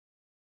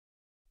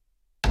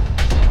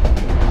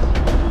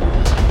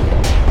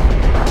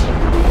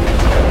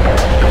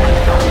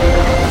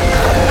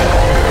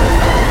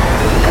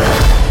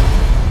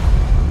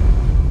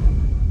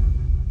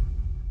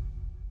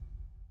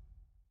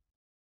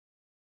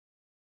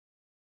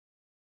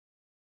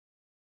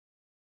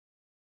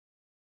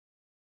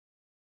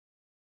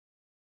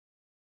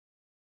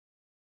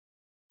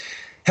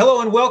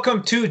Hello and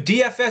welcome to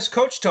DFS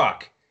Coach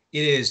Talk.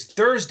 It is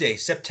Thursday,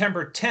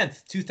 September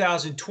 10th,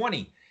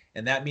 2020,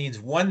 and that means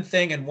one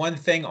thing and one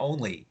thing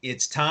only.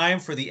 It's time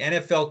for the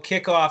NFL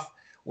kickoff.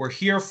 We're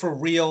here for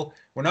real.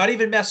 We're not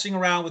even messing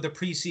around with the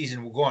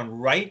preseason. We're going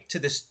right to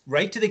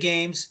the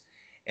games,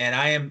 and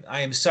I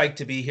am psyched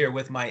to be here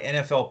with my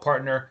NFL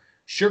partner,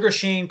 Sugar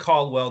Shane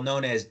Caldwell,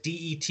 known as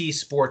DET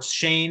Sports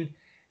Shane.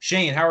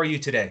 Shane, how are you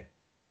today?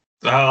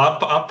 I'm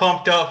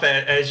pumped up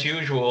as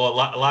usual. A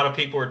lot of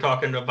people were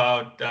talking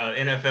about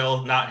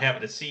NFL not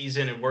having a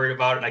season and worried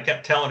about it. And I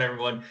kept telling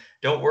everyone,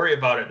 don't worry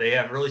about it. They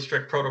have really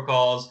strict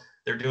protocols.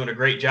 They're doing a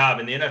great job,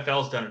 and the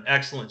NFL's done an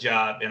excellent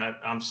job. And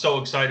I'm so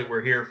excited we're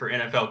here for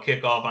NFL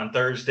kickoff on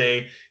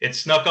Thursday. It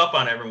snuck up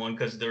on everyone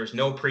because there was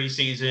no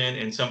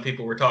preseason, and some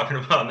people were talking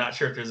about not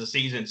sure if there's a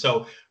season.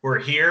 So we're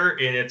here,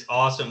 and it's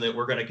awesome that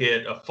we're going to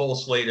get a full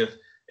slate of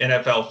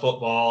NFL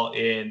football,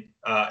 and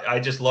I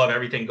just love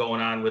everything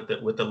going on with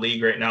the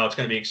league right now. It's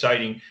going to be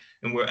exciting,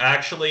 and we'll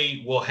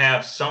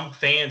have some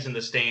fans in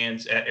the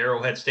stands at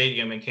Arrowhead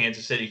Stadium in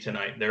Kansas City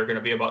tonight. They're going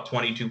to be about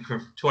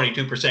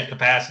 22%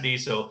 capacity,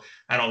 so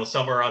I don't know,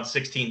 somewhere around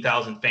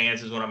 16,000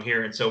 fans is what I'm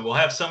hearing. So we'll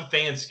have some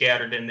fans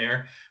scattered in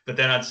there, but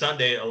then on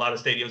Sunday, a lot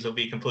of stadiums will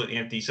be completely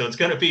empty. So it's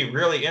going to be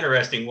really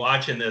interesting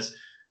watching this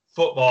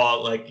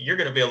football. Like, you're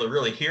going to be able to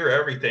really hear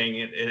everything,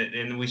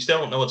 and we still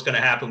don't know what's going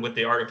to happen with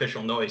the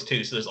artificial noise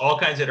too. So there's all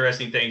kinds of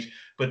interesting things,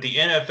 but the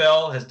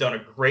NFL has done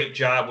a great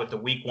job with the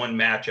week one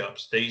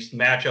matchups. These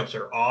matchups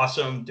are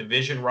awesome,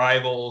 division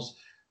rivals,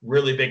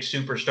 really big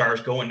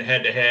superstars going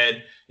head to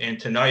head, and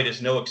tonight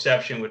is no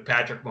exception with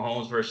Patrick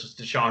Mahomes versus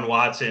Deshaun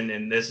Watson,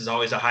 and this is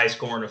always a high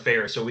scoring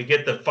affair. So we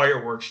get the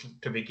fireworks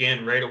to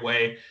begin right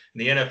away.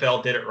 The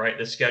NFL did it right.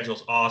 This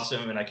schedule's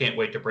awesome, and I can't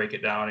wait to break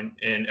it down.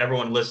 And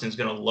everyone listening is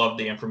going to love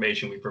the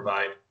information we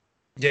provide.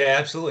 Yeah,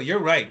 absolutely. You're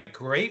right.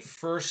 Great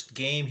first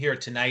game here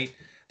tonight,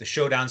 the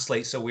showdown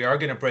slate. So we are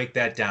going to break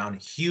that down.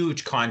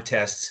 Huge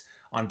contests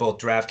on both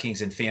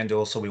DraftKings and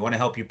FanDuel. So we want to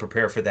help you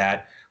prepare for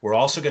that. We're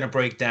also going to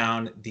break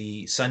down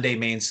the Sunday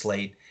main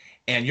slate.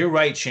 And you're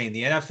right, Shane.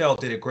 The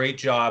NFL did a great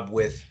job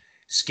with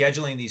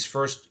scheduling these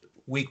first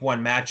week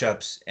one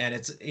matchups. And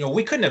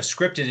we couldn't have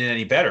scripted it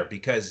any better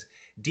because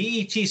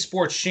DET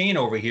Sports Shane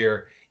over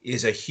here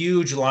is a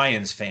huge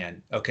Lions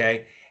fan.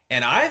 Okay.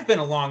 And I've been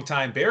a long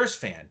time Bears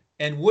fan.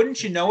 And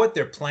wouldn't you know it,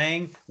 they're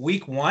playing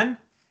week one.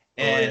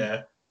 Oh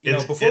And,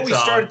 yeah, before it's we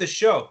started on. the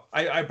show,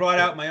 I brought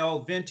out my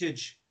old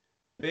vintage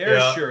Bears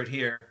Yeah. shirt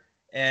here.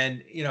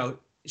 And,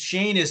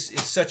 Shane is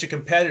such a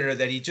competitor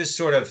that he just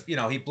sort of,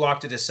 he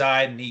blocked it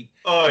aside and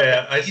Oh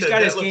yeah. I he's said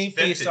got his that looks game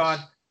face on.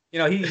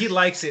 vintage. He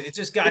likes it. It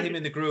just got him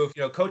in the groove.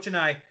 Coach and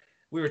I,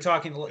 we were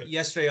talking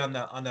yesterday on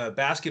the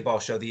basketball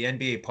show, the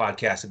NBA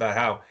podcast, about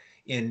how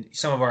in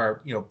some of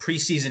our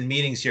preseason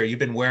meetings here, you've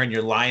been wearing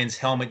your Lions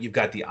helmet. You've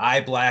got the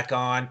eye black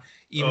on,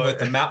 even Oh with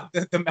the mouth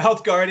the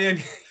mouth guard in.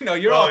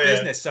 You're oh all yeah.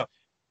 business. So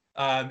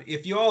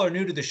if you all are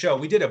new to the show,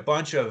 we did a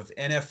bunch of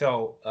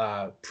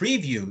NFL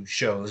preview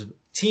shows,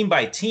 team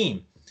by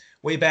team,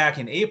 way back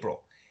in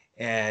April,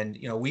 and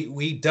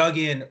we dug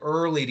in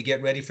early to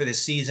get ready for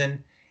this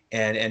season,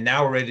 and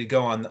now we're ready to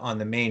go on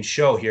the main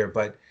show here.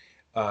 But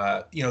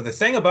the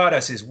thing about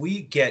us is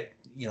we get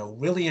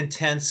really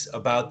intense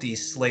about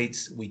these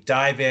slates. We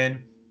dive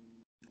in.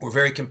 We're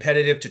very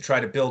competitive to try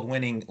to build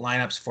winning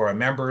lineups for our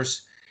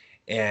members,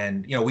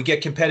 and we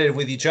get competitive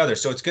with each other.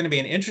 So it's going to be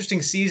an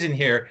interesting season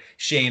here,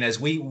 Shane,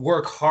 as we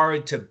work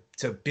hard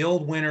to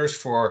build winners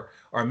for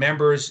our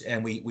members,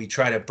 and we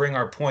try to bring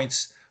our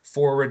points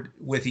forward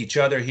with each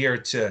other here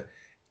to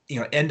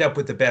end up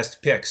with the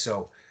best pick.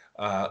 So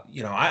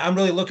I'm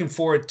really looking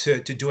forward to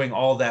doing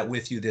all that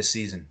with you this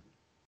season.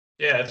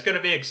 Yeah, it's going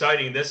to be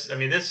exciting. This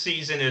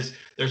season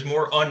there's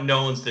more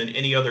unknowns than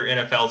any other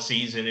NFL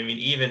season. I mean,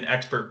 even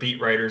expert beat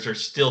writers are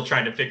still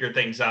trying to figure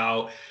things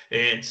out.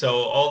 And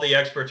so all the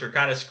experts are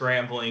kind of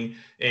scrambling,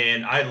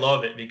 and I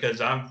love it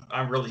because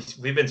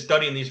we've been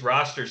studying these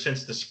rosters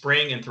since the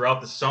spring and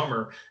throughout the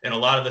summer. And a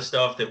lot of the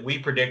stuff that we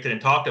predicted and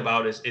talked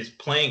about is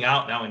playing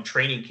out now in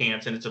training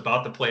camps, and it's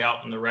about to play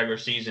out in the regular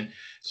season.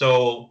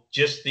 So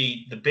just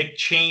the big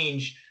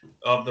change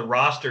of the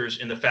rosters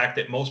and the fact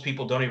that most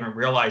people don't even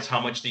realize how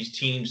much these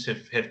teams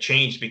have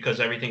changed because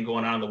of everything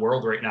going on in the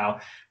world right now.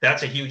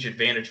 That's a huge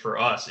advantage for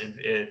us. And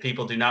if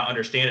people do not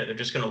understand it, they're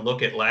just going to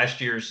look at last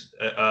year's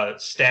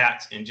stats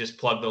and just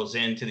plug those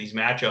into these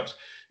matchups.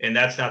 And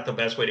that's not the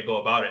best way to go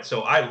about it.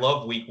 So I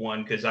love week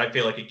one because I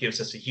feel like it gives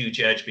us a huge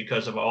edge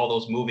because of all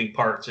those moving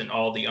parts and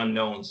all the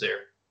unknowns there.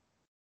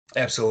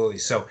 Absolutely.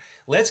 So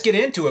let's get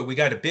into it. We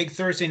got a big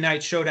Thursday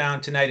night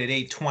showdown tonight at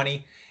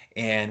 8:20,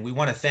 and we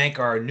want to thank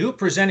our new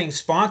presenting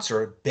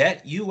sponsor,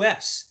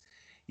 BetUS.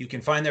 You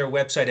can find their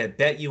website at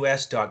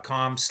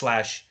betus.com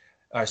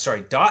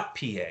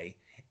 .pa.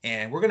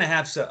 And we're going to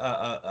have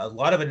a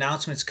lot of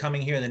announcements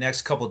coming here in the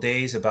next couple of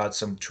days about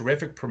some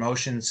terrific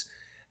promotions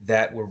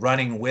that we're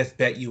running with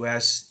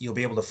BetUS. You'll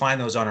be able to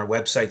find those on our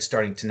website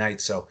starting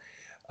tonight. So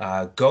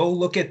go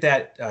look at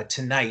that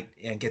tonight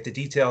and get the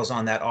details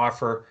on that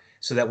offer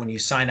so that when you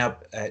sign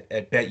up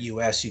at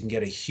BetUS, you can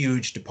get a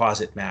huge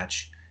deposit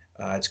match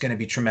It's going to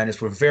be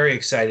tremendous. We're very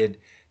excited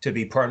to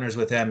be partners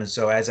with them. And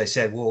so, as I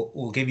said,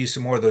 we'll give you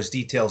some more of those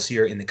details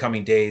here in the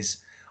coming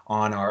days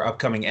on our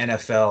upcoming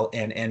NFL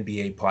and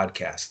NBA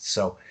podcasts.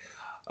 So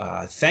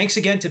thanks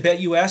again to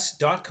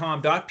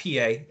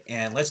betus.com.pa.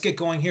 And let's get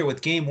going here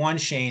with game one,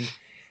 Shane.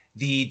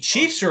 The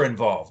Chiefs are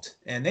involved,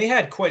 and they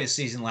had quite a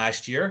season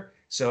last year.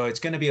 So it's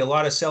going to be a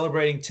lot of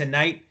celebrating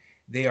tonight.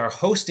 They are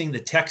hosting the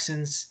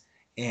Texans.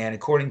 And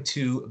according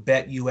to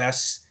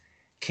BetUS,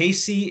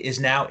 KC is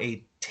now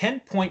a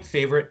 10-point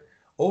favorite,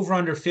 over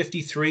under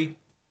 53.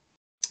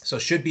 So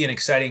should be an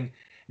exciting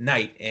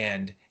night.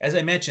 And as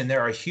I mentioned,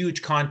 there are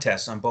huge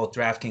contests on both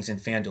DraftKings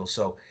and FanDuel.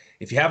 So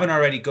if you haven't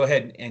already, go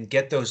ahead and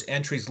get those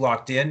entries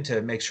locked in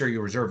to make sure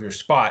you reserve your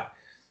spot.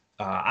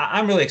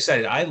 I'm really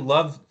excited. I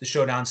love the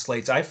showdown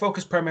slates. I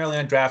focus primarily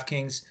on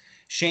DraftKings.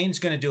 Shane's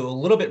going to do a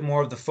little bit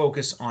more of the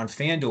focus on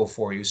FanDuel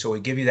for you. So we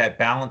give you that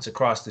balance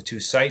across the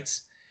two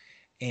sites.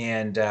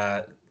 And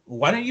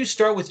why don't you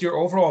start with your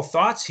overall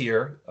thoughts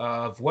here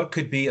of what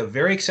could be a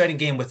very exciting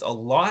game with a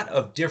lot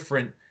of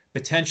different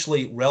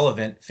potentially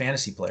relevant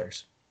fantasy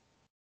players?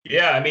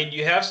 Yeah, I mean,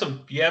 you have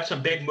some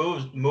big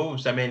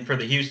moves. I mean, for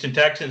the Houston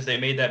Texans, they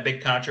made that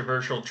big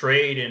controversial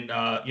trade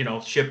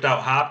and shipped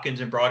out Hopkins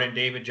and brought in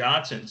David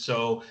Johnson.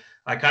 So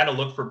I kind of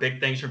look for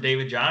big things from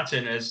David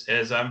Johnson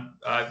as I'm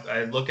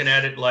looking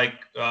at it like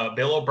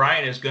Bill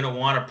O'Brien is going to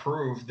want to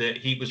prove that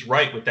he was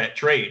right with that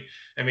trade.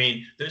 I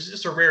mean, there's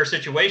just a rare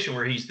situation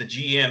where he's the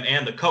GM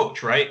and the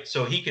coach, right?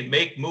 So he can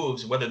make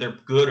moves, whether they're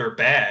good or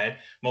bad.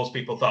 Most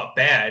people thought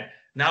bad.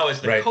 Now,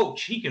 as the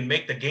coach, he can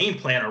make the game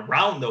plan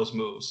around those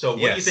moves. So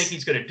what do you think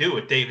he's going to do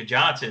with David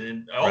Johnson?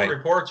 And all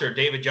reports are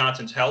David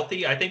Johnson's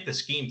healthy. I think the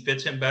scheme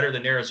fits him better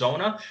than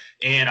Arizona.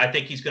 And I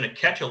think he's going to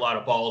catch a lot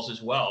of balls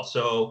as well.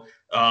 So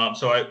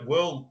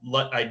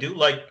I do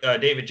like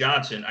David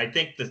Johnson. I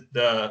think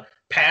the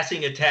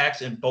passing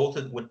attacks with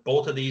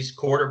both of these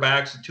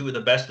quarterbacks, two of the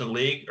best in the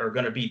league, are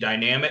going to be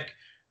dynamic.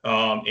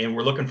 And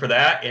we're looking for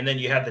that. And then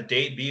you have the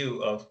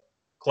debut of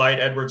Clyde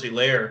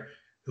Edwards-Helaire,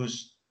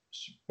 who's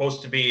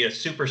supposed to be a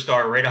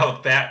superstar right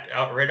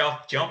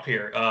off jump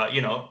here.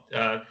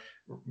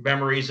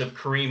 Memories of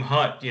Kareem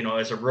Hunt,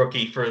 as a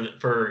rookie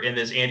for in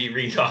this Andy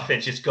Reid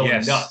offense, just going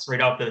nuts right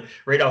out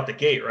the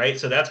gate, right?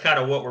 So that's kind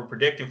of what we're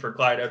predicting for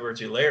Clyde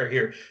Edwards-Helaire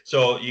here.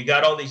 So you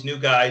got all these new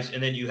guys,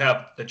 and then you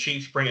have the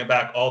Chiefs bringing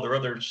back all their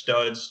other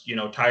studs,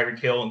 Tyreek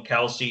Hill and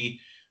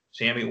Kelsey,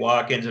 Sammy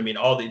Watkins. I mean,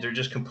 they're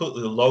just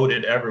completely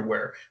loaded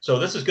everywhere. So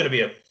this is going to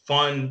be a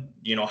fun,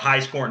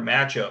 high-scoring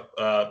matchup.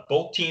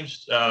 Both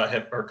teams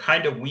are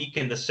kind of weak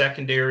in the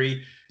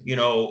secondary.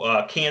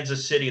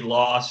 Kansas City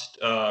lost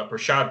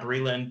Rashad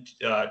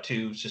Breeland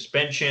to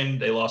suspension.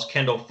 They lost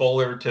Kendall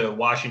Fuller to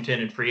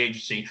Washington in free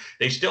agency.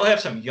 They still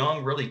have some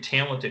young, really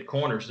talented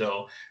corners,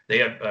 though. They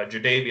have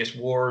Jadavius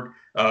Ward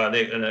and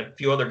a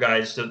few other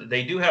guys. So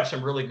they do have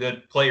some really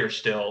good players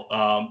still.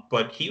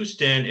 But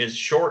Houston is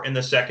short in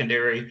the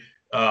secondary.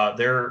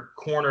 Their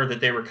corner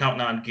that they were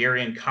counting on,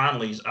 Gary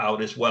Conley's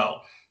out as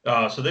well.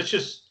 So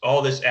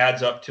all this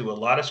adds up to a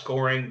lot of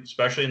scoring,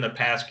 especially in the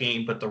pass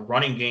game, but the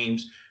running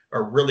games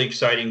are really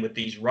exciting with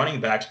these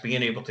running backs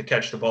being able to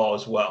catch the ball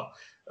as well.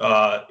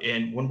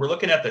 And when we're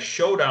looking at the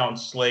showdown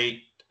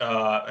slate,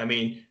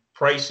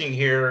 pricing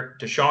here,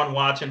 Deshaun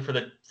Watson for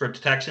the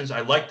Texans.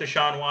 I like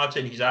Deshaun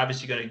Watson. He's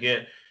obviously going to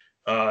get,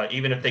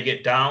 even if they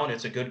get down,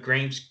 it's a good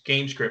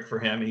game script for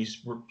him.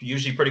 He's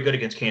usually pretty good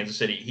against Kansas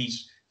City.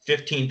 He's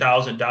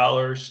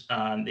 $15,000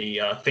 on the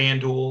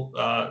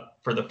FanDuel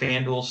for the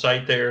FanDuel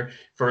site there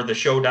for the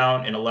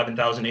showdown, and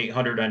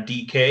 $11,800 on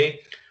DK.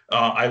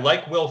 I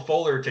like Will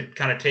Fuller to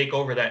kind of take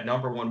over that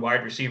number one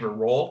wide receiver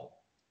role.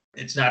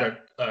 It's not a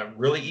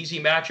really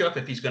easy matchup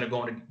if he's going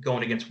to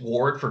going against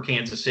Ward for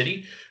Kansas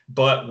City.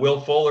 But Will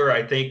Fuller,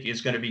 I think,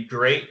 is going to be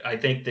great. I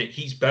think that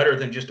he's better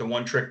than just a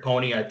one-trick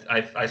pony.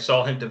 I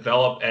saw him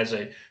develop as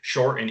a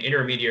short and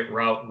intermediate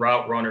route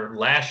runner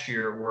last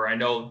year, where I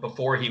know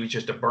before he was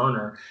just a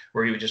burner,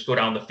 where he would just go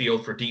down the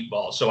field for deep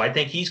balls. So I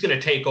think he's going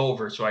to take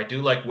over. So I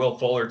do like Will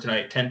Fuller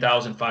tonight,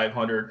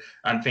 10,500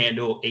 on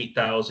FanDuel,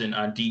 8,000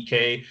 on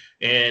DK.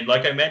 And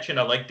like I mentioned,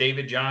 I like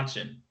David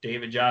Johnson.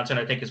 David Johnson,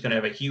 I think, is going to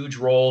have a huge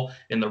role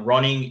in the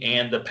running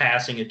and the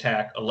passing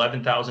attack.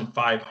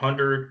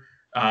 11,500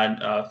 on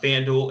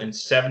FanDuel and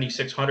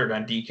 7,600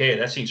 on DK.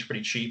 That seems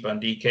pretty cheap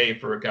on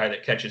DK for a guy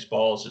that catches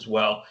balls as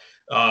well.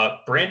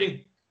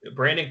 Brandon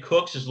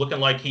Cooks is looking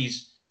like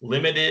he's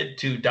limited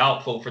to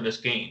doubtful for this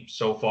game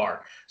so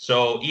far.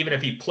 So even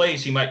if he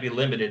plays, he might be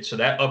limited. So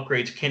that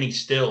upgrades Kenny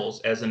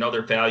Stills as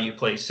another value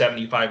play,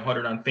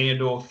 7,500 on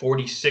FanDuel,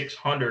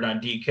 4,600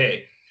 on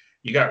DK.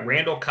 You got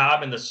Randall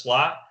Cobb in the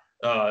slot.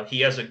 He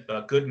has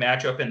a good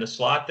matchup in the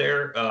slot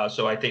there.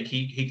 So I think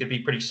he could be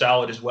pretty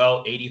solid as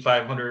well.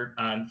 8,500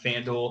 on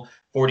FanDuel,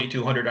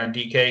 4,200 on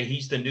DK.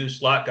 He's the new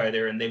slot guy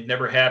there, and they've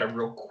never had a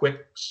real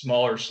quick,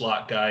 smaller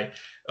slot guy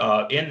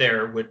in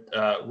there with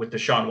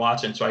Deshaun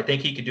Watson. So I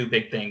think he could do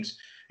big things.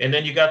 And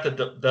then you got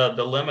the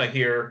dilemma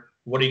here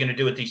what are you going to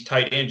do with these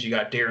tight ends? You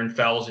got Darren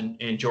Fells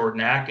and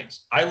Jordan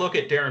Akins. I look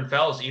at Darren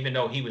Fells, even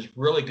though he was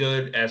really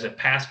good as a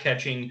pass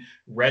catching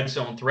red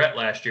zone threat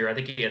last year. I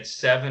think he had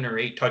 7 or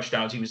 8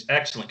 touchdowns. He was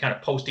excellent, kind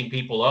of posting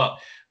people up.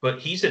 But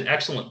he's an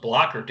excellent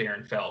blocker,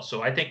 Darren Fells.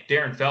 So I think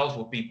Darren Fells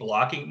will be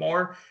blocking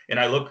more. And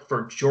I look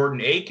for Jordan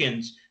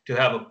Akins to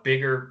have a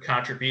bigger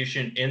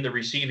contribution in the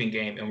receiving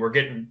game. And we're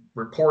getting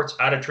reports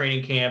out of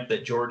training camp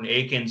that Jordan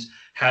Akins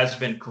has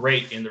been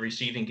great in the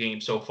receiving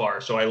game so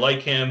far. So I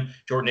like him.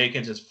 Jordan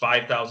Akins is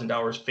 $5,000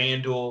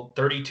 FanDuel,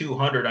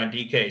 $3,200 on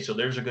DK. So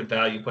there's a good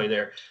value play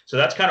there. So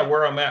that's kind of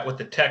where I'm at with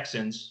the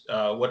Texans.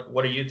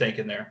 What are you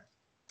thinking there?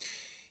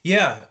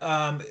 Yeah,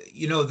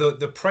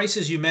 the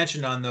prices you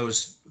mentioned on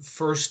those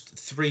first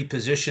 3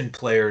 position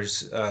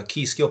players,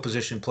 key skill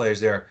position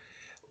players there,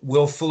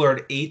 Will Fuller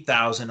at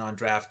 8,000 on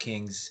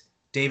DraftKings,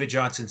 David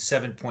Johnson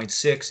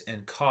 7.6,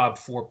 and Cobb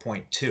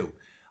 4.2.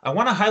 I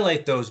want to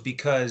highlight those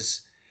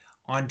because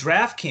on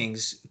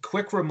DraftKings,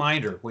 quick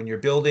reminder, when you're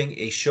building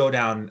a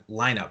showdown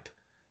lineup,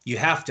 you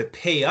have to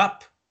pay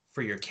up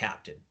for your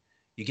captain.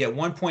 You get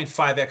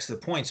 1.5x the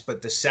points,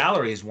 but the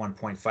salary is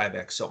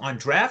 1.5x. So on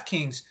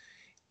DraftKings,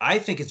 I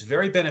think it's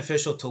very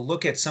beneficial to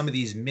look at some of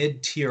these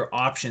mid-tier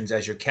options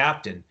as your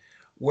captain,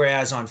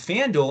 whereas on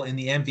FanDuel in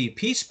the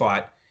MVP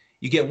spot,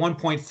 you get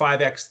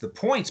 1.5x the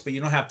points, but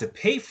you don't have to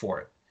pay for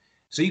it.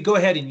 So you go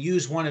ahead and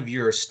use one of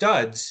your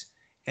studs,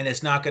 and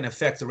it's not going to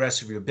affect the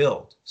rest of your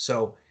build.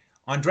 So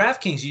on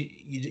DraftKings,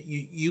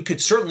 you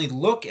could certainly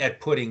look at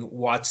putting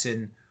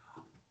Watson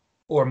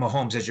or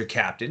Mahomes as your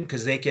captain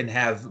because they can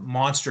have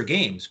monster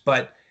games.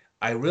 But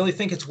I really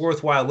think it's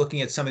worthwhile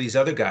looking at some of these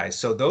other guys.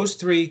 So those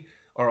 3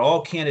 are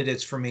all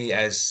candidates for me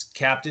as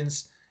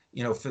captains,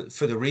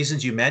 for the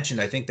reasons you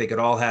mentioned. I think they could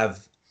all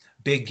have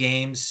big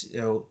games.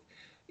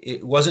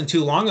 It wasn't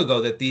too long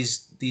ago that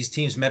these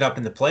teams met up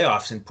in the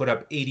playoffs and put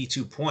up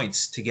 82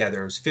 points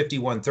together. It was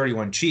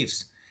 51-31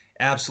 Chiefs,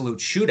 absolute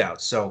shootout.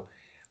 So,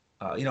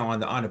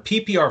 on a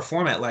PPR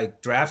format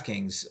like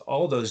DraftKings,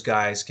 all those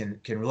guys can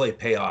really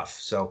pay off.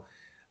 So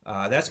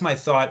that's my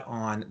thought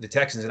on the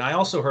Texans. And I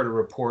also heard a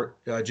report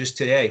just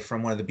today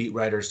from one of the beat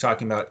writers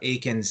talking about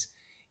Akins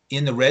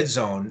in the red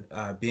zone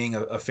being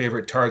a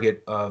favorite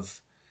target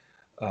of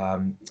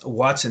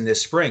Watson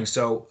this spring.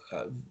 So,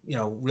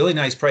 really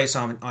nice price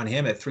on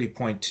him at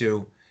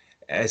 3.2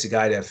 as a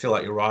guy to fill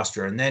out your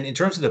roster. And then in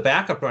terms of the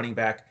backup running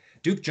back,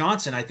 Duke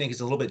Johnson, I think, is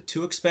a little bit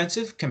too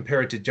expensive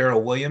compared to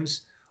Darrell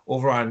Williams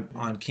over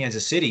on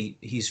Kansas City.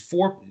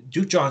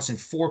 Duke Johnson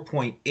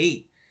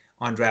 4.8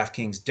 on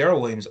DraftKings. Darrell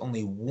Williams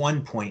only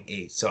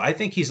 1.8. So I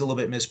think he's a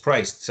little bit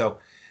mispriced. So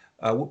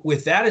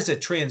with that as a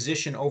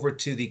transition over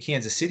to the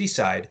Kansas City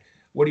side,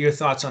 what are your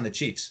thoughts on the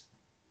Chiefs?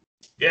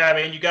 Yeah, I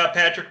mean, you got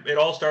Patrick. It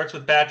all starts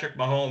with Patrick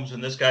Mahomes,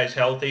 and this guy's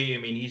healthy. I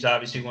mean, he's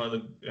obviously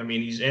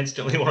he's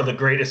instantly one of the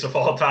greatest of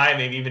all time,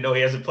 even though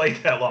he hasn't played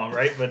that long,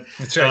 right? But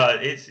that's right.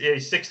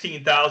 It's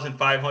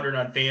 16,500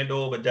 on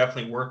FanDuel, but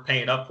definitely worth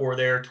paying up for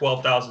there.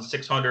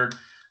 12,600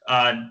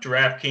 on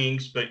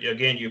DraftKings, but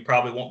again, you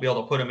probably won't be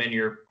able to put him in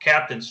your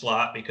captain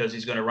slot because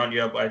he's going to run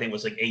you up. I think it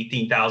was like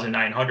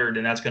 18,900,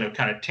 and that's going to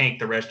kind of tank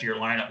the rest of your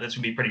lineup. That's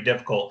going to be pretty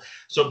difficult.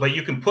 So, but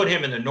you can put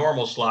him in the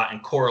normal slot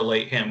and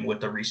correlate him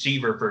with the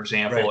receiver, for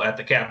example, right, at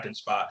the captain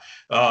spot.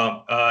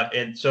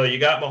 And so you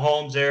got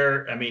Mahomes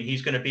there. I mean,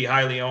 he's going to be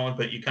highly owned,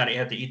 but you kind of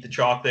have to eat the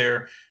chalk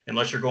there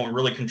unless you're going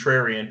really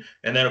contrarian.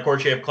 And then, of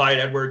course, you have Clyde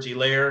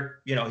Edwards-Helaire.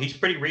 He's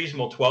pretty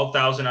reasonable,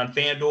 12,000 on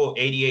FanDuel,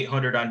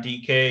 8,800 on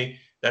DK.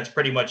 That's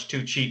pretty much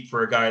too cheap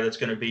for a guy that's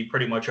going to be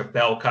pretty much a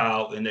bell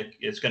cow and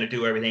it's going to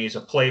do everything. He's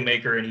a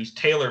playmaker and he's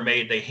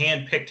tailor-made. They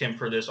handpicked him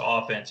for this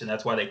offense, and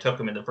that's why they took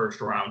him in the first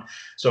round.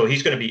 So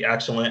he's going to be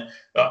excellent.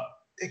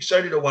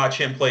 Excited to watch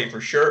him play for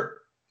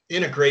sure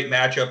in a great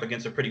matchup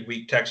against a pretty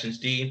weak Texans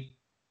D.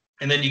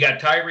 And then you got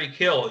Tyreek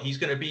Hill. He's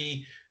going to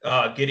be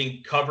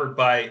getting covered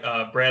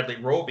by Bradley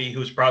Roby,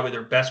 who's probably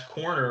their best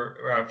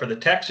corner for the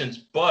Texans.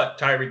 But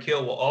Tyreek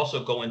Hill will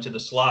also go into the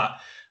slot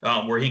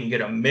where he can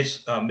get a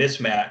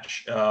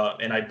mismatch.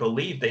 And I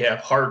believe they have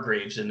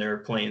Hargraves in their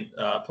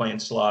playing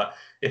slot,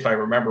 if I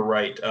remember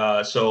right.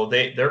 So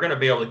they're going to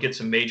be able to get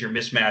some major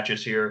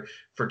mismatches here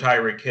for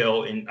Tyreek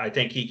Hill, and I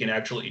think he can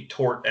actually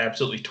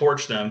absolutely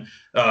torch them.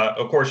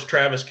 Of course,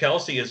 Travis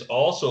Kelce has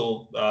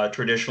also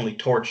traditionally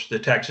torched the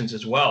Texans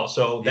as well.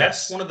 So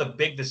that's one of the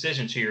big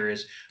decisions here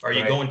is, are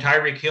you going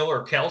Tyreek Hill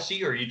or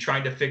Kelce, or are you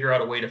trying to figure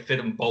out a way to fit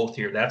them both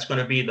here? That's going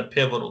to be the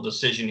pivotal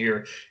decision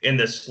here in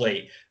this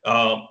slate.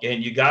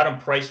 And you got them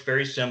priced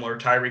very similar.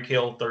 Tyreek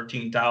Hill,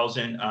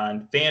 13,000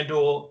 on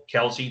FanDuel,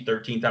 Kelce,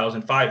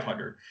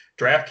 13,500.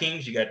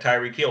 DraftKings, you got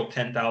Tyreek Hill,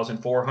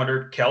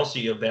 10,400.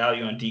 Kelce, a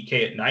value on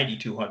DK at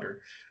 9,200.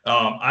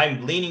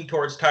 I'm leaning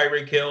towards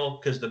Tyreek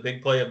Hill because the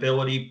big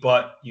playability,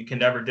 but you can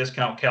never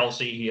discount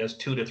Kelce. He has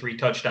 2 to 3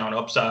 touchdown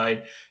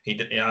upside.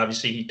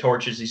 Obviously he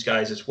torches these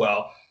guys as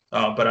well.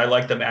 But I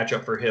like the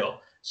matchup for Hill.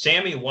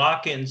 Sammy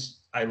Watkins,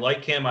 I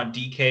like him on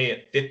DK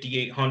at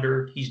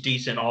 5,800. He's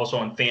decent also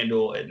on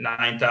FanDuel at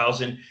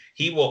 9,000.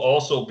 He will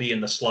also be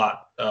in the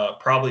slot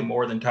probably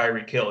more than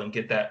Tyreek Hill and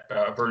get that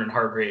Vernon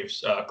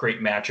Hargreaves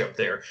great matchup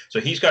there. So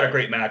he's got a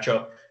great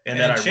matchup. And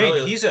then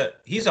Shane,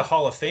 he's a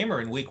Hall of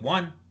Famer in week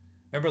 1.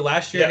 Remember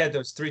last year he had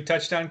those 3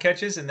 touchdown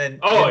catches and then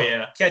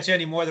didn't catch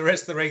any more the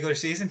rest of the regular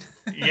season?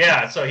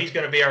 Yeah, so he's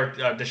going to be our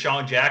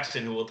Deshaun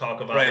Jackson, who we'll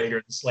talk about later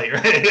in the slate,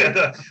 right?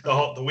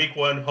 the week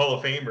 1 Hall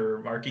of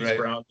Famer, Marquise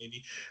Brown,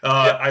 maybe.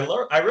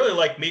 I really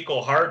like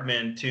Mecole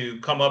Hardman to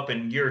come up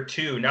in year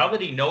 2. Now that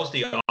he knows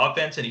the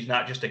offense and he's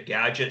not just a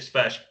gadget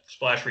splash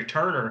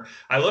returner,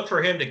 I look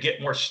for him to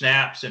get more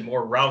snaps and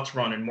more routes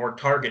run and more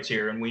targets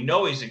here. And we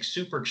know he's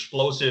super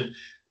explosive,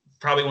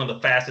 probably one of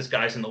the fastest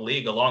guys in the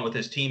league, along with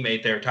his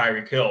teammate there,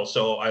 Tyreek Hill.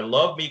 So I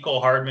love Mecole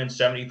Hardman,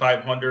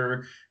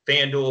 7,500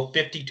 FanDuel,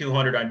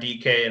 5,200 on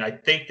DK. And I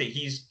think that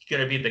he's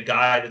going to be the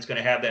guy that's going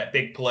to have that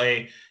big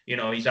play. You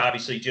know, he's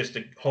obviously just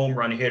a home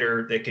run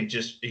hitter that can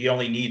he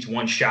only needs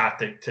one shot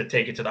to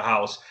take it to the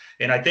house.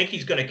 And I think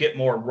he's going to get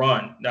more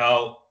run.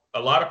 Now,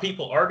 a lot of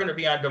people are going to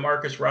be on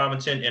Demarcus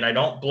Robinson, and I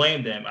don't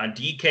blame them. On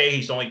DK,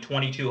 he's only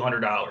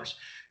 $2,200.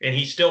 And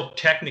he's still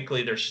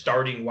technically their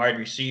starting wide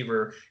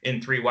receiver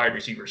in 3 wide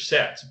receiver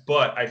sets.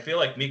 But I feel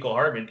like Mecole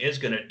Hardman is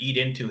going to eat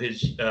into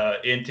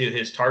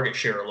his target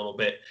share a little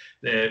bit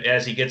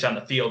as he gets on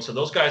the field. So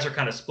those guys are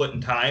kind of split in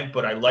time,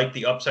 but I like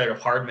the upside of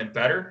Hardman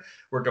better,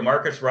 where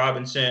Demarcus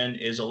Robinson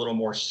is a little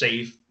more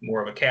safe,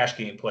 more of a cash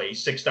game play.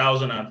 He's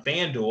 6,000 on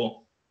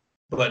FanDuel,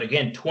 but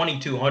again,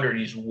 2,200,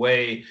 he's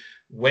way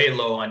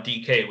low on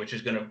DK, which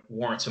is going to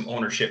warrant some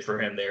ownership for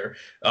him there.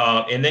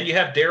 And then you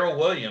have Darrell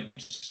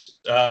Williams,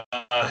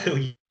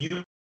 who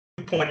you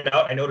pointed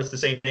out. I noticed the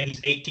same thing.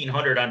 He's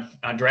 1,800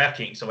 on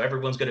DraftKings, so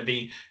everyone's going to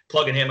be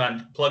plugging him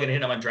on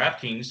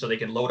DraftKings so they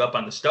can load up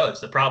on the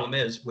studs. The problem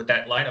is with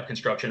that lineup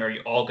construction, are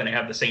you all going to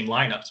have the same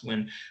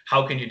lineups?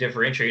 How can you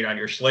differentiate on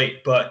your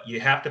slate? But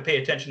you have to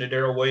pay attention to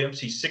Darrell Williams.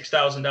 He's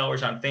 $6,000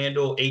 on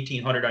FanDuel,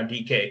 1,800 on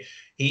DK.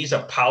 He's a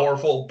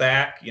powerful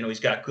back. You know, he's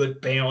got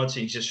good balance.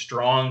 He's just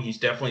strong. He's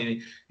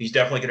definitely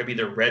going to be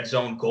the red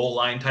zone goal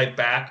line type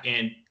back.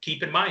 And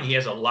keep in mind, he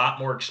has a lot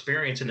more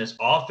experience in this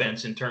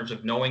offense in terms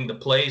of knowing the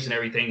plays and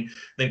everything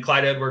than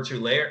Clyde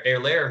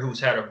Edwards-Helaire,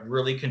 who's had a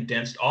really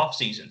condensed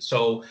offseason.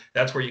 So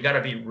that's where you got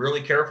to be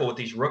really careful with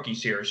these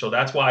rookies here. So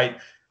that's why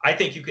I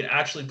think you can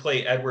actually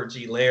play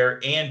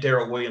Edwards-Helaire and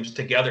Darrell Williams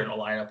together in a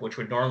lineup, which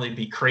would normally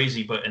be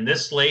crazy. But in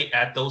this slate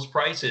at those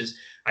prices,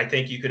 I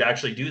think you could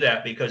actually do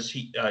that because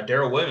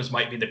Darrell Williams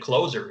might be the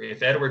closer.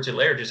 If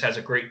Edwards-Helaire just has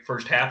a great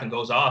first half and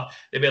goes off,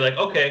 they'd be like,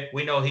 okay,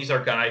 we know he's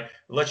our guy.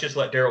 Let's just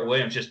let Darrell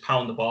Williams just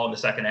pound the ball in the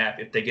second half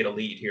if they get a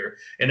lead here.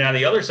 And on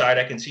the other side,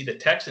 I can see the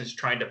Texans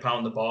trying to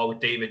pound the ball with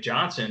David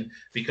Johnson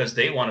because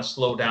they want to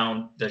slow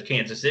down the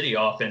Kansas City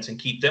offense and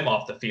keep them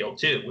off the field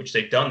too, which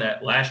they've done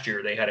that last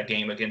year. They had a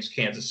game against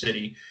Kansas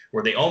City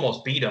where they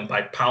almost beat them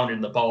by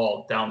pounding the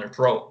ball down their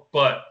throat.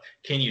 But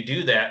can you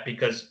do that?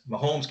 Because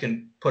Mahomes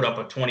can put up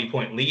a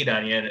 20-point lead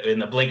on you in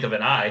the blink of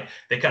an eye.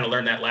 They kind of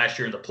learned that last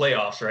year in the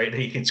playoffs, right?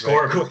 He can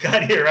score quick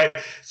on here, right?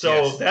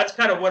 So that's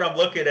kind of what I'm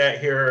looking at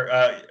here.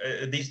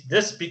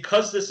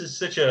 Because this is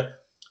such a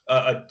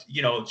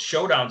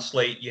showdown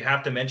slate, you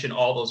have to mention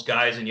all those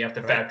guys and you have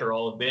to factor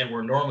all of them in,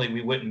 where normally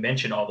we wouldn't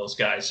mention all those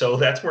guys. So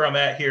that's where I'm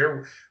at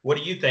here. What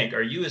do you think?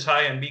 Are you as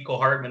high on Mecole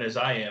Hardman as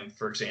I am,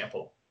 for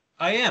example?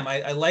 I am.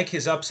 I like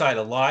his upside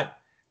a lot.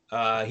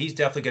 He's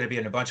definitely going to be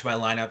in a bunch of my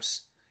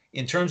lineups.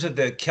 In terms of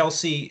the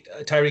Kelce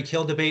Tyreek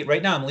Hill debate,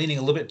 right now I'm leaning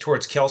a little bit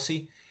towards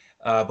Kelce,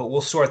 but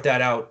we'll sort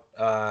that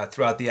out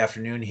throughout the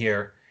afternoon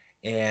here.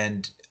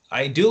 And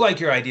I do like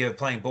your idea of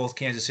playing both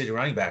Kansas City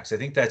running backs. I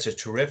think that's a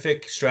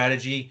terrific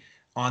strategy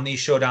on these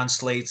showdown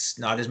slates.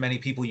 Not as many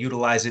people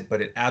utilize it,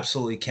 but it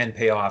absolutely can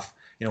pay off.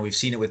 You know, we've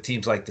seen it with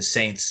teams like the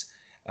Saints.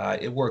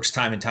 It works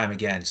time and time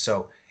again.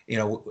 So, you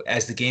know,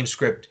 as the game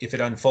script, if it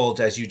unfolds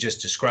as you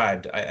just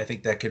described, I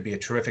think that could be a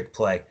terrific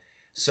play.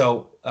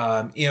 So,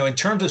 in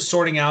terms of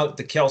sorting out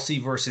the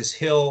Kelce versus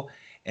Hill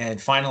and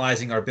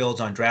finalizing our builds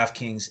on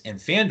DraftKings and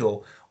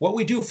FanDuel, what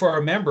we do for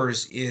our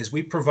members is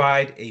we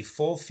provide a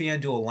full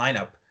FanDuel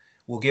lineup.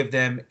 We'll give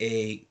them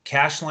a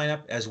cash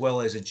lineup as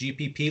well as a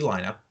GPP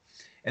lineup.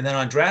 And then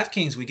on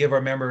DraftKings, we give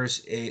our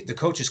members the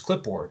coach's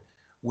clipboard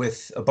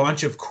with a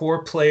bunch of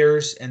core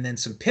players and then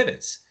some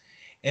pivots.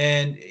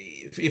 And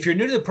if you're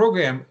new to the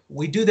program,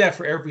 we do that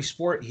for every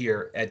sport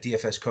here at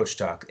DFS Coach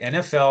Talk: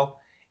 NFL,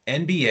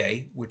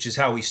 NBA, which is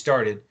how we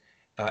started,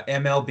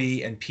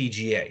 MLB, and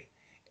PGA.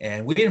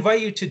 And we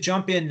invite you to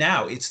jump in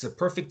now. It's the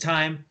perfect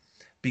time,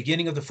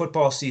 beginning of the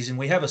football season.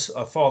 We have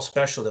a fall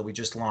special that we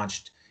just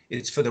launched.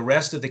 It's for the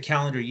rest of the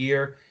calendar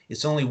year.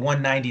 It's only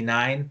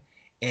 $199.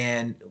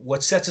 And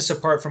what sets us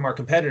apart from our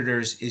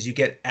competitors is you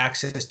get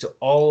access to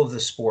all of the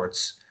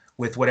sports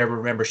with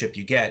whatever membership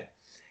you get.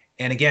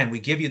 And again, we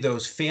give you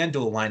those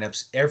FanDuel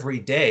lineups every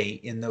day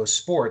in those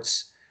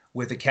sports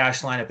with a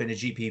cash lineup and a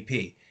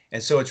GPP.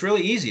 And so it's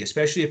really easy,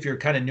 especially if you're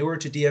kind of newer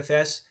to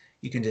DFS.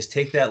 You can just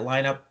take that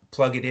lineup,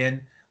 plug it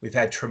in. We've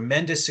had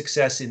tremendous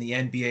success in the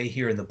NBA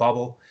here in the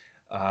bubble.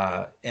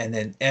 And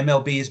then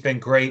MLB has been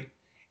great.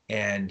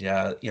 And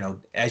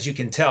as you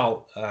can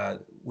tell,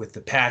 with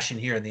the passion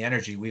here and the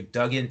energy, we've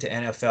dug into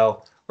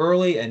NFL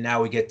early, and now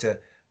we get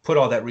to put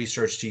all that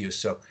research to use.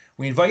 So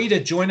we invite you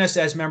to join us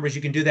as members.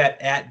 You can do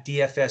that at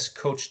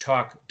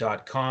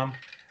dfscoachtalk.com.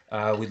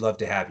 We'd love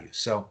to have you.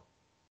 So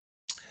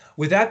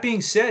with that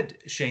being said,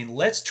 Shane,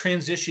 let's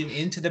transition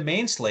into the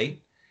main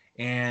slate.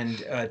 And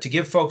to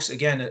give folks,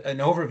 again, an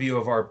overview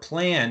of our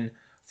plan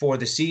for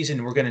the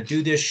season, we're going to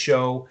do this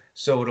show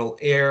so it'll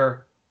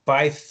air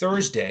by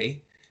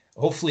Thursday,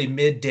 hopefully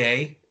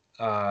midday,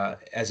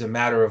 as a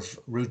matter of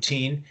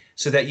routine,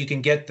 so that you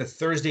can get the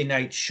Thursday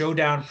night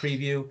showdown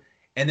preview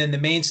and then the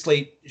main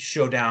slate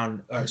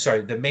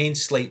the main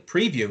slate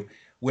preview,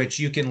 which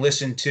you can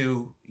listen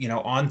to,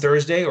 on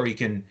Thursday, or you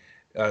can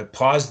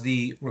pause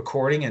the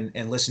recording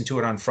and listen to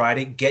it on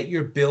Friday. Get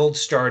your build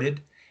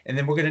started, and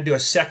then we're going to do a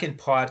second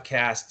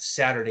podcast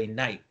Saturday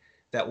night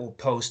that will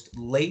post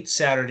late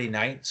Saturday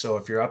night. So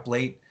if you're up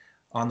late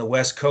on the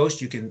West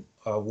Coast, you can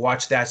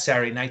watch that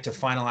Saturday night to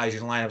finalize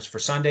your lineups for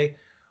Sunday,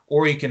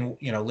 or you can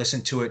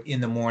listen to it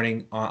in the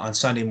morning on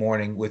Sunday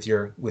morning with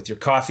your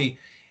coffee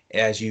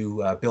as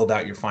you build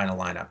out your final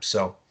lineup.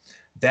 So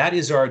that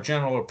is our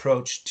general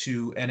approach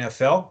to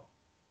NFL.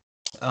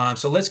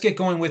 So let's get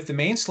going with the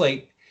main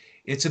slate.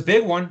 It's a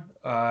big one,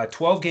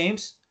 12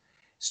 games,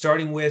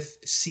 starting with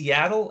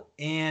Seattle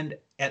and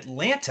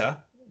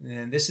Atlanta.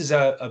 And this is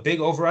a big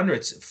over-under.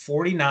 It's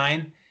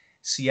 49.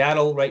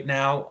 Seattle right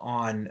now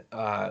on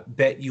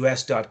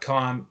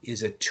betus.com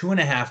is a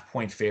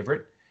 2.5-point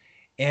favorite.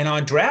 And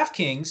on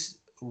DraftKings,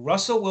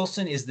 Russell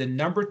Wilson is the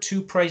number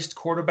 2 priced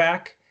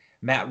quarterback.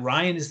 Matt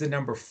Ryan is the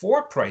number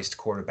 4 priced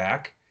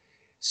quarterback.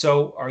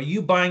 So are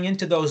you buying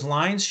into those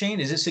lines,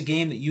 Shane? Is this a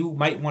game that you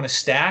might want to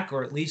stack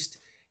or at least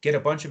get a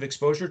bunch of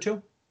exposure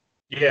to?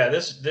 Yeah,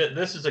 this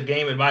is a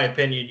game, in my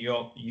opinion,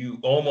 you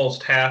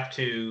almost have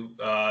to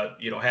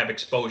have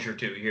exposure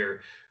to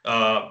here.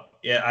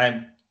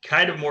 I'm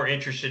kind of more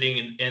interested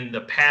in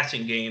the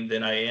passing game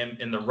than I am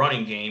in the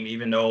running game,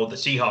 even though the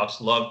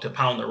Seahawks love to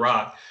pound the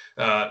rock.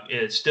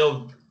 It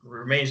still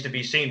remains to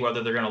be seen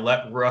whether they're going to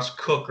let Russ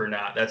cook or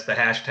not. That's the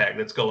hashtag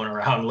that's going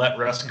around, let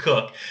Russ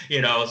cook,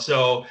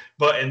 So,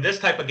 but in this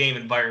type of game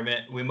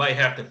environment, we might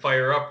have to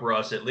fire up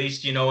Russ, at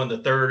least, in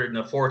the third and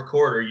the fourth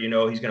quarter,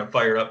 he's going to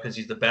fire up because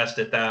he's the best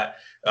at that.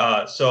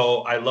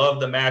 So I love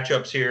the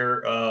matchups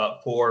here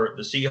for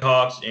the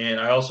Seahawks,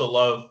 and I also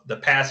love the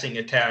passing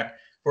attack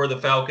for the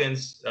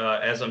Falcons,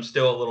 as I'm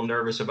still a little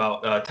nervous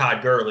about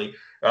Todd Gurley.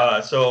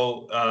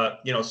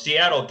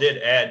 Seattle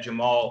did add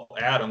Jamal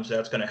Adams.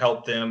 That's going to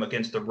help them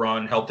against the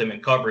run, help them in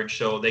coverage.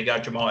 So they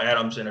got Jamal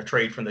Adams in a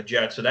trade from the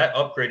Jets. So that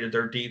upgraded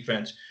their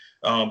defense.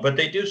 But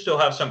they do still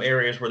have some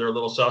areas where they're a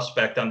little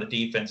suspect on the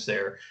defense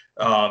there.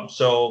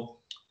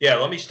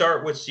 Let me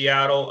start with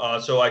Seattle.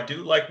 So I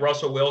do like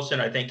Russell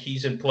Wilson. I think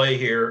he's in play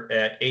here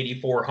at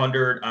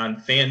 8,400 on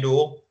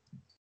FanDuel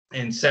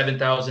and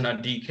 7,000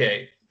 on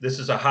DK. This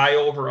is a high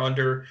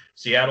over-under.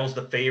 Seattle's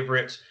the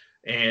favorites.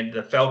 And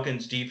the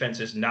Falcons'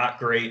 defense is not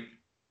great.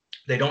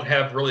 They don't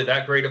have really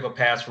that great of a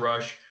pass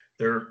rush.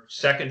 Their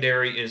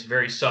secondary is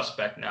very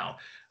suspect now.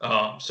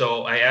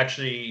 So I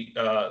actually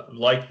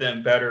like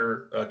them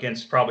better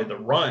against probably the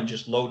run,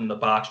 just loading the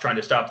box, trying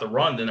to stop the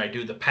run, than I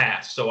do the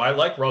pass. So I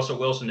like Russell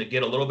Wilson to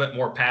get a little bit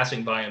more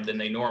passing by him than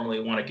they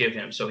normally want to give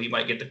him. So he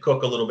might get to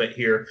cook a little bit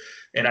here.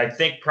 And I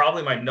think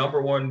probably my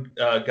number one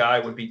guy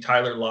would be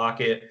Tyler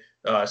Lockett.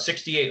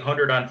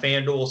 6,800 on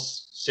FanDuel,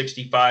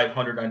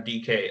 6,500 on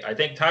DK. I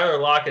think Tyler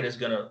Lockett is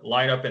going to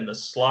line up in the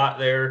slot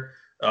there.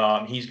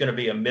 He's going to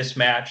be a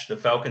mismatch. The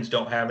Falcons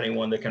don't have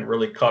anyone that can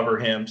really cover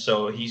him,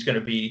 so he's going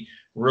to be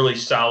really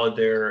solid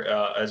there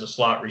as a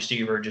slot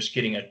receiver, just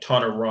getting a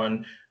ton of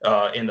run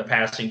in the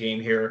passing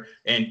game here.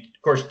 And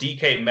of course,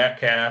 DK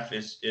Metcalf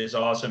is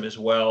awesome as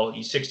well.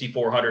 He's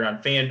 6,400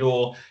 on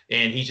FanDuel,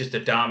 and he's just a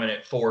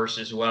dominant force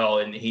as well.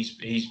 And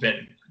he's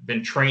been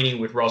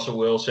training with Russell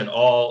Wilson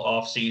all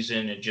off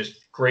season, and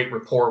just great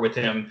rapport with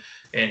him,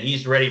 and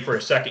he's ready for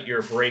a second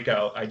year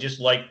breakout. I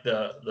just like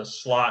the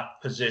slot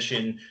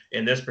position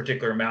in this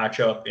particular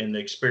matchup and the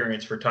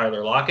experience for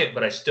Tyler Lockett,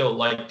 but I still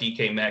like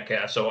DK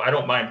Metcalf. So I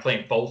don't mind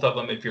playing both of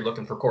them if you're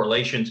looking for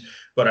correlations,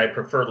 but I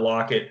prefer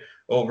Lockett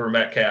over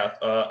Metcalf.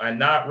 I'm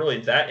not really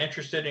that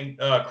interested in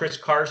Chris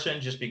Carson,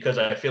 just because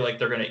I feel like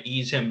they're going to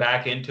ease him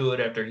back into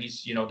it after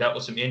he's dealt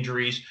with some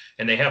injuries,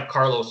 and they have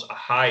Carlos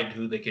Hyde,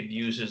 who they could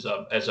use as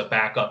a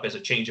backup, as a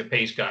change of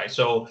pace guy.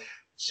 So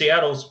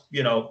Seattle's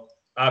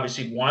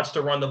obviously wants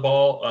to run the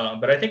ball,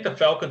 but I think the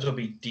Falcons will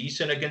be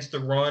decent against the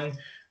run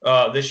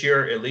this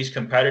year, at least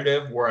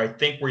competitive. Where I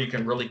think where you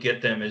can really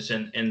get them is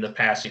in the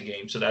passing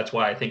game. So that's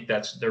why I think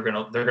they're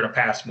gonna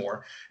pass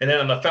more. And then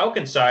on the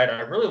Falcons side, I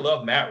really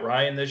love Matt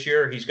Ryan this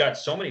year. He's got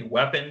so many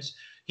weapons.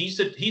 He's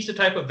the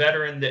type of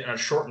veteran that in a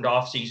shortened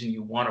offseason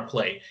you want to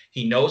play.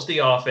 He knows the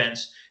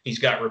offense. He's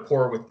got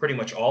rapport with pretty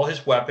much all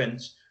his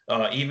weapons.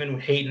 Even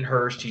Hayden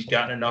Hurst, he's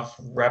gotten enough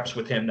reps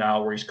with him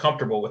now where he's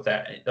comfortable with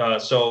that.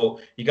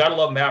 So you got to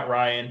love Matt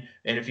Ryan.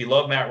 And if you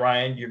love Matt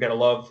Ryan, you're going to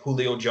love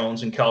Julio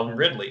Jones and Calvin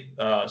Ridley.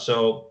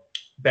 So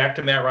back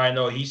to Matt Ryan,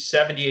 though, he's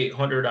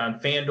 7,800 on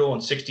FanDuel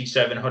and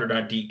 6,700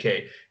 on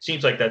DK.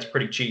 Seems like that's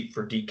pretty cheap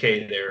for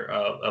DK there.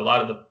 A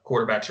lot of the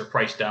quarterbacks are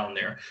priced down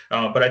there.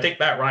 But I think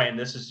Matt Ryan,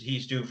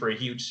 he's due for a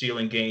huge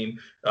ceiling game.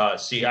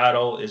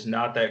 Seattle is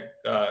not that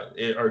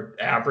or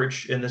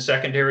average in the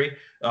secondary,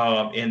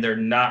 and they're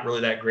not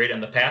really that great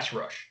on the pass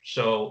rush.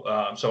 So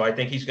I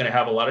think he's going to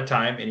have a lot of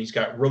time, and he's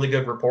got really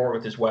good rapport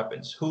with his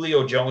weapons.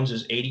 Julio Jones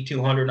is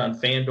 8,200 on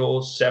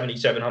FanDuel,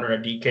 7,700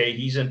 on DK.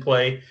 He's in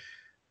play.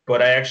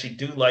 But I actually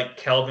do like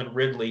Calvin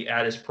Ridley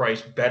at his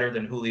price better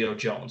than Julio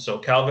Jones. So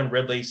Calvin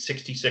Ridley,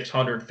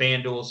 6,600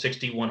 FanDuel,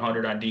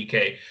 6,100 on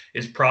DK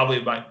is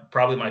probably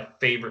my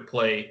favorite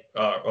play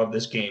of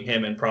this game.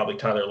 Him and probably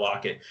Tyler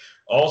Lockett.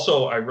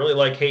 Also, I really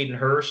like Hayden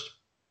Hurst.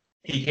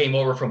 He came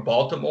over from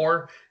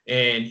Baltimore,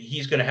 and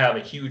he's going to have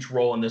a huge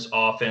role in this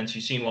offense.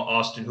 You've seen what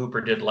Austin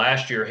Hooper did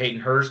last year. Hayden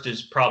Hurst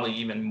is probably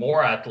even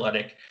more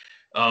athletic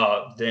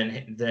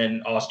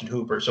than Austin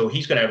Hooper. So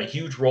he's going to have a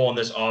huge role in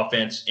this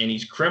offense, and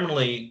he's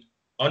criminally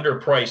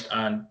underpriced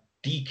on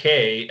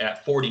DK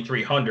at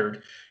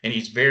 4,300, and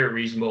he's very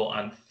reasonable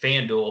on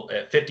FanDuel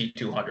at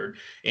 5,200.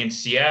 And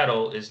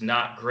Seattle is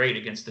not great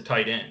against the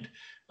tight end.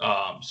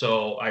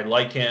 So I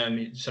like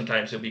him.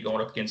 Sometimes he'll be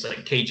going up against like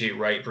KJ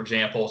Wright, for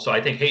example. So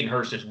I think Hayden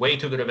Hurst is way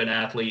too good of an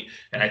athlete,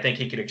 and I think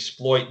he could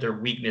exploit their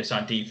weakness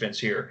on defense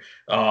here.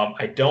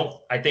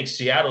 I think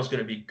Seattle's going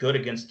to be good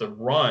against the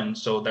run,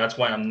 so that's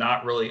why I'm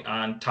not really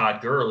on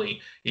Todd Gurley,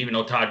 even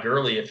though Todd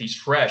Gurley, if he's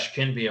fresh,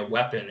 can be a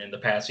weapon in the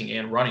passing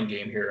and running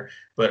game here.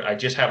 But I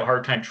just have a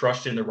hard time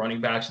trusting the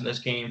running backs in this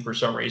game for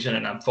some reason,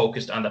 and I'm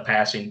focused on the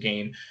passing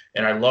game.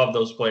 And I love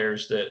those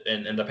players that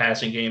in the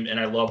passing game, and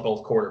I love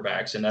both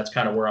quarterbacks, and that's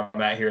kind of where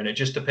I'm at here. And it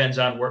just depends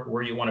on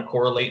where you want to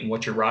correlate and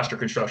what's your roster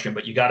construction,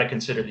 but you got to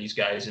consider these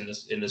guys in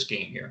this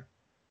game here.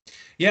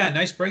 Yeah,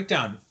 nice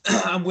breakdown.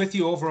 I'm with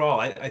you overall.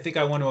 I think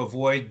I want to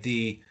avoid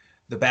the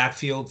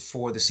backfield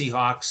for the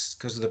Seahawks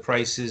because of the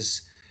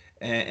prices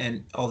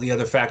and all the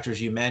other factors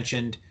you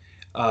mentioned.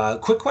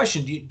 Quick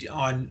question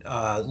on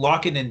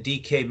Lockett and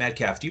DK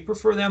Metcalf. Do you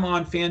prefer them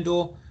on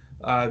FanDuel?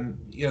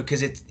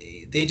 Because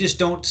they just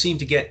don't seem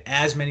to get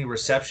as many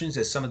receptions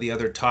as some of the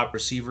other top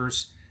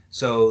receivers.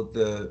 So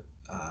the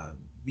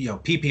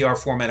PPR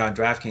format on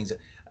DraftKings,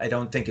 I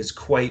don't think is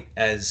quite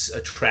as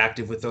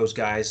attractive with those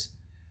guys.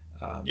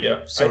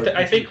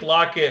 I think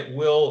Lockett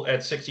will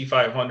at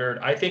 6,500.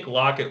 I think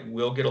Lockett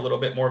will get a little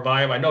bit more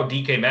volume. I know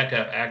DK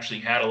Metcalf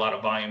actually had a lot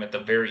of volume at the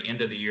very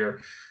end of the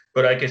year.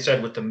 But like I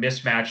said, with the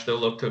mismatch, they'll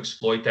look to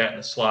exploit that in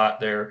the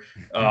slot there.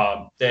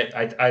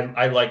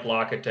 I like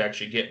Lockett to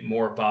actually get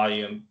more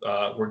volume,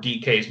 where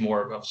DK is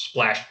more of a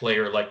splash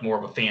player, like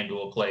more of a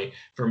FanDuel play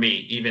for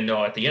me, even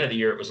though at the end of the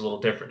year it was a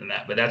little different than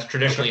that. But that's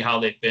traditionally how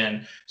they've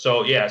been.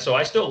 So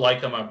I still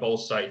like them on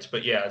both sites.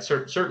 But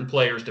certain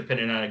players,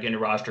 depending on again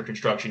roster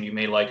construction, you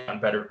may like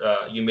on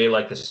better. You may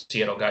like the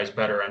Seattle guys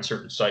better on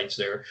certain sites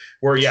there.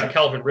 Where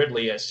Calvin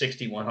Ridley at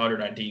 6,100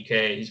 on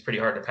DK, he's pretty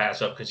hard to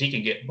pass up because he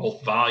can get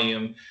both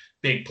volume,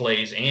 big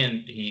plays,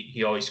 and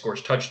he always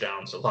scores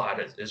touchdowns a lot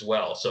as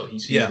well. So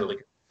he's really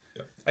good.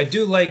 Yeah. I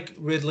do like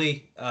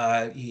Ridley.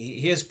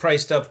 He is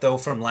priced up though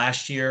from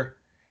last year,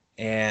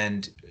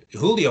 and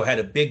Julio had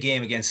a big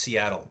game against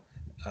Seattle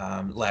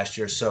last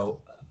year.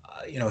 So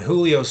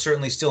Julio's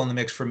certainly still in the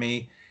mix for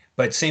me.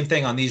 But same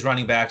thing on these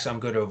running backs. I'm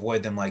going to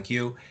avoid them like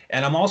you.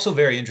 And I'm also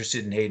very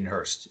interested in Hayden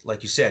Hurst.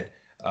 Like you said,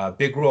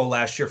 big role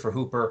last year for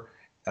Hooper.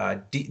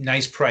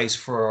 Nice price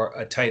for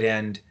a tight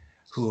end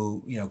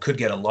who could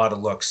get a lot of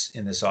looks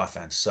in this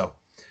offense. So,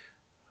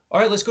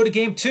 all right, let's go to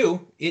game 2.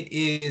 It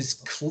is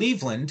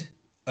Cleveland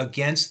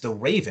against the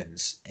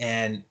Ravens.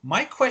 And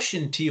my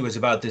question to you is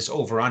about this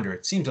over-under.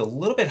 It seems a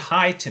little bit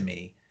high to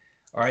me.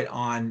 All right,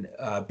 on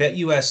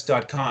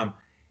betus.com,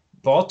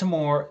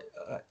 Baltimore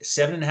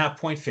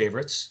 7.5-point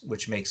favorites,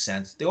 which makes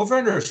sense. The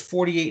over-under is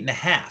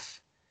 48.5.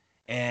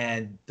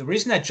 And the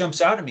reason that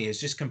jumps out at me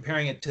is just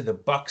comparing it to the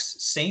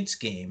Bucs-Saints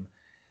game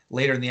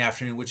later in the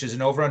afternoon, which is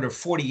an over-under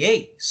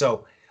 48.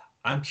 So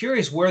I'm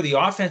curious where the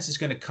offense is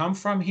going to come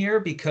from here,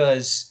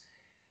 because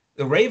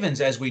the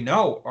Ravens, as we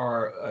know,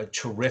 are a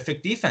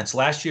terrific defense.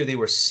 Last year, they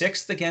were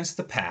 6th against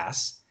the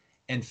pass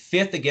and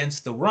 5th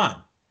against the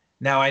run.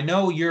 Now, I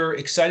know you're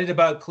excited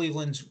about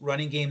Cleveland's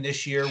running game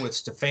this year with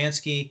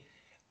Stefanski,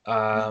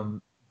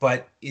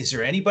 but is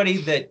there anybody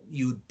that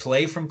you'd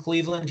play from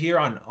Cleveland here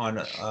on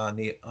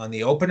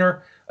the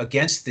opener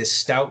against this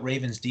stout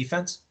Ravens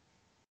defense?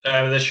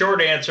 The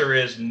short answer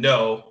is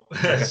no.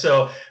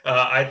 So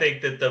I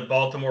think that the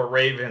Baltimore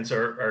Ravens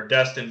are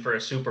destined for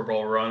a Super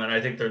Bowl run, and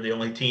I think they're the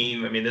only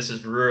team. I mean, this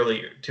is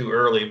really too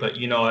early, but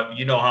you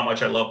know how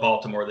much I love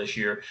Baltimore this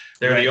year.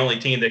 They're the only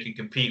team that can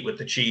compete with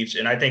the Chiefs,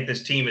 and I think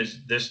this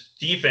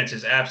defense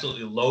is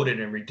absolutely loaded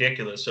and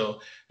ridiculous.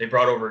 So they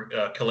brought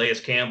over Calais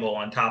Campbell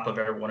on top of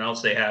everyone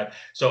else they have.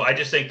 So I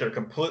just think they're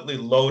completely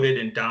loaded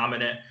and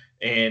dominant.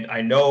 And I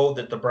know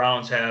that the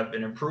Browns have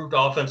an improved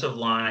offensive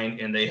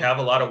line, and they have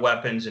a lot of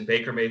weapons, and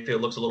Baker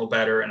Mayfield looks a little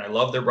better, and I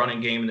love their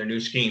running game and their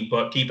new scheme.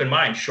 But keep in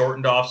mind,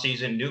 shortened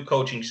offseason, new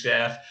coaching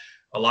staff,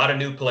 a lot of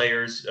new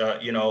players,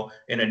 in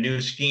a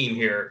new scheme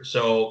here.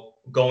 So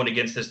going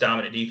against this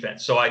dominant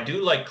defense. So I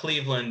do like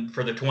Cleveland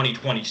for the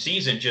 2020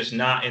 season, just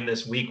not in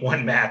this week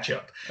 1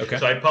 matchup. Okay.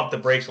 So I pumped the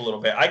brakes a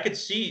little bit. I could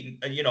see,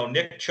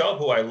 Nick Chubb,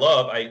 who I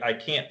love, I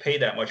can't pay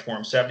that much for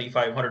him.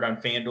 7,500 on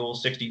FanDuel,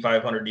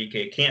 6,500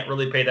 DK. Can't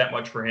really pay that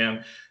much for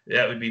him.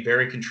 That would be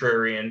very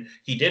contrarian.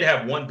 He did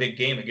have one big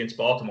game against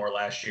Baltimore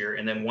last year,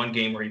 and then one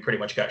game where he pretty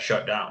much got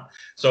shut down.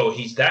 So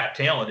he's that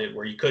talented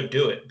where you could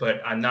do it,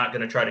 but I'm not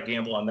going to try to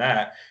gamble on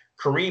that.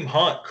 Kareem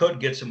Hunt could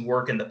get some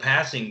work in the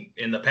passing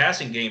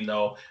game,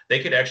 though. They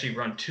could actually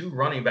run 2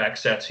 running back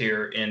sets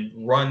here and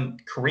run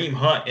Kareem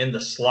Hunt in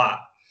the slot.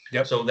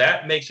 Yep. So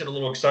that makes it a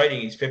little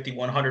exciting. He's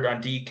 5,100 on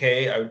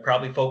DK. I would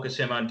probably focus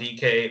him on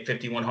DK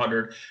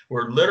 5,100,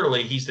 where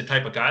literally he's the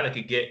type of guy that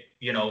could get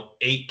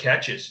 8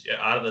 catches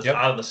out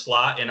of the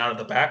slot and out of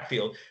the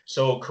backfield.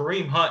 So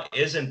Kareem Hunt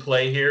is in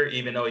play here,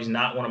 even though he's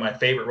not one of my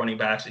favorite running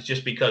backs. It's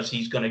just because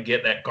he's going to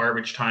get that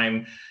garbage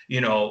time, a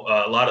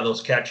lot of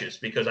those catches,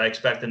 because I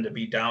expect him to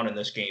be down in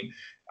this game.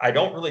 I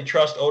don't really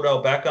trust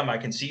Odell Beckham. I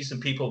can see some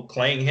people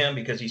playing him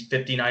because he's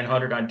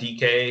 5,900 on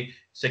DK,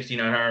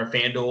 6,900 on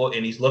FanDuel,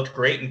 and he's looked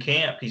great in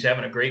camp. He's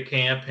having a great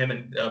camp. Him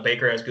and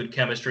Baker has good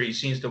chemistry. He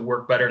seems to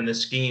work better in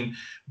this scheme.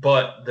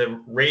 But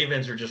the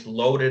Ravens are just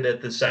loaded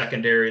at the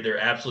secondary. They're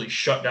absolutely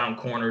shut down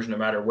corners no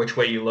matter which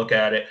way you look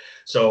at it.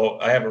 So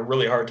I have a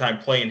really hard time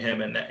playing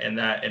him in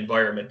that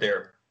environment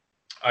there.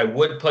 I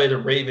would play the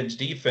Ravens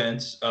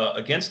defense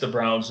against the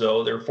Browns,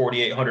 though. They're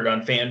 4,800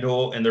 on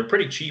FanDuel, and they're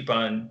pretty cheap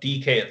on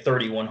DK at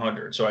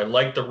 3,100. So I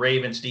like the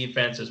Ravens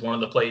defense as one of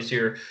the plays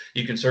here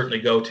you can certainly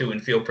go to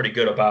and feel pretty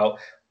good about,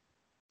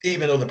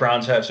 even though the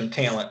Browns have some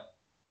talent.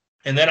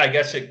 And then I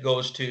guess it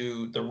goes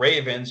to the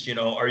Ravens.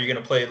 Are you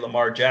going to play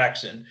Lamar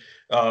Jackson?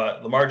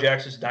 Lamar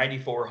Jackson's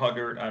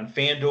 9,400 on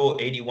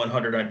FanDuel,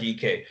 8,100 on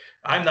DK.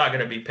 I'm not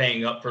going to be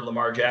paying up for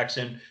Lamar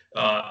Jackson.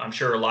 I'm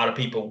sure a lot of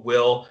people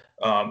will.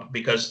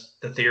 Because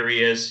the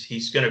theory is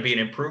he's going to be an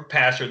improved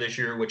passer this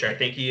year, which I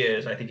think he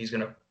is. I think he's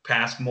going to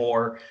pass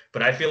more,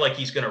 but I feel like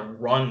he's going to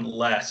run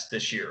less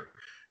this year.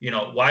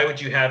 Why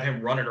would you have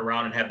him running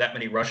around and have that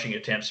many rushing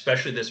attempts,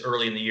 especially this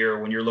early in the year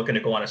when you're looking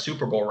to go on a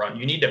Super Bowl run?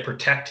 You need to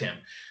protect him.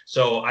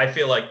 So I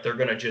feel like they're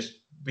going to just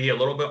be a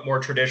little bit more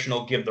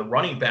traditional, give the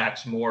running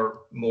backs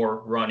more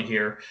run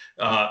here,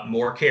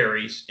 more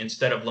carries,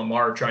 instead of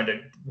Lamar trying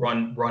to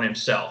run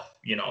himself.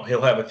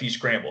 He'll have a few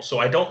scrambles. So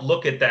I don't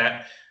look at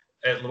that.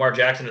 Lamar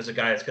Jackson is a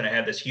guy that's going to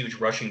have this huge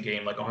rushing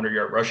game, like a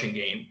 100-yard rushing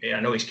game. And I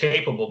know he's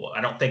capable, but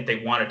I don't think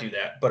they want to do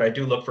that. But I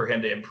do look for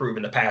him to improve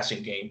in the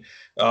passing game.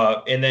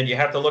 And then you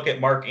have to look at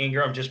Mark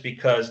Ingram, just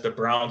because the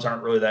Browns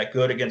aren't really that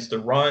good against the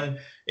run.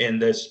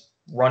 And this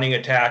running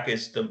attack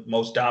is the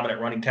most dominant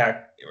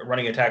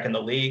running attack in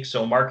the league.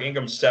 So Mark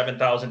Ingram's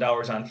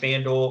 $7,000 on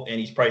FanDuel, and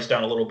he's priced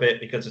down a little bit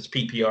because it's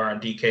PPR on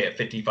DK at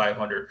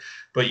 5,500.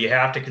 But you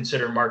have to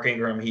consider Mark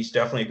Ingram. He's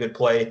definitely a good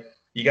play.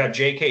 You got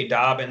J.K.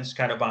 Dobbins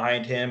kind of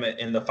behind him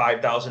in the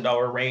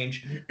 $5,000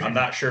 range. I'm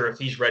not sure if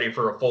he's ready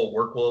for a full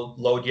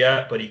workload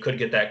yet, but he could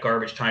get that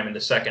garbage time in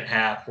the second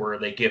half where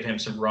they give him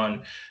some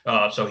run.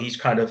 So he's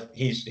kind of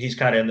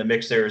in the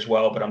mix there as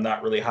well, but I'm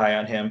not really high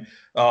on him.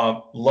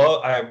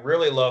 I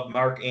really love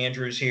Mark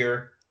Andrews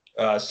here,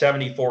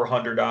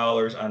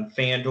 $7,400 on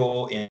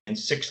FanDuel and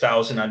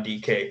 $6,000 on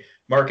DK.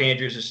 Mark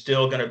Andrews is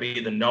still going to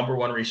be the number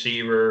one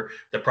receiver,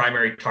 the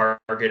primary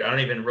target. I don't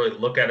even really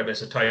look at him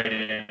as a tight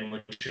end,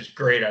 which is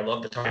great. I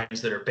love the tight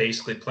ends that are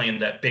basically playing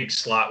that big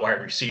slot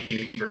wide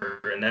receiver,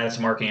 and that's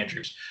Mark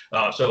Andrews.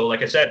 So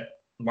like I said,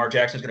 Lamar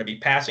Jackson's going to be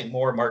passing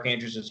more. Mark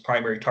Andrews is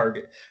primary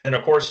target. And,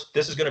 of course,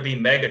 this is going to be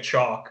mega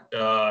chalk.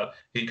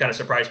 He kind of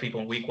surprised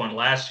people in week 1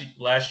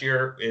 last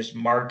year is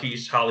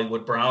Marquise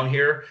Hollywood Brown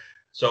here.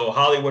 So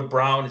Hollywood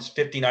Brown is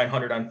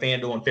 5,900 on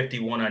FanDuel and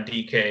 51 on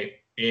DK.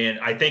 And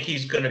I think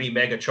he's going to be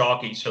mega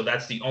chalky. So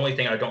that's the only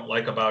thing I don't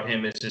like about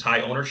him is his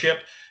high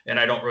ownership. And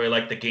I don't really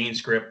like the game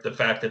script, the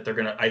fact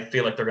that I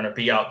feel like they're going to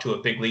be out to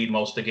a big lead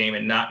most of the game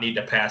and not need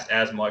to pass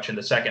as much in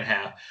the second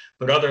half.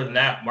 But other than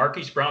that,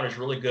 Marquise Brown is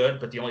really good.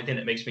 But the only thing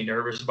that makes me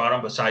nervous about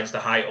him, besides the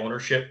high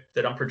ownership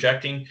that I'm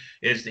projecting,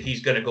 is that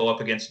he's going to go up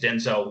against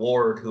Denzel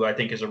Ward, who I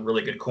think is a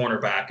really good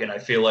cornerback. And I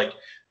feel like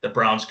the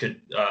Browns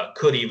could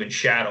even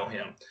shadow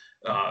him.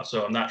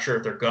 So I'm not sure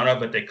if they're gonna,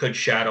 but they could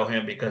shadow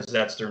him because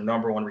that's their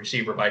number one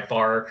receiver by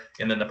far.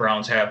 And then the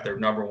Browns have their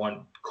number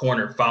one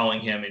corner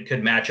following him and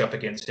could match up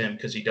against him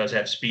because he does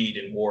have speed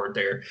and Ward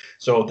there.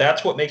 So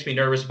that's what makes me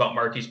nervous about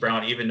Marquise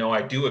Brown, even though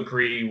I do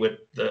agree with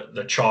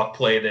the chalk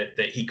play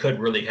that he could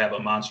really have a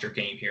monster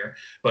game here.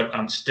 But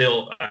I'm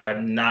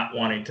not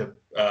wanting to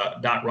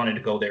running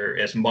to go there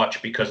as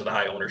much because of the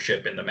high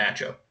ownership in the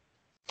matchup.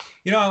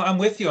 I'm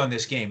with you on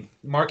this game.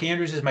 Mark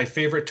Andrews is my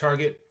favorite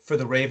target for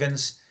the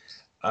Ravens.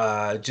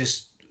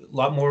 Just a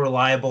lot more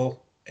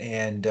reliable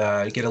and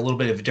get a little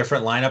bit of a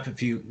different lineup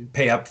if you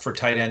pay up for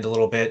tight end a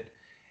little bit.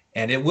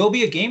 And it will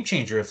be a game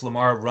changer if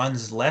Lamar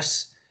runs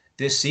less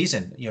this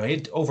season. He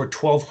had over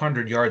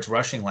 1,200 yards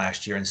rushing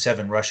last year and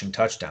 7 rushing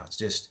touchdowns.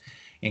 Just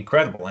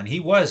incredible. And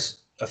he was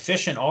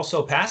efficient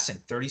also passing.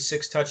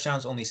 36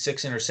 touchdowns, only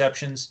 6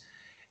 interceptions.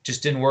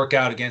 Just didn't work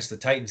out against the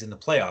Titans in the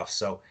playoffs.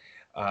 So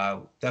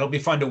That'll be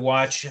fun to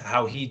watch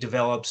how he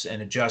develops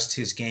and adjusts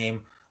his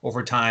game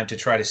over time to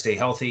try to stay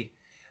healthy.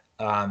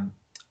 Um,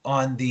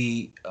 on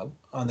the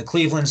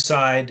Cleveland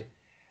side,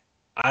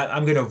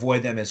 I'm going to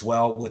avoid them as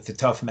well with the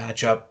tough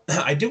matchup.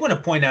 I do want to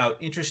point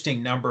out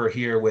interesting number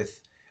here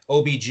with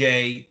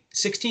OBJ.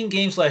 16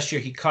 games last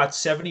year, he caught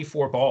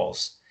 74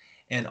 balls,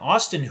 and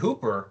Austin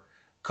Hooper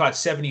caught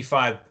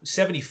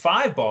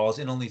 75 balls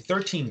in only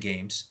 13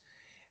 games.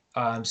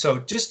 So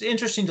just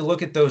interesting to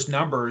look at those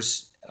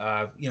numbers.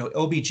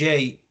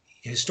 OBJ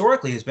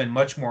historically has been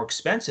much more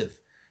expensive,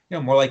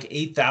 more like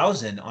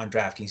 8,000 on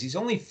DraftKings. He's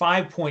only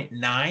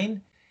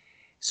 5.9,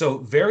 so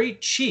very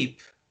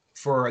cheap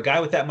for a guy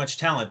with that much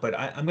talent. But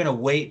I'm going to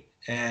wait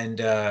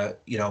and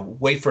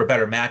wait for a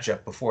better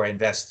matchup before I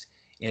invest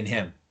in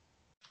him.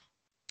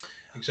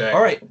 Exactly.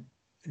 All right.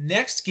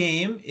 Next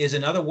game is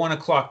another 1:00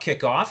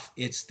 kickoff.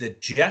 It's the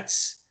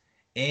Jets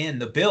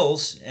and the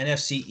Bills,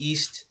 NFC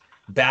East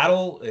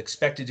battle,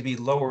 expected to be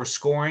lower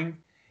scoring.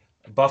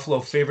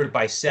 Buffalo favored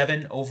by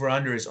 7. Over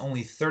under is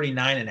only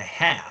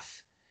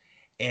 39.5.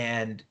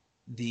 And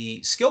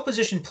the skill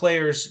position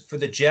players for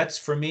the Jets,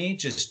 for me,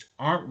 just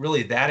aren't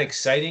really that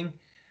exciting.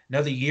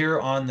 Another year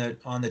on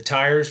the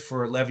tires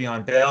for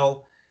Le'Veon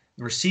Bell.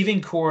 The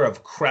receiving core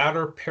of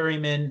Crowder,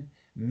 Perryman,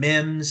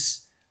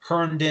 Mims,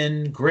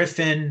 Herndon,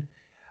 Griffin,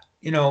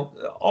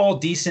 all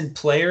decent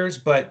players,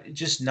 but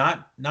just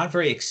not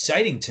very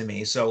exciting to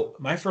me. So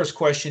my first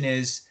question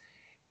is,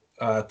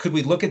 could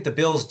we look at the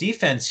Bills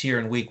defense here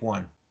in week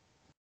 1?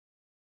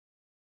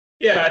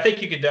 Yeah, I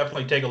think you could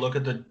definitely take a look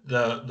at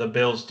the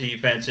Bills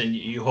defense, and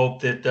you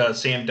hope that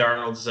Sam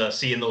Darnold's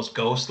seeing those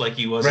ghosts like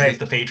he was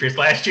against the Patriots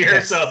last year.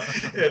 Yes. So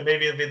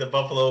maybe it'll be the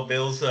Buffalo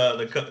Bills,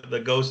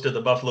 the ghost of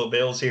the Buffalo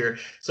Bills here.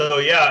 So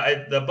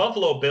yeah, the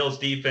Buffalo Bills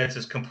defense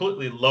is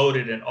completely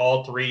loaded in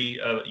all three,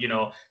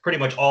 pretty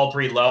much all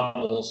three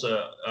levels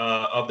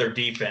of their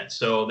defense.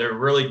 So they're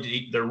really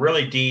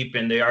deep,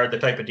 and they are the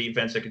type of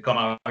defense that could come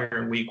out here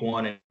in week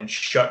 1 and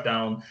shut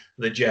down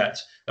the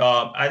Jets.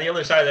 On the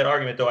other side of that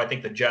argument, though, I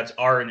think the Jets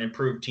are an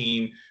improved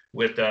team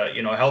with a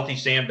healthy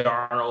Sam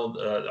Darnold.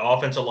 The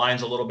offensive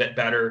line's a little bit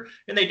better,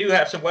 and they do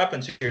have some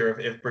weapons here.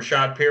 If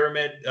Brashad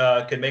Pyramid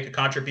can make a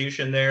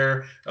contribution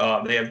there,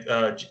 they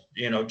have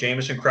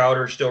Jamison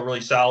Crowder still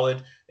really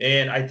solid,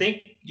 and I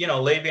think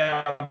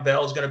Le'Veon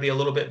Bell is going to be a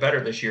little bit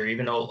better this year,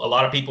 even though a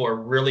lot of people are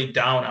really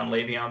down on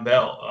Le'Veon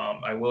Bell.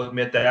 I will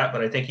admit that,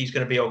 but I think he's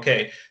going to be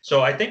okay.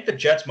 So I think the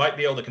Jets might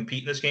be able to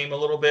compete in this game a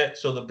little bit.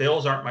 So the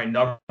Bills aren't my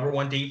number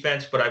 1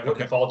 defense, but I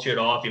wouldn't fault you at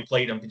all if you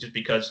played them, just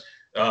because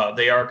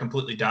they are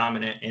completely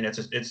dominant, and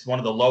it's one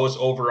of the lowest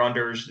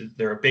over-unders.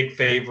 They're a big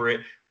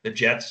favorite. The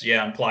Jets,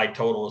 implied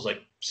total is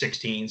like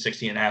 16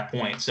 and a half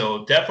points.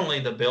 So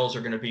definitely the Bills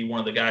are going to be one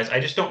of the guys. I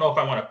just don't know if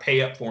I want to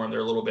pay up for them. They're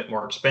a little bit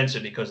more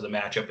expensive because of the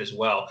matchup as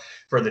well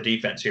for the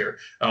defense here.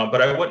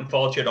 But I wouldn't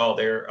fault you at all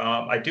there.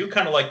 I do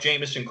kind of like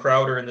Jamison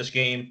Crowder in this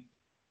game.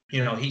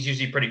 He's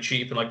usually pretty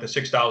cheap in like the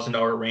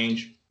 $6,000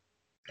 range.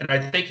 And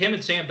I think him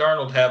and Sam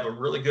Darnold have a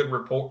really good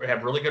rapport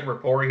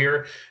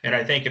here. And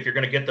I think if you're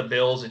going to get the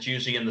Bills, it's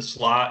usually in the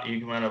slot.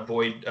 You want to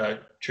avoid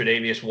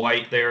Tre'Davious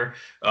White there.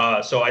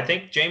 So I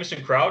think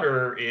Jamison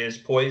Crowder is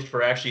poised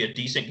for actually a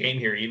decent game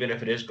here, even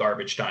if it is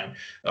garbage time.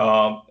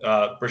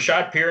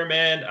 Brashad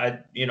Pyramid,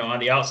 on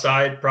the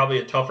outside, probably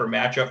a tougher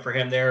matchup for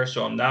him there.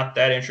 So I'm not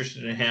that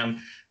interested in him.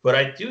 But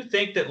I do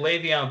think that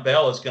Le'Veon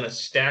Bell is going to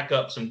stack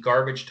up some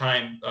garbage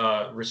time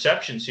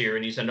receptions here.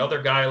 And he's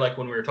another guy, like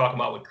when we were talking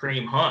about with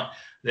Kareem Hunt,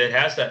 that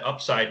has that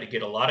upside to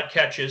get a lot of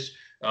catches.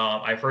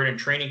 I've heard in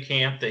training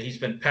camp that he's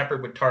been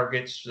peppered with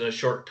targets,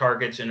 short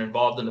targets, and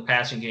involved in the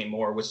passing game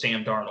more with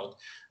Sam Darnold.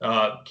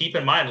 Keep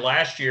in mind,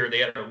 last year they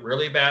had a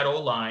really bad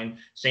O-line.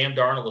 Sam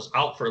Darnold was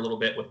out for a little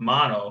bit with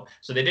mono,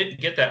 so they didn't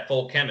get that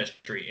full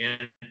chemistry.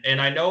 And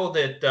I know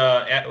that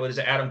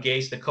Adam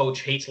Gase, the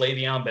coach, hates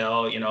Le'Veon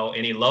Bell,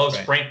 and he loves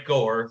Frank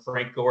Gore.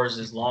 Frank Gore is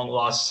his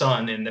long-lost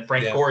son, and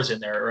Frank Gore's in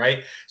there,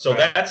 right? So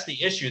that's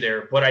the issue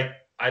there. But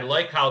I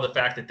like how the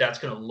fact that that's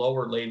going to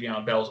lower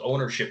Le'Veon Bell's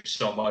ownership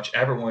so much.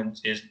 Everyone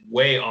is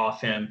way off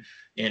him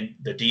in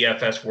the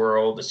DFS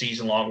world, the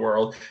season-long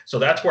world. So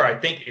that's where I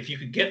think if you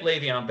could get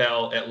Le'Veon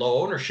Bell at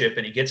low ownership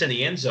and he gets in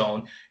the end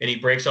zone and he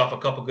breaks off a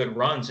couple good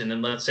runs, and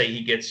then let's say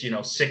he gets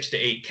 6 to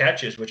 8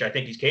 catches, which I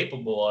think he's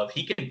capable of,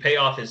 he can pay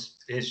off his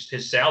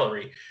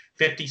salary.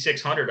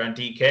 $5,600 on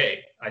DK,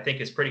 I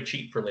think is pretty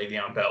cheap for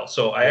Le'Veon Bell.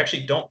 So I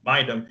actually don't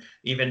mind him,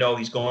 even though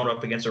he's going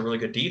up against a really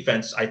good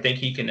defense. I think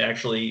he can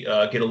actually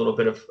get a little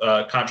bit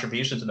of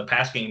contributions in the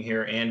pass game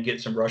here and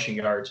get some rushing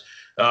yards.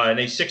 And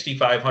he's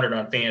 $6,500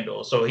 on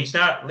FanDuel. So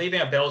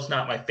Le'Veon Bell's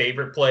not my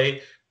favorite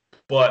play,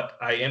 but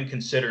I am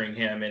considering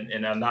him,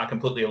 and I'm not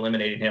completely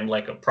eliminating him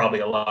like probably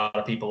a lot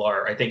of people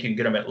are. I think you can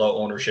get him at low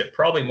ownership,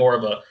 probably more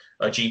of a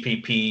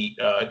GPP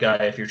guy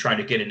if you're trying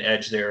to get an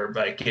edge there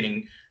by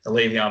getting a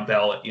Le'Veon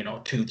Bell at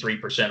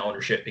 2-3%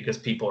 ownership, because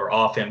people are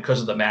off him because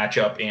of the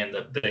matchup and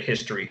the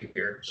history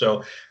here.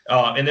 So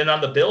and then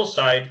on the Bills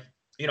side,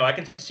 I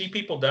can see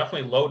people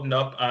definitely loading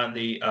up on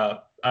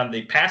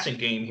the passing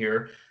game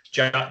here.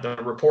 the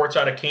reports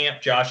out of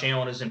camp, Josh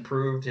Allen has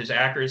improved his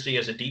accuracy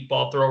as a deep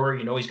ball thrower.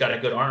 He's got a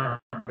good arm,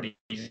 but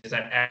he's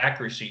had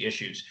accuracy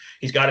issues.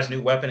 He's got his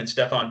new weapon in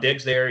Stephon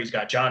Diggs there. He's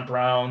got John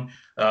Brown.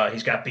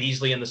 He's got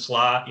Beasley in the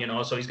slot,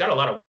 so he's got a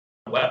lot of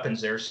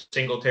weapons there,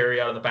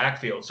 Singletary out of the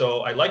backfield. So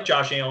I like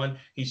Josh Allen.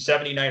 He's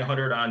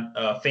 7,900 on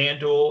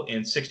FanDuel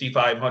and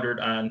 6,500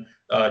 on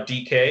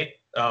DK.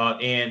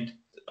 And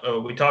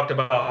we talked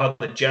about how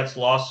the Jets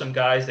lost some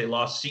guys. They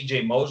lost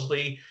C.J.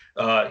 Mosley.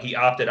 He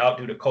opted out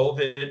due to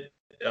COVID.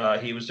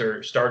 He was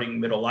their starting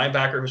middle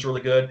linebacker, who was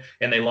really good.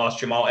 And they lost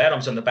Jamal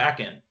Adams on the back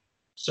end.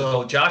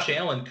 So Josh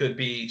Allen could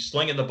be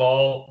slinging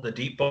the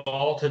deep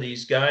ball to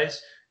these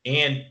guys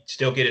and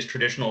still get his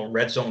traditional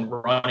red zone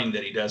running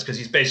that he does, because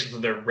he's basically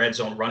their red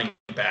zone running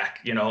back,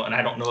 and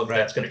I don't know if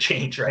that's going to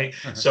change, right?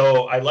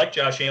 So I like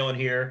Josh Allen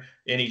here,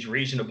 and he's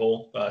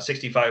reasonable.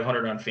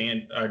 6,500 on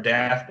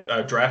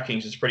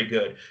DraftKings is pretty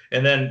good.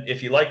 And then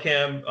if you like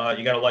him,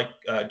 you got to like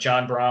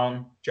John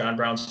Brown. John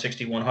Brown's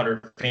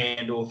 6,100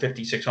 FanDuel,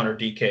 5,600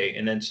 DK.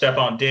 And then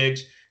Stephon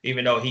Diggs,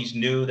 even though he's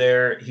new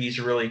there, he's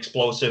really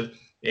explosive,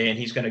 and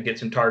he's going to get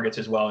some targets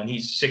as well. And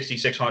he's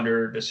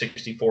 $6,600 to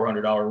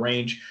 $6,400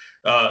 range.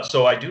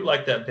 So I do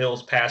like that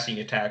Bills passing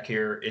attack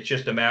here. It's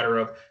just a matter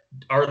of,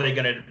 are they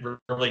going to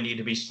really need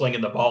to be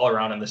slinging the ball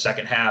around in the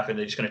second half, and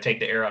they're just going to take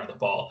the air out of the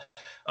ball?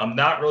 I'm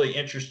not really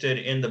interested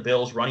in the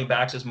Bills running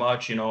backs as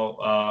much. I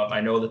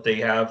know that they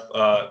have,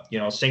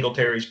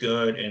 Singletary's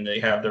good, and they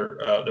have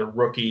their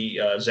rookie,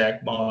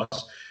 Zach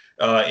Moss,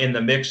 in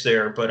the mix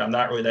there, but I'm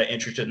not really that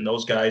interested in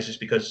those guys, just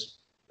because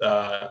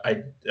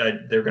they're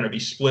going to be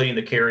splitting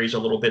the carries a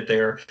little bit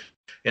there.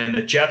 And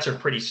the Jets are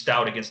pretty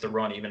stout against the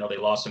run, even though they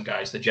lost some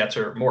guys. The Jets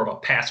are more of a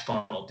pass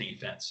funnel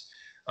defense.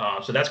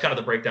 So that's kind of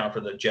the breakdown for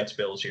the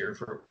Jets-Bills here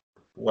for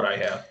what I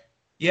have.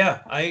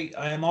 Yeah, I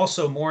am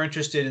also more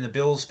interested in the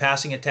Bills'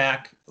 passing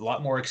attack. A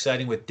lot more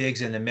exciting with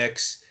Diggs in the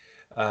mix.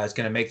 It's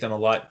going to make them a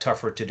lot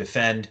tougher to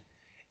defend.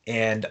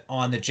 And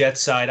on the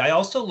Jets side, I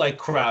also like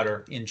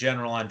Crowder in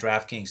general on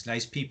DraftKings.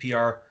 Nice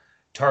PPR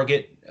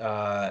target.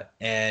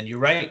 And you're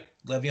right,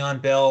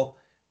 Le'Veon Bell,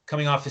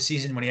 coming off a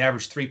season when he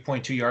averaged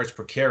 3.2 yards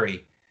per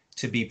carry,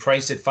 to be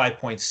priced at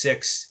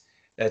 5.6,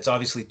 that's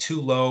obviously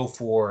too low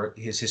for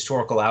his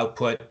historical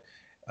output.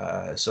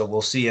 So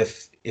we'll see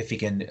if he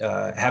can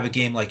have a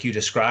game like you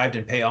described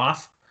and pay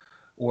off,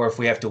 or if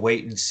we have to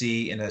wait and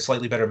see in a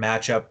slightly better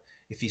matchup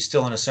if he's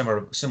still in a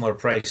similar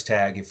price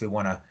tag, if we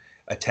want to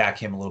attack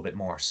him a little bit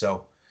more.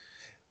 So,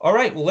 all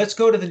right, well, let's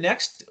go to the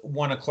next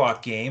 1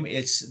 o'clock game.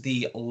 It's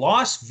the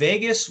Las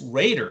Vegas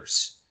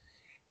Raiders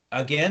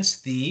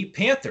against the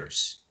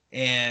Panthers.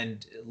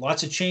 And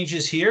lots of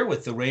changes here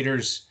with the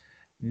Raiders'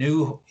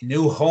 new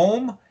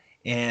home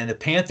and the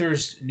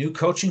Panthers' new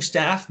coaching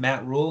staff,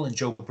 Matt Rule and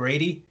Joe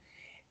Brady.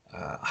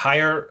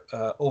 Higher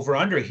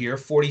over-under here,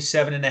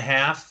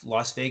 47.5.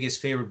 Las Vegas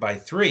favored by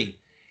 3.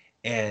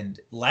 And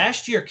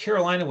last year,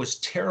 Carolina was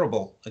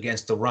terrible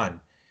against the run.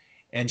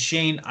 And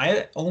Shane,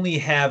 I only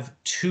have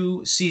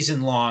 2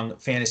 season-long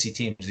fantasy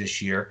teams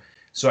this year,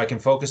 so I can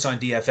focus on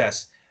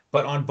DFS.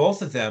 But on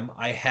both of them,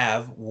 I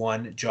have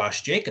one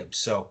Josh Jacobs.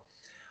 So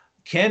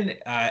can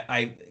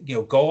I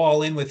go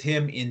all in with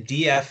him in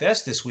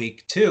DFS this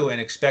week too, and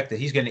expect that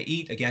he's going to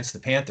eat against the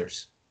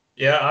Panthers?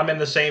 Yeah, I'm in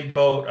the same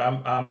boat.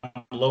 I'm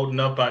loading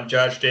up on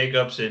Josh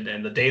Jacobs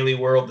and the daily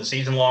world, the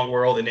season long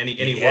world, and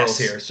any world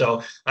here.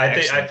 So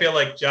I feel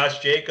like Josh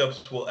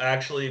Jacobs will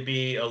actually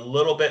be a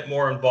little bit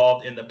more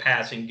involved in the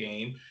passing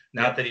game.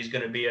 Not that he's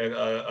going to be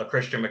a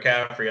Christian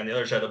McCaffrey on the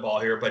other side of the ball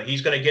here, but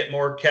he's going to get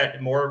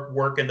more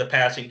work in the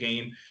passing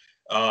game.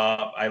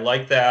 I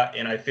like that,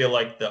 and I feel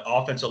like the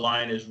offensive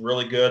line is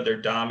really good.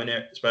 They're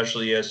dominant,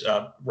 especially as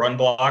run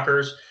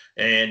blockers.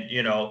 And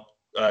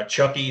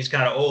Chucky's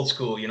kind of old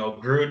school.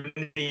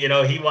 Gruden,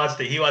 he wants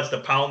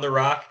to pound the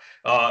rock.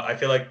 I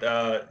feel like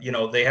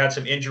they had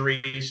some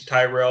injuries.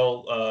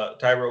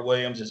 Tyrell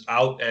Williams is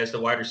out as the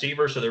wide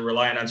receiver, so they're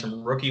relying on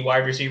some rookie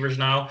wide receivers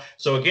now.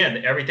 So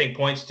again, everything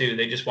points to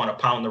they just want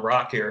to pound the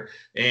rock here.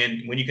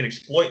 And when you can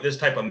exploit this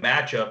type of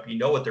matchup, you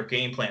know what their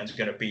game plan is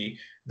going to be.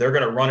 They're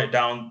going to run it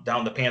down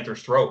the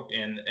Panthers' throat.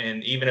 And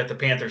even if the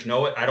Panthers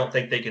know it, I don't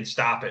think they can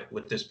stop it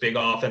with this big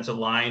offensive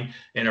line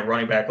and a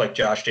running back like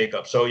Josh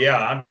Jacobs. So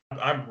yeah,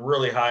 I'm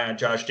really high on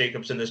Josh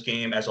Jacobs in this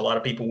game, as a lot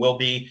of people will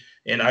be.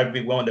 And I'd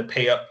be willing to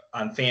pay up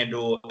on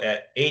FanDuel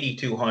at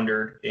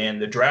 8,200,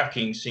 and the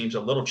DraftKings seems a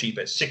little cheap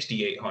at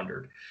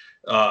 6,800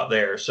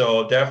 there.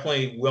 So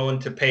definitely willing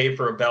to pay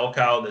for a bell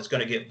cow that's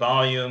going to get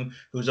volume,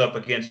 who's up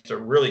against a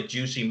really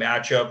juicy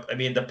matchup. I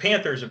mean, the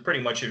Panthers are pretty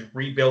much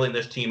rebuilding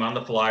this team on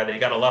the fly. They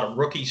got a lot of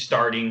rookies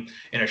starting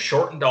in a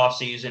shortened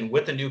offseason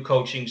with a new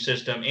coaching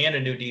system and a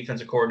new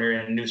defensive coordinator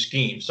and a new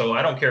scheme. So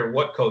I don't care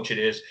what coach it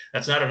is.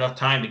 That's not enough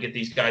time to get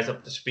these guys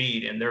up to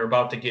speed, and they're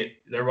about to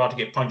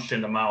get punched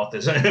in the mouth,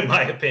 is in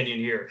my opinion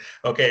here.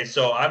 Okay,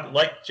 so I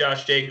like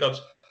Josh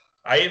Jacobs.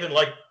 I even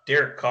like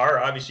Derek Carr.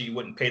 Obviously, you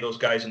wouldn't pay those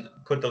guys and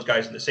put those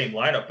guys in the same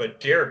lineup, but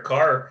Derek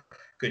Carr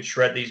could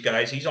shred these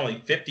guys. He's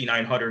only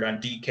 5,900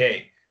 on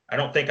DK. I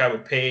don't think I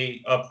would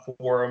pay up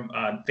for him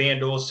on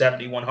FanDuel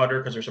 7,100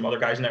 because there's some other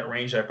guys in that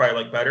range that I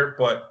probably like better.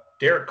 But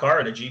Derek Carr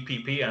in a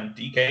GPP on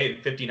DK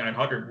at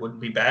 5,900 wouldn't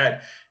be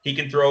bad. He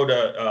can throw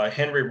to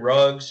Henry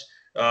Ruggs.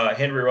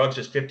 Henry Ruggs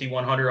is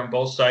 5,100 on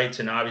both sites,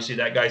 and obviously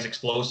that guy's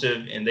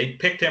explosive. And they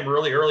picked him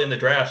really early in the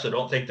draft, so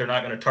don't think they're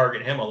not going to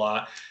target him a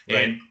lot.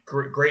 Right. And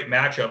great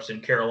matchups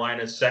in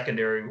Carolina's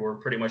secondary, where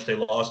pretty much they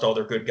lost all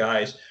their good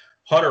guys.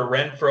 Hunter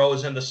Renfrow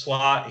is in the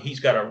slot. He's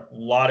got a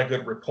lot of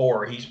good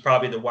rapport. He's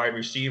probably the wide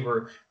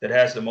receiver that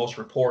has the most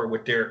rapport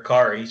with Derek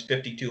Carr. He's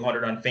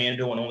 5,200 on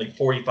FanDuel and only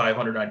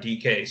 4,500 on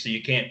DK. So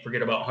you can't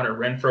forget about Hunter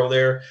Renfrow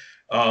there.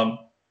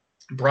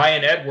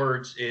 Bryan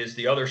Edwards is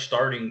the other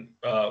starting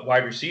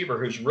wide receiver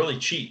who's really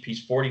cheap.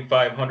 He's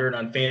 4,500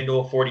 on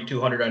FanDuel,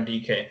 4,200 on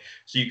DK.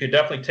 So you could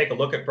definitely take a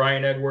look at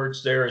Bryan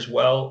Edwards there as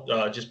well,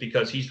 just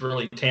because he's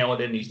really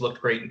talented and he's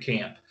looked great in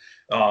camp.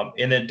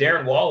 And then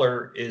Darren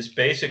Waller is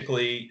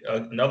basically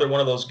another one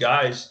of those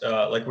guys,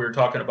 like we were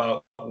talking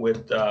about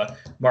with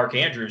Mark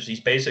Andrews. He's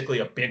basically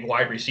a big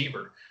wide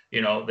receiver. You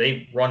know,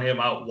 they run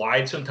him out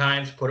wide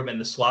sometimes, put him in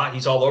the slot.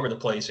 He's all over the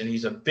place, and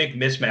he's a big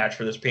mismatch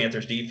for this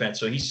Panthers defense.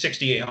 So he's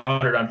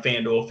 6,800 on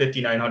FanDuel,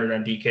 5,900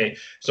 on DK.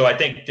 So I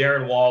think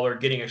Darren Waller,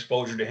 getting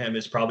exposure to him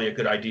is probably a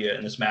good idea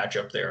in this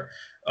matchup there.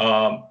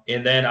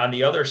 And then on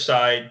the other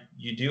side,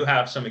 you do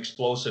have some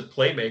explosive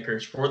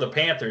playmakers for the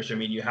Panthers. I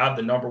mean, you have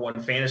the number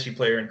one fantasy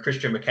player in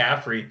Christian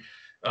McCaffrey.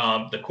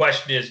 The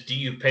question is, do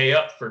you pay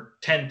up for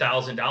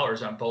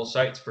 $10,000 on both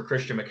sites for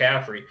Christian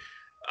McCaffrey?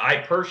 I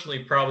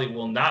personally probably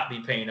will not be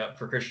paying up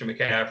for Christian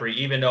McCaffrey,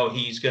 even though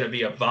he's going to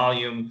be a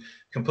volume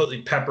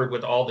completely peppered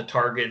with all the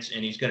targets,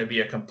 and he's going to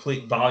be a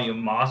complete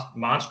volume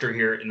monster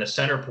here in the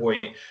center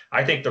point.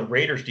 I think the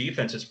Raiders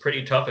defense is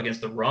pretty tough against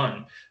the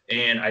run,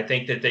 and I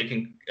think that they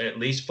can at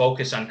least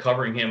focus on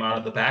covering him out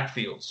of the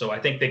backfield. So I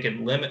think they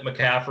can limit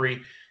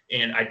McCaffrey,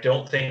 and I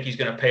don't think he's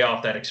going to pay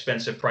off that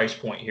expensive price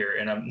point here.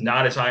 And I'm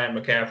not as high on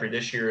McCaffrey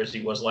this year as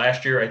he was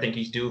last year. I think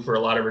he's due for a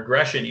lot of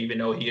regression, even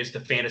though he is the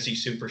fantasy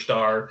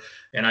superstar.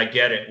 And I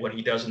get it. What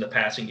he does in the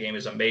passing game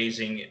is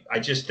amazing. I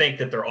just think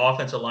that their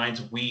offensive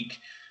line's weak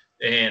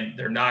and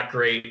they're not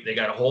great. They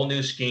got a whole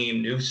new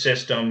scheme, new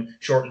system,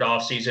 shortened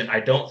off season. I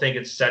don't think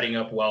it's setting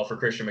up well for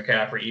Christian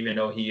McCaffrey, even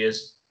though he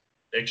is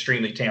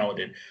extremely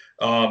talented.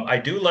 I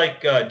do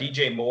like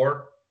DJ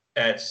Moore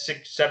at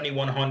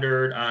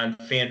 7,100 on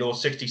FanDuel,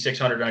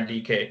 6,600 on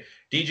DK.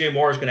 DJ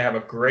Moore is going to have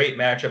a great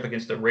matchup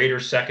against the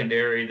Raiders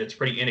secondary that's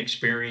pretty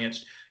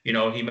inexperienced. You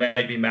know, he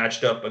might be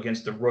matched up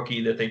against the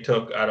rookie that they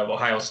took out of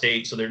Ohio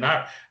State. So they're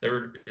not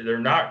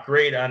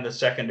great on the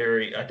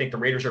secondary. I think the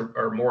Raiders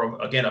are more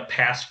of, again, a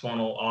pass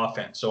funnel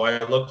offense. So I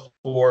look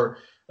for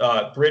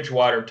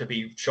Bridgewater to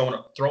be throwing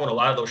a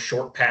lot of those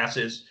short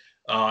passes.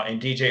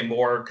 And DJ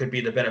Moore could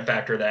be the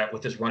benefactor of that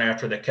with his run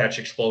after the catch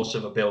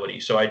explosive ability.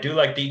 So I do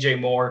like DJ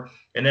Moore.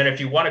 And then if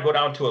you want to go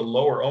down to a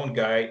lower owned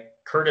guy,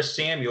 Curtis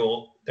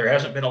Samuel, there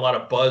hasn't been a lot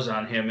of buzz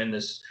on him in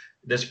this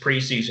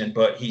preseason,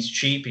 but he's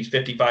cheap. He's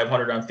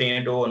 5,500 on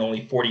FanDuel and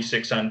only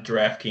 46 on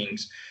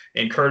DraftKings.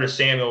 And Curtis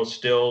Samuel is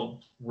still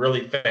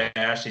really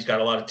fast. He's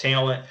got a lot of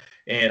talent.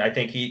 And I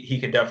think he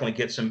could definitely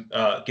get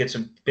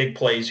some big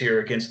plays here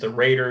against the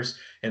Raiders,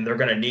 and they're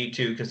going to need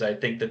to, because I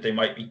think that they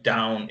might be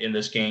down in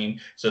this game,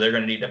 so they're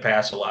going to need to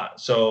pass a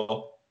lot.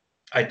 So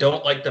I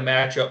don't like the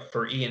matchup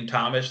for Ian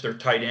Thomas, their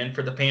tight end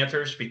for the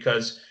Panthers,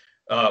 because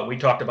we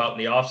talked about in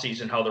the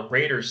offseason how the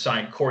Raiders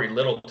signed Corey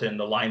Littleton,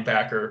 the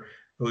linebacker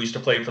who used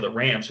to play for the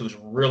Rams, who's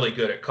really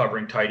good at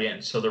covering tight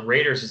ends. So the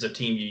Raiders is a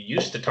team you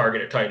used to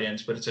target at tight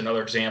ends, but it's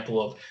another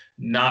example of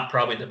not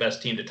probably the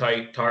best team to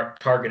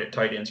target at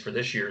tight ends for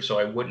this year. So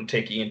I wouldn't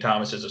take Ian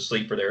Thomas as a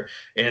sleeper there.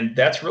 And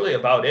that's really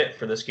about it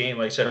for this game.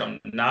 Like I said, I'm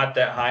not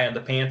that high on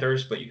the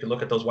Panthers, but you can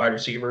look at those wide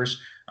receivers.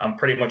 I'm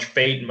pretty much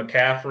fading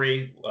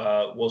McCaffrey.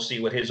 We'll see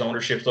what his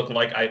ownership's looking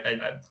like.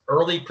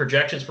 Early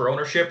projections for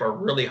ownership are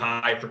really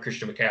high for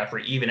Christian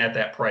McCaffrey, even at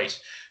that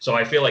price. So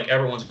I feel like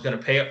everyone's going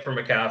to pay up for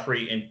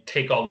McCaffrey and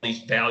take all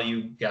these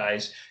value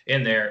guys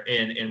in there.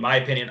 And in my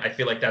opinion, I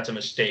feel like that's a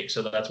mistake.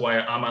 So that's why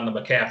I'm on the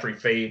McCaffrey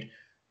fade.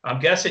 I'm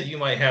guessing you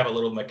might have a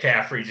little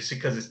McCaffrey just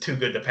because it's too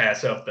good to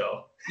pass up,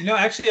 though. You know,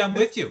 actually, I'm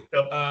with you.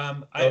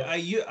 I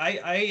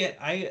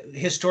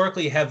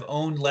historically have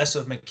owned less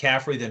of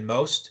McCaffrey than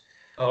most.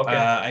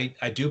 Okay.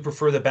 I do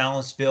prefer the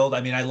balanced build.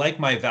 I mean, I like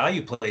my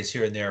value plays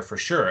here and there for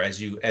sure,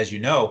 as you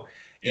know,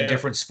 in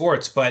different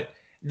sports, but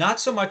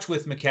not so much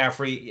with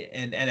McCaffrey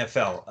and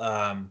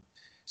NFL.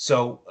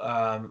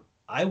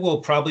 I will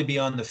probably be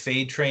on the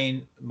fade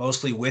train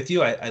mostly with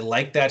you. I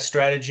like that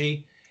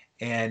strategy.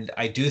 And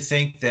I do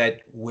think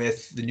that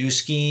with the new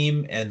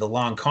scheme and the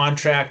long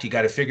contract, you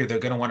got to figure they're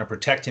going to want to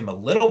protect him a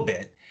little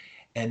bit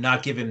and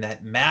not give him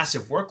that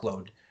massive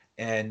workload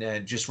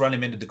and just run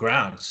him into the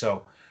ground.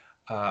 So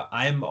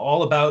I'm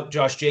all about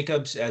Josh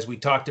Jacobs, as we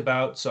talked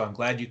about. So I'm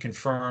glad you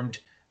confirmed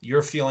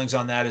your feelings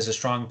on that as a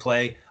strong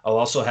play. I'll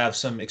also have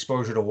some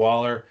exposure to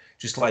Waller,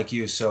 just like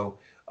you. So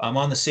I'm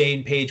on the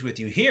same page with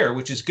you here,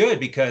 which is good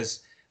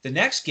because the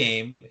next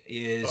game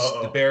is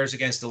the Bears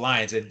against the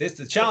Lions. And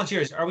the challenge here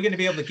is, are we going to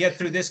be able to get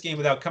through this game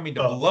without coming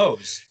to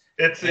blows?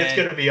 It's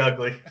going to be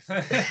ugly.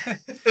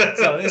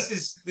 So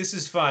this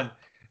is fun.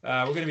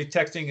 We're going to be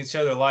texting each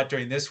other a lot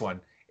during this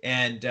one,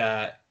 and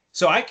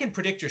so I can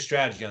predict your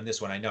strategy on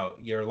this one. I know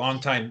you're a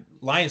longtime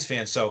Lions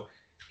fan, so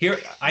here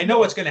I know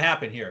what's going to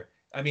happen here.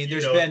 I mean,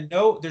 there's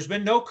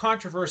been no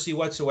controversy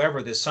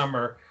whatsoever this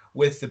summer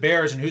with the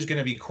Bears and who's going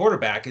to be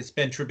quarterback. It's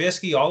been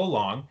Trubisky all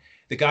along.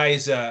 The guy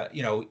is,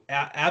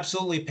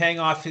 absolutely paying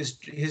off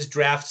his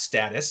draft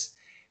status.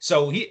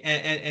 So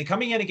and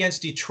coming in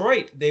against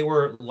Detroit, they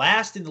were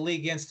last in the league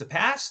against the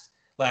pass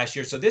last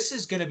year. So this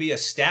is going to be a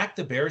stack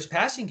the Bears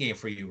passing game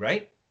for you,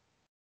 right?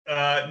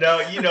 No,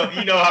 you know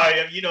how I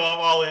am. You know, I'm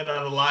all in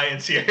on the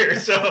Lions here.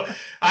 So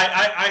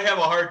I have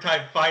a hard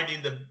time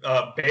finding the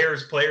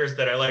Bears players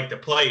that I like to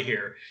play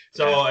here.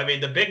 So, yeah. I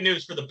mean, the big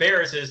news for the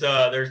Bears is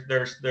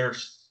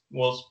there's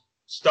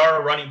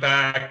star running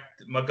back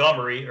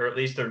Montgomery, or at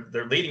least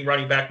their leading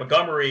running back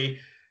Montgomery,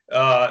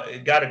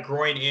 got a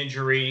groin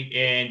injury,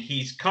 and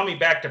he's coming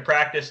back to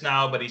practice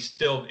now, but he's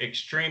still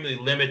extremely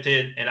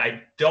limited, and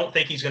I don't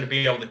think he's going to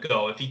be able to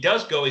go. If he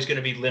does go, he's going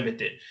to be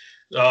limited.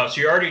 So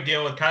you're already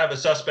dealing with kind of a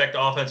suspect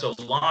offensive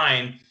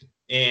line,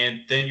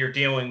 and then you're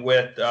dealing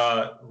with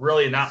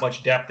really not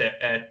much depth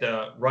at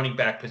the running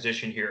back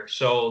position here.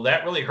 So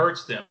that really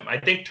hurts them. I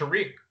think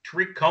Tarik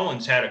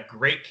Cohen's had a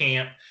great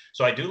camp.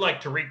 So I do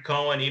like Tarik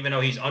Cohen, even though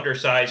he's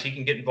undersized, he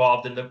can get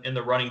involved in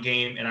the running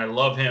game, and I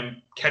love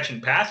him catching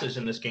passes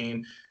in this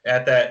game.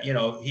 At that,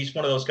 he's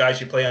one of those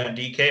guys you play on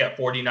DK at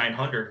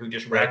 4,900 who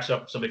just racks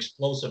up some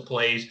explosive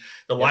plays.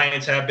 The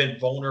Lions have been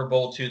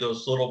vulnerable to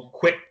those little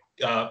quick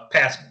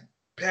pass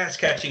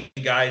catching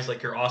guys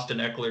like your Austin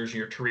Ekelers and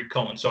your Tarik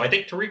Cohen. So I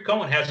think Tarik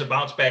Cohen has a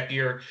bounce back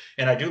year,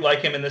 and I do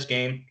like him in this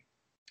game.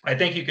 I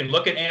think you can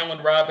look at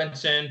Allen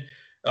Robinson.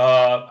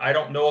 I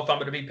don't know if I'm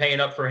going to be paying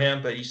up for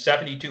him, but he's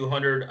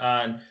 7,200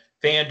 on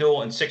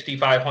FanDuel and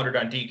 6,500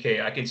 on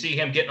DK. I can see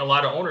him getting a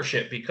lot of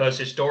ownership because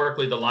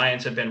historically the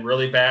Lions have been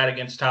really bad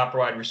against top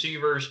wide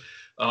receivers.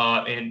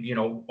 And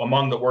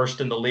among the worst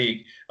in the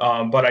league.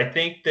 But I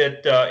think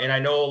that, and I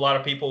know a lot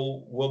of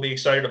people will be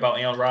excited about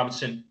Allen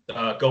Robinson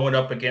going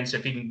up against,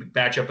 if he can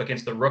match up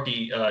against the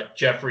rookie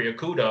Jeffrey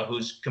Okudah,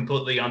 who's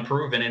completely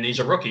unproven, and he's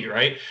a rookie,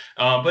 right?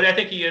 But I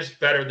think he is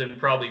better than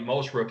probably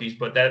most rookies,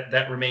 but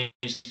that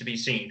remains to be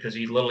seen because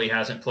he literally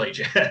hasn't played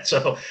yet.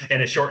 So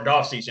in a shortened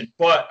off season.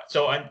 But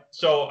so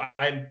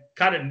I'm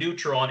kind of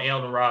neutral on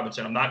Allen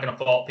Robinson. I'm not going to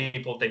fault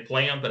people if they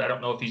play him, but I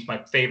don't know if he's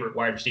my favorite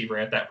wide receiver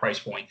at that price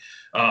point.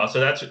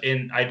 So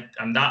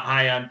I'm not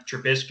high on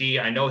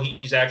Trubisky. I know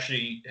he's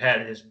actually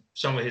had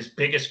some of his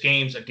biggest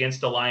games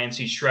against the Lions.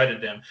 He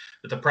shredded them.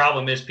 But the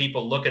problem is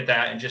people look at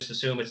that and just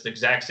assume it's the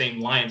exact same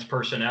Lions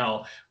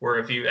personnel, where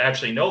if you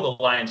actually know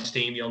the Lions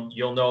team,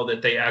 you'll know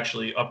that they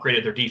actually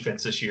upgraded their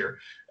defense this year.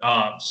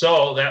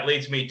 So that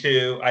leads me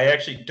to, I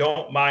actually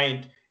don't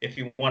mind if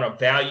you want a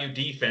value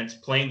defense,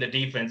 playing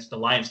the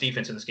Lions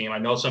defense in this game. I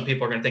know some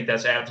people are going to think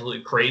that's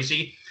absolutely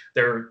crazy.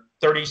 They're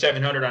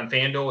 3,700 on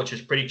FanDuel, which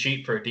is pretty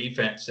cheap for a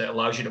defense that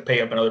allows you to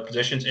pay up in other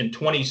positions, and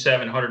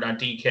 2,700 on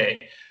DK.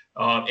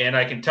 And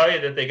I can tell you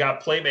that they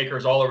got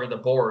playmakers all over the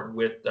board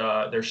with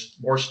they're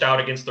more stout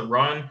against the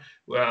run.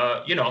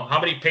 How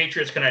many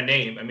Patriots can I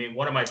name? I mean,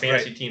 one of my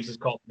fantasy teams is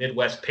called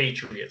Midwest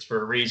Patriots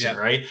for a reason,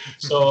 right?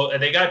 So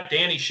they got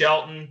Danny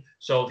Shelton,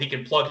 so he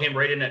can plug him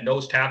right in at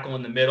nose tackle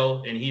in the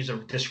middle, and he's a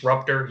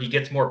disruptor. He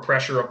gets more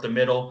pressure up the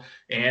middle,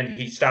 and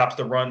he stops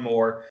the run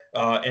more.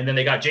 And then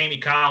they got Jamie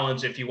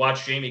Collins. If you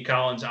watch Jamie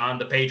Collins on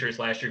the Patriots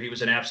last year, he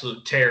was an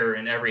absolute terror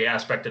in every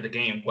aspect of the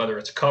game, whether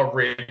it's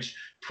coverage,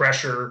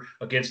 pressure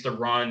against the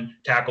run,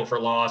 tackle for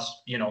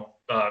loss,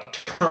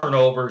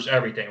 turnovers,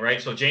 everything,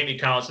 right? So Jamie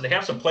Collins, so they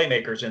have some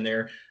playmakers in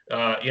there.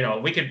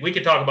 We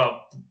could talk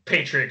about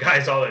Patriot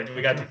guys all the time.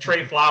 We got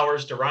Trey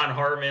Flowers, Deron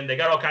Harmon. They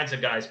got all kinds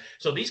of guys.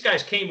 So these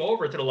guys came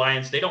over to the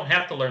Lions. They don't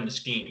have to learn the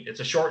scheme. It's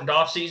a shortened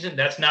off season.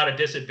 That's not a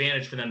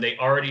disadvantage for them. They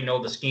already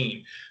know the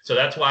scheme. So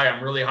that's why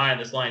I'm really high on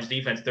this Lions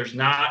defense. There's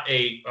not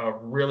a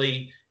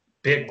really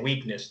big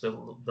weakness. The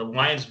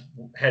Lions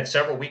had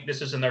several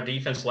weaknesses in their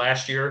defense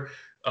last year.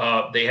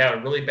 They had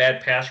a really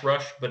bad pass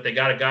rush, but they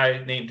got a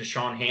guy named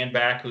Deshaun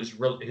Handback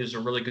who's a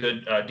really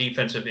good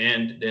defensive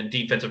end and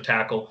defensive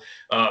tackle.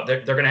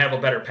 They're going to have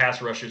a better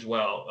pass rush as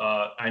well.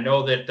 I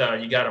know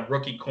that you got a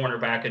rookie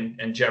cornerback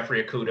and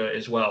Jeffrey Okudah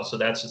as well, so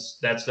that's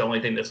the only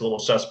thing that's a little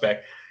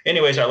suspect.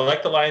 Anyways, I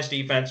like the Lions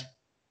defense.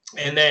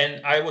 And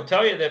then I will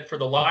tell you that for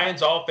the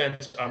Lions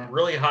offense, I'm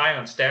really high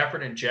on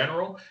Stafford in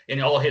general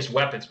and all his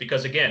weapons,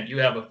 because again, you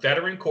have a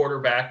veteran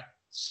quarterback,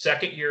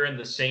 second year in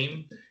the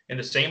same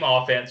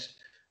offense,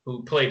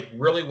 who played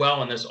really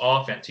well in this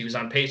offense. He was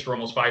on pace for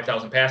almost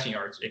 5,000 passing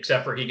yards,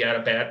 except for he got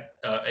a bad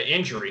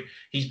injury.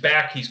 He's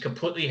back. He's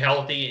completely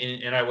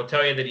healthy, and I will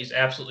tell you that he's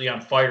absolutely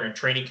on fire in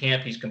training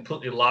camp. He's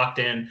completely locked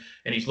in,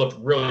 and he's looked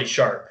really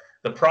sharp.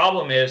 The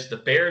problem is the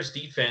Bears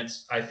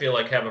defense, I feel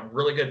like, have a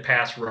really good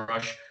pass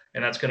rush.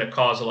 and that's going to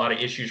cause a lot of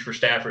issues for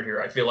Stafford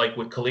here. I feel like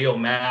with Khalil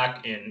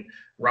Mack and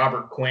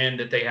Robert Quinn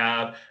that they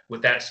have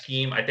with that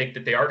scheme, I think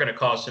that they are going to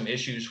cause some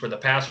issues for the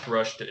pass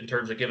rush in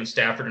terms of giving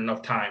Stafford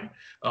enough time.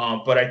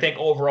 But I think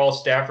overall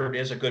Stafford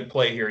is a good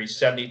play here. He's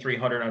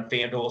 7,300 on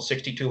FanDuel,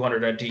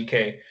 6,200 on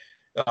DK.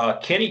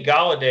 Kenny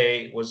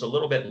Golladay was a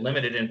little bit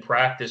limited in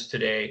practice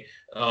today,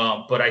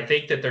 but I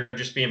think that they're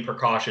just being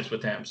precautious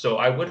with him. So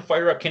I would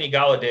fire up Kenny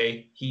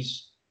Golladay.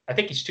 I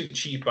think he's too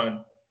cheap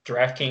on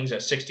DraftKings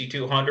at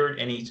 6,200,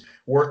 and he's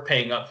worth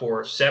paying up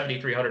for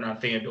 7,300 on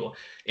FanDuel.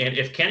 And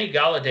if Kenny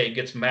Golladay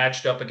gets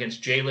matched up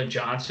against Jalen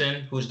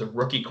Johnson, who's the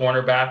rookie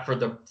cornerback for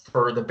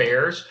the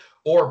Bears,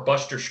 or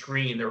Buster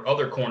Screen, their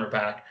other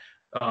cornerback,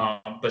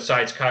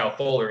 besides Kyle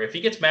Fuller, if he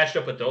gets matched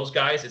up with those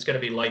guys, it's going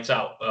to be lights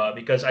out,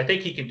 because I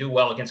think he can do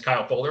well against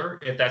Kyle Fuller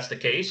if that's the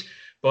case.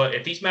 But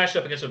if he's matched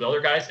up against those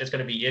other guys, it's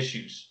going to be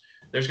issues.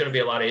 There's going to be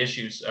a lot of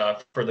issues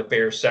for the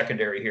Bears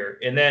secondary here.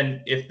 And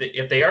then if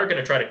they are going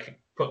to try to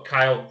put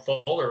Kyle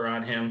Fuller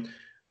on him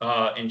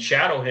and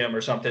shadow him or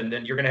something,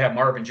 then you're going to have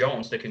Marvin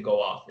Jones that can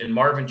go off. And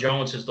Marvin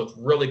Jones has looked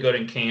really good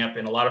in camp,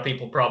 and a lot of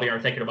people probably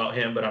aren't thinking about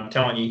him, but I'm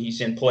telling you,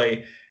 he's in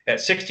play at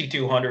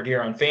 6,200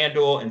 here on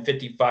FanDuel and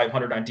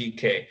 5,500 on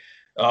DK.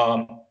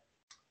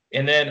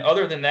 And then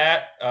other than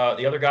that,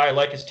 the other guy I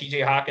like is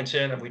TJ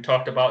Hockenson, and we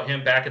talked about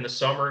him back in the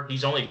summer.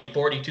 He's only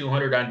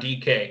 4,200 on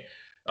DK.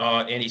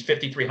 And he's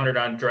 5,300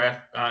 on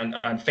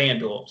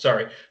FanDuel.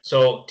 Sorry.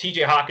 So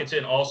TJ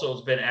Hockenson also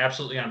has been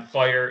absolutely on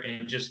fire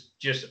and just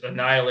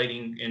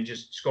annihilating and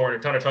just scoring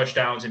a ton of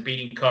touchdowns and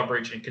beating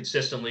coverage and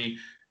consistently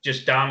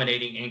just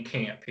dominating in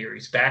camp here.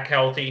 He's back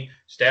healthy.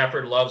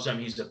 Stafford loves him.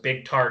 He's a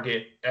big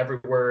target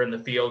everywhere in the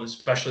field,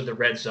 especially the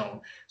red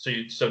zone.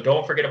 So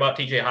don't forget about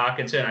TJ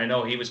Hockenson. I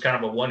know he was kind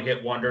of a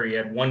one-hit wonder. He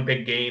had one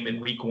big game in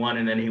week 1,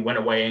 and then he went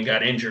away and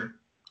got injured.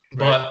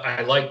 But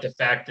I like the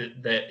fact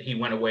that he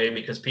went away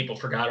because people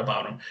forgot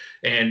about him.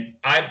 And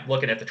I'm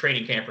looking at the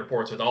training camp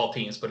reports with all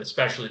teams, but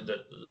especially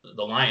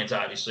the Lions,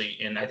 obviously.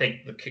 And I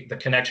think the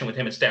connection with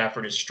him and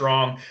Stafford is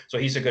strong. So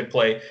he's a good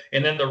play.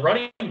 And then the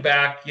running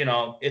back,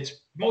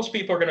 most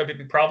people are going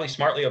to probably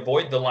smartly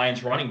avoid the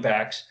Lions running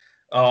backs.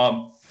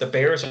 The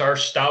Bears are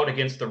stout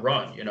against the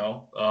run.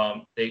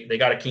 They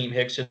got Akeem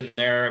Hicks in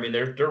there. I mean,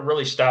 they're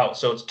really stout.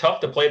 So it's tough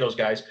to play those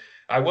guys.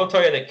 I will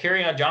tell you that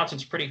Kerryon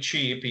Johnson's pretty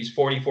cheap. He's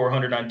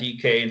 4,400 on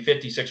DK and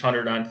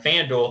 5,600 on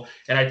FanDuel,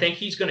 and I think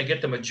he's going to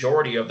get the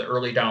majority of the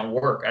early down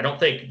work. I don't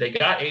think they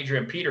got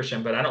Adrian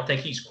Peterson, but I don't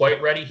think he's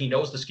quite ready. He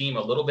knows the scheme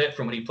a little bit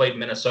from when he played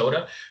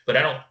Minnesota, but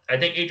I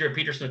think Adrian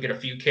Peterson will get a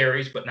few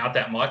carries, but not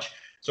that much.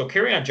 So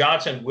Kerryon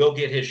Johnson will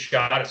get his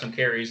shot at some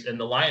carries, and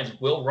the Lions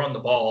will run the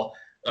ball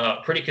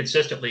pretty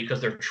consistently because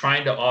they're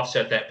trying to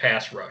offset that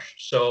pass rush.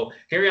 So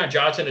Kerryon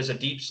Johnson is a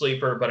deep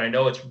sleeper, but I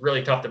know it's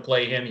really tough to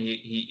play him.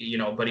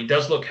 But he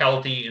does look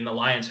healthy, and the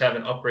Lions have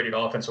an upgraded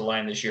offensive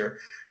line this year.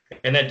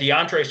 And then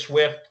DeAndre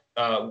Swift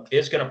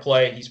is going to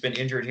play. He's been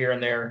injured here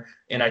and there,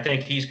 and I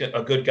think he's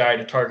a good guy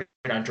to target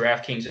on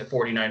DraftKings at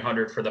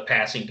 4,900 for the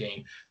passing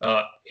game.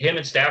 Him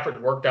and Stafford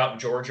worked out in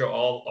Georgia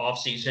all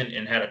offseason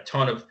and had a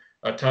ton of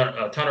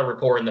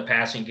rapport in the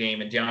passing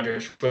game, and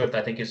DeAndre Swift,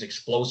 I think, is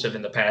explosive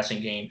in the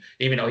passing game.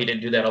 Even though he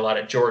didn't do that a lot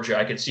at Georgia,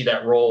 I could see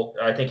that role.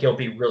 I think he'll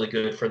be really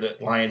good for the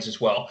Lions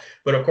as well.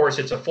 But of course,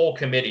 it's a full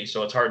committee,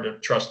 so it's hard to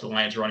trust the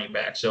Lions running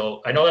back.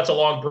 So I know that's a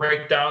long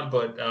breakdown,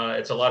 but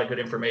it's a lot of good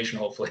information,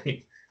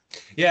 hopefully.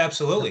 Yeah,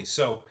 absolutely.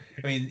 So,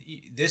 I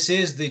mean, this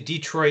is the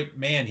Detroit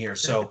man here.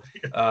 So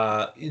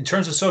in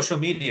terms of social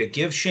media,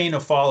 give Shane a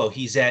follow.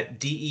 He's at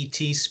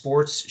DET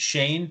Sports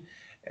Shane.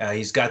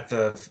 He's got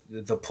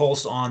the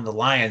pulse on the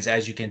Lions,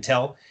 as you can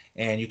tell.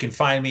 And you can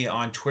find me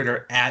on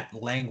Twitter at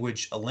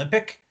Language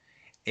Olympic.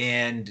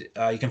 And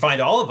you can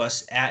find all of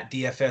us at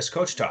DFS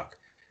Coach Talk.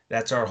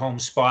 That's our home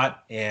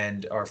spot.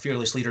 And our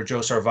fearless leader, Joe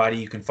Sarvadi,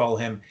 you can follow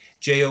him,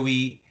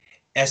 JoeSarvadi.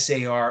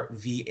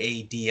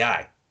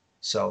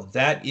 So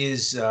that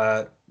is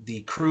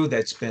the crew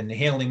that's been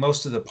handling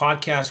most of the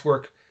podcast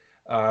work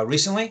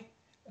recently.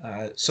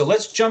 So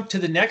let's jump to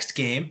the next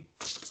game.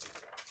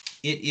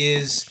 It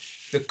is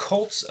the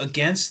Colts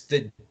against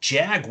the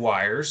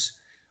Jaguars.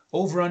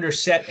 Over under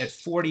set at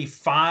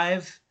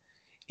 45.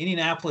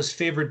 Indianapolis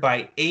favored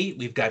by 8.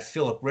 We've got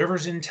Phillip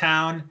Rivers in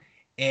town.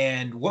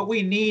 And what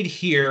we need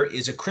here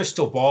is a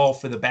crystal ball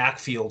for the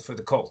backfield for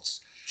the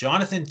Colts.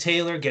 Jonathan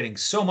Taylor getting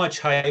so much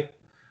hype.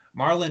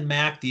 Marlon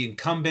Mack, the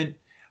incumbent,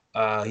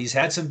 he's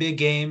had some big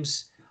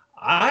games.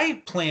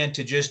 I plan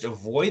to just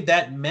avoid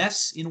that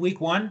mess in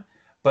week 1.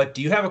 But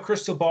do you have a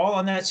crystal ball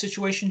on that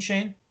situation,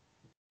 Shane?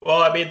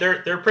 Well, I mean,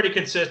 they're pretty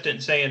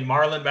consistent saying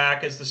Marlon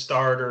Mack is the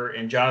starter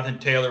and Jonathan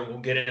Taylor will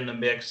get in the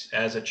mix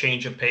as a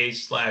change of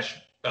pace /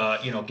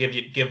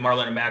 give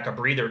Marlon Mack a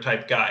breather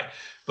type guy.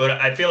 But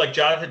I feel like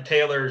Jonathan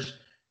Taylor's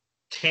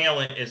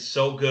talent is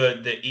so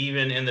good that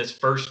even in this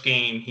first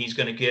game, he's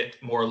going to get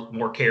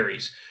more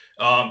carries.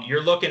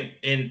 You're looking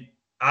in.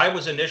 I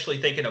was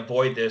initially thinking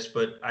avoid this,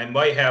 but I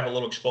might have a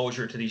little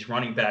exposure to these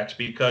running backs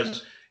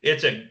because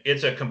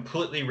it's a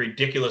completely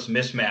ridiculous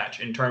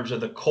mismatch in terms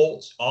of the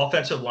Colts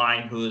offensive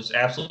line, who is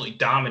absolutely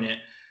dominant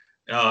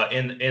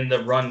in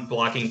the run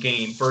blocking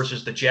game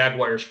versus the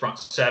Jaguars front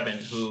seven,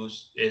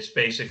 is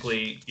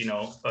basically,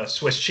 a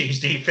Swiss cheese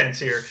defense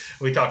here.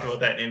 We talked about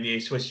that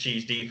NBA Swiss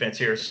cheese defense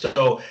here.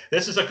 So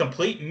this is a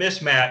complete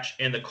mismatch,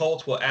 and the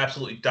Colts will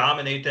absolutely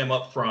dominate them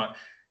up front.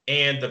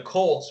 And the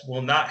Colts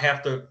will not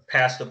have to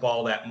pass the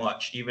ball that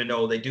much, even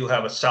though they do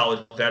have a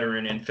solid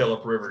veteran in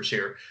Philip Rivers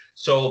here.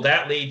 So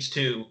that leads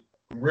to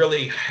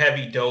really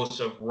heavy dose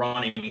of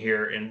running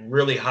here and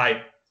really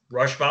high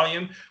rush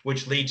volume,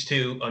 which leads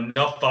to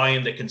enough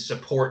volume that can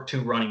support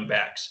two running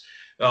backs.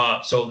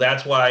 So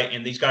that's why,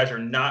 and these guys are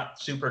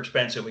not super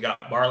expensive. We got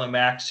Marlon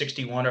Mack,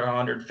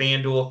 6,100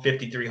 FanDuel,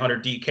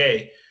 5,300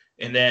 DK.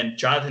 And then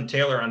Jonathan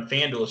Taylor on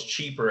FanDuel is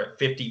cheaper at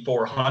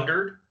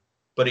 5,400,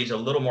 but he's a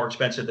little more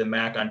expensive than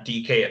Mack on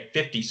DK at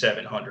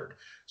 5,700.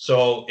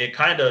 So that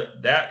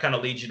kind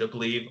of leads you to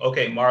believe,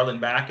 okay, Marlon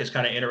Mack is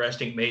kind of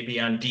interesting maybe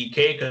on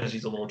DK because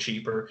he's a little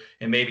cheaper,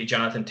 and maybe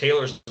Jonathan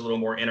Taylor's a little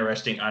more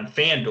interesting on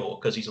FanDuel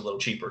because he's a little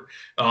cheaper.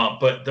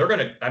 But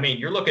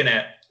you're looking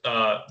at,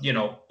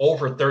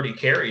 over 30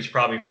 carries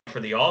probably for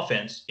the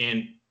offense,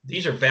 and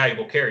these are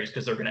valuable carries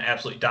because they're going to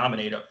absolutely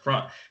dominate up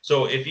front.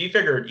 So if you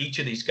figure each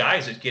of these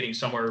guys is getting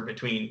somewhere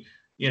between,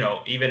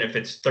 even if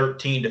it's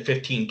 13 to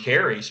 15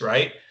 carries,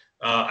 right?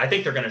 I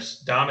think they're going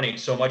to dominate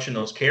so much in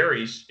those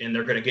carries, and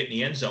they're going to get in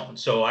the end zone.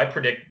 So I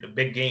predict a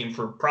big game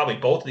for probably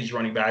both of these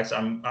running backs.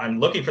 I'm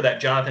looking for that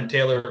Jonathan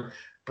Taylor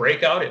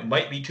breakout. It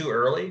might be too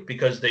early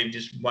because they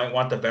just might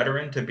want the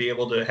veteran to be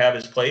able to have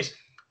his place.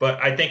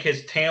 But I think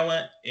his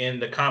talent in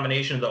the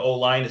combination of the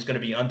O-line is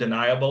going to be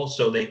undeniable.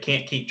 So they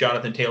can't keep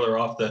Jonathan Taylor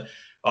off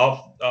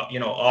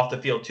the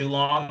field too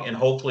long, and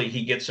hopefully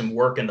he gets some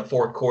work in the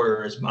fourth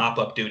quarter as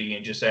mop-up duty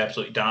and just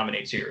absolutely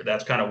dominates here.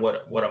 That's kind of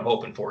what I'm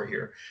hoping for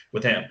here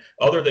with him.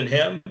 Other than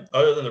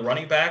the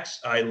running backs,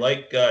 I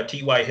like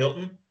T.Y.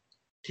 Hilton.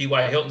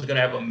 T.Y. Hilton's going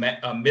to have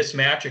a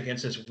mismatch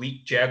against this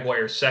weak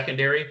Jaguars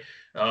secondary.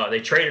 They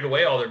traded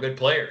away all their good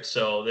players,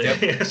 so they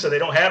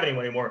don't have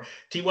anyone anymore.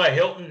 T.Y.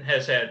 Hilton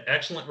has had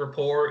excellent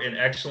rapport and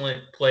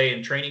excellent play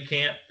in training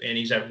camp, and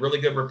he's had really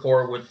good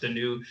rapport with the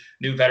new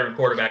veteran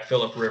quarterback,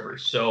 Philip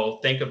Rivers. So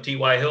think of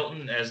T.Y.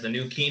 Hilton as the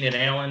new Keenan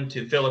Allen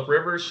to Philip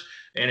Rivers,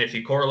 and if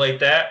you correlate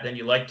that, then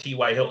you like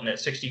T.Y. Hilton at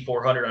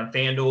 6,400 on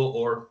FanDuel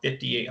or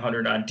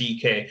 5,800 on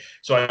DK.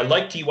 So I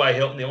like T.Y.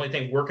 Hilton. The only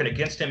thing working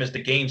against him is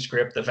the game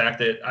script, the fact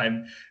that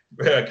I'm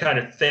kind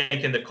of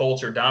thinking the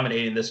Colts are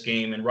dominating this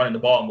game and running the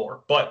ball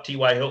more. But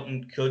T.Y.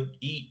 Hilton could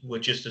eat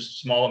with just a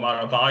small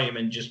amount of volume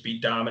and just be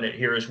dominant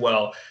here as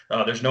well.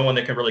 There's no one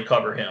that can really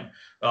cover him.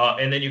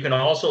 And then you can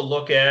also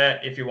look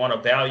at, if you want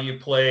to value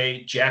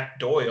play, Jack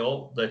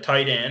Doyle, the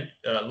tight end.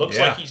 Looks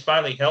like he's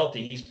finally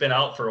healthy. He's been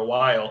out for a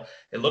while.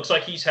 It looks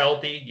like he's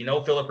healthy.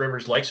 Philip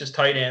Rivers likes his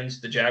tight ends.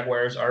 The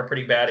Jaguars are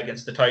pretty bad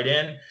against the tight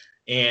end.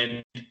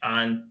 And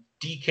on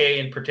DK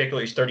in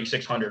particular, he's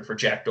 3,600 for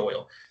Jack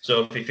Doyle.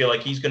 So if you feel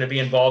like he's going to be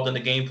involved in the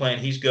game plan,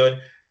 he's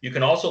good. You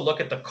can also look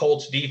at the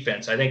Colts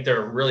defense. I think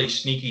they're a really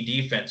sneaky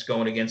defense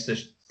going against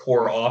this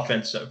poor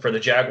offense for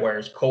the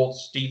Jaguars.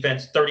 Colts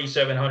defense,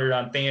 3,700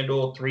 on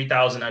FanDuel,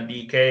 3,000 on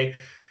DK.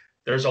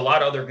 There's a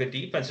lot of other good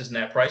defenses in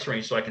that price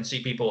range, so I can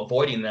see people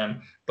avoiding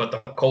them. But the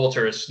Colts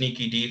are a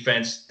sneaky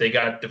defense. They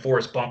got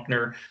DeForest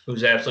Buckner,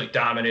 who's absolutely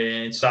dominant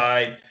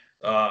inside.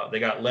 They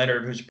got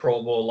Leonard, who's a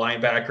Pro Bowl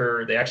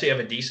linebacker. They actually have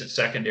a decent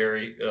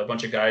secondary, a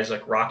bunch of guys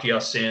like Rock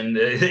Ya-Sin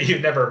that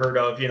you've never heard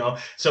of,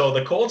 So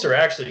the Colts are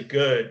actually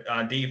good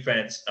on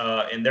defense,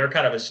 and they're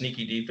kind of a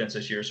sneaky defense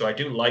this year. So I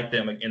do like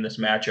them in this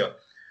matchup.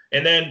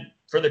 And then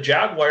for the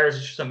Jaguars,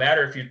 it's just a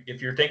matter if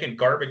you're thinking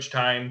garbage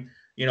time,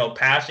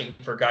 passing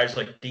for guys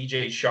like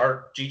DJ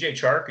Chark. DJ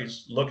Chark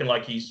is looking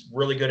like he's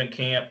really good in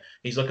camp.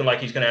 He's looking like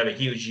he's going to have a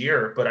huge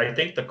year, but I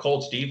think the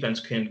Colts defense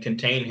can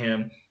contain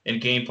him and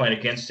game plan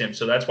against him.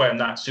 So that's why I'm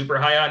not super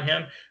high on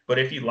him. But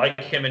if you like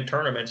him in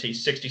tournaments,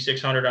 he's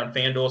 6,600 on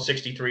FanDuel,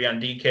 63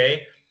 on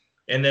DK.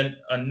 And then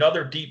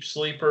another deep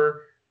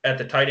sleeper at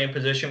the tight end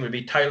position would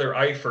be Tyler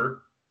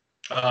Eifert.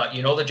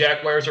 The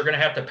Jaguars are going to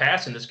have to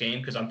pass in this game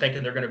because I'm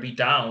thinking they're going to be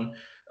down.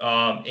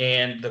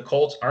 And the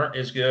Colts aren't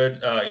as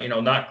good,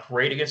 not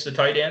great against the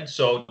tight end.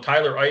 So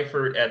Tyler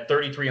Eifert at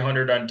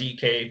 3,300 on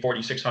DK,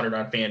 4,600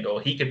 on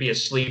FanDuel. He could be a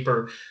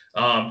sleeper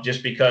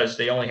just because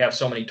they only have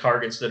so many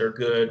targets that are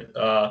good.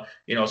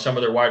 Some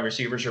of their wide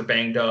receivers are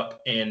banged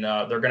up, and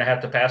they're going to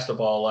have to pass the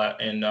ball a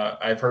lot. And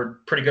I've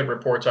heard pretty good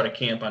reports out of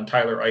camp on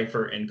Tyler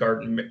Eifert and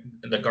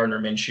the Gardner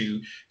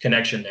Minshew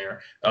connection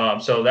there.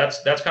 So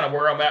that's kind of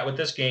where I'm at with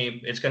this game.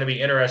 It's going to be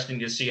interesting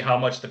to see how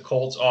much the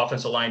Colts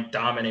offensive line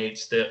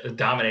dominates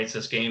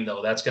this game,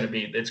 though. It's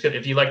good.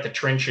 If you like the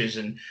trenches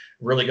and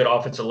really good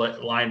offensive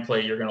line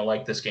play, you're going to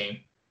like this game.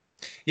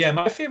 Yeah,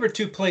 my favorite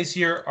two plays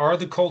here are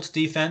the Colts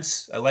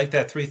defense. I like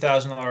that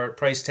 $3,000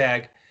 price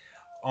tag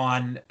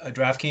on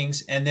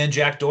DraftKings. And then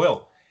Jack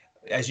Doyle.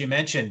 As you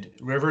mentioned,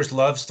 Rivers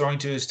loves throwing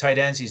to his tight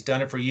ends. He's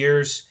done it for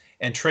years.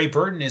 And Trey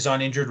Burton is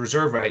on injured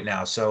reserve right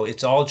now. So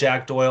it's all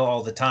Jack Doyle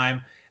all the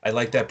time. I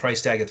like that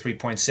price tag at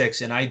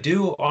 3.6. And I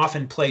do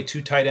often play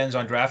two tight ends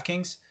on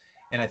DraftKings.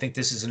 And I think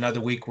this is another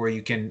week where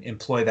you can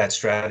employ that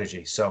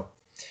strategy. So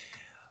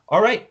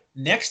All right,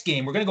 next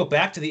game, we're going to go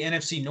back to the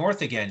NFC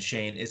North again,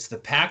 Shane. It's the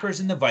Packers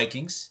and the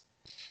Vikings.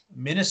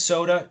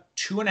 Minnesota,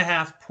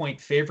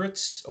 2.5-point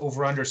favorites,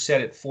 over under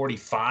set at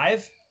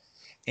 45.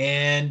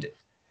 And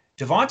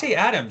Davante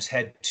Adams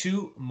had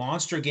two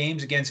monster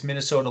games against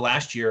Minnesota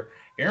last year.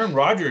 Aaron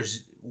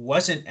Rodgers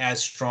wasn't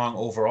as strong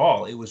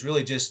overall. It was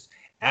really just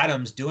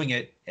Adams doing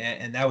it,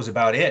 and that was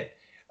about it.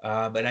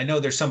 But I know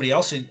there's somebody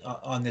else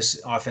on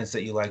this offense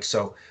that you like.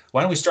 So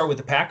why don't we start with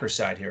the Packers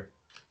side here?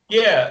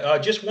 Yeah,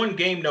 just one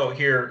game note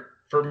here.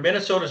 For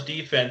Minnesota's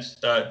defense,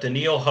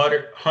 Danielle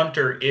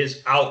Hunter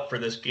is out for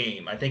this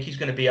game. I think he's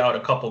going to be out a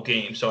couple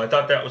games. So I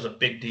thought that was a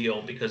big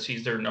deal because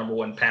he's their number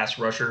one pass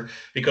rusher.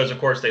 Because, of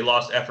course, they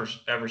lost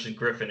Everson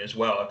Griffin as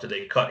well after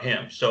they cut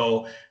him.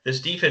 So this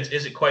defense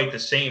isn't quite the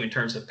same in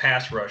terms of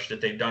pass rush that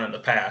they've done in the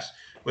past,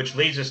 which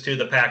leads us to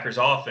the Packers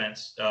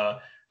offense.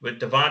 With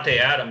Davante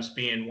Adams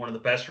being one of the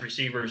best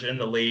receivers in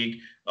the league.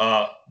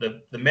 The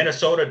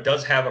Minnesota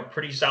does have a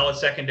pretty solid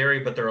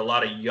secondary, but there are a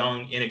lot of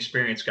young,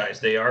 inexperienced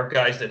guys. They are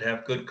guys that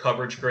have good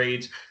coverage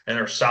grades and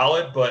are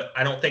solid, but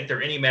I don't think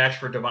they're any match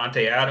for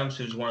Davante Adams,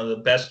 who's one of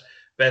the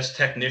best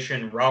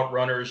technician route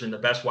runners and the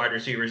best wide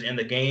receivers in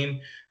the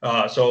game.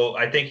 So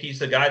I think he's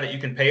the guy that you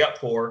can pay up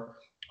for.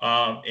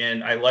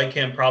 And I like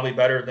him probably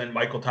better than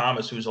Michael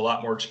Thomas, who's a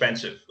lot more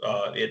expensive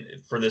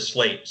for this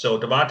slate. So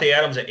Davante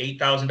Adams at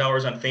 $8,000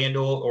 on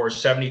FanDuel or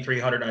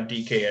 $7,300 on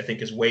DK, I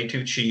think is way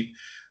too cheap.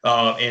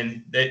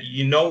 And that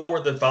you know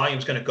where the volume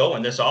is going to go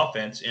in this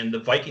offense. And the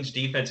Vikings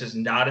defense is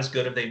not as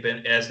good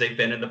as they've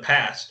been in the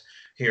past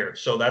here.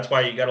 So that's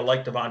why you got to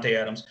like Davante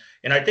Adams.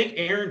 And I think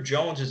Aaron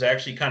Jones is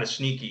actually kind of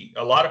sneaky.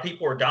 A lot of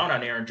people are down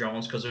on Aaron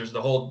Jones because there's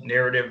the whole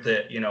narrative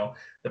that,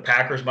 the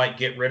Packers might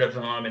get rid of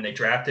him and they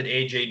drafted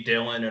A.J.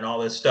 Dillon and all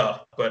this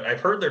stuff. But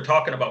I've heard they're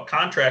talking about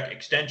contract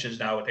extensions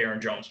now with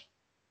Aaron Jones.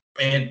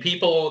 And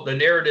the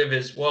narrative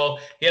is, well,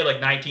 he had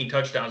like 19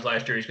 touchdowns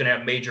last year. He's going to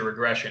have major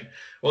regression.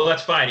 Well,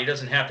 that's fine. He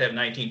doesn't have to have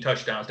 19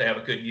 touchdowns to have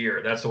a good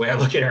year. That's the way I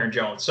look at Aaron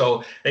Jones.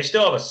 So they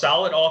still have a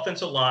solid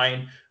offensive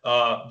line.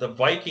 The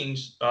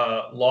Vikings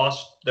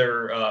lost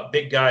their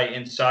big guy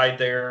inside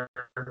there.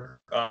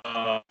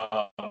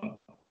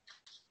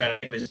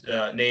 His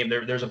name.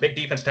 There's a big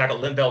defense tackle,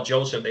 Linval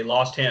Joseph. They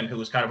lost him, who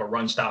was kind of a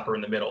run stopper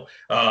in the middle.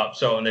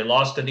 And they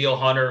lost Danielle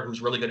Hunter,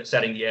 who's really good at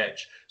setting the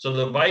edge. So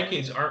the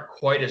Vikings aren't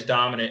quite as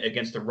dominant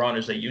against the run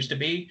as they used to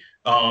be.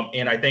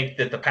 And I think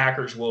that the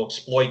Packers will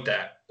exploit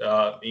that,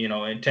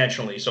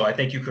 intentionally. So I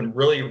think you can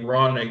really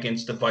run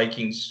against the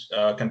Vikings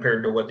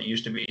compared to what they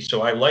used to be.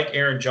 So I like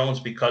Aaron Jones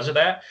because of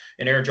that.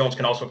 And Aaron Jones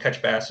can also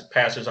catch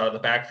passes out of the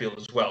backfield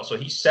as well. So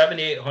he's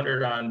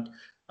 $7,800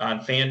 on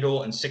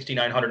FanDuel and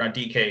 $6,900 on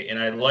DK. And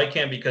I like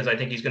him because I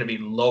think he's going to be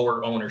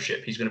lower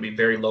ownership. He's going to be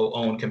very low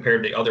owned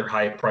compared to the other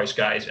high price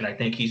guys. And I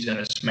think he's going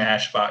to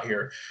smash spot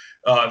here.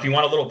 If you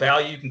want a little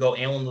value, you can go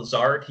Allen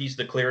Lazard. He's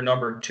the clear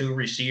number 2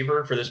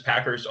 receiver for this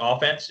Packers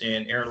offense,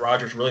 and Aaron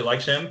Rodgers really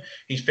likes him.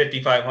 He's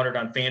 $5,500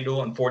 on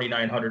FanDuel and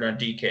 $4,900 on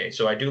DK.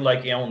 So I do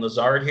like Allen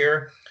Lazard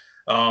here.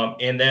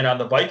 And then on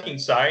the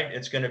Vikings side,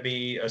 it's going to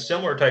be a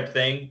similar type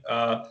thing.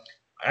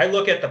 I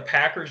look at the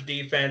Packers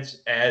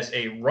defense as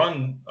a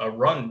run.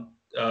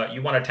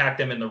 You want to attack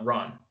them in the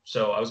run.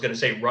 So I was going to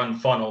say run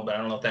funnel, but I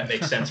don't know if that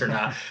makes sense or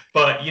not.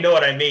 But you know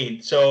what I mean.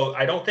 So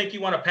I don't think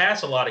you want to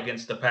pass a lot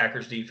against the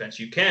Packers defense.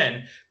 You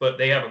can, but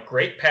they have a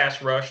great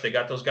pass rush. They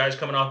got those guys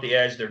coming off the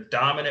edge. They're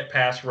dominant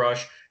pass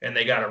rush, and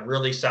they got a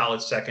really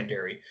solid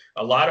secondary.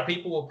 A lot of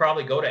people will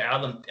probably go to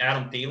Adam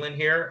Thielen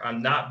here.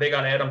 I'm not big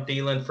on Adam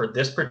Thielen for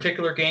this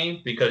particular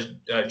game because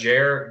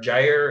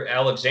Jair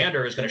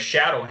Alexander is going to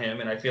shadow him,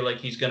 and I feel like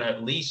he's going to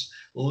at least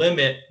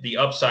limit the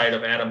upside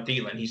of Adam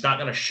Thielen. He's not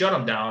going to shut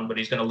him down, but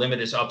he's going to limit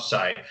his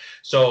upside.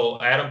 So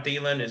Adam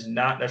Thielen is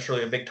not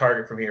necessarily a big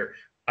target from here.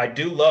 I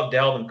do love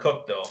Dalvin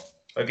Cook, though.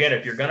 Again,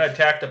 if you're going to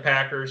attack the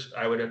Packers,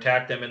 I would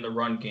attack them in the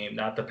run game,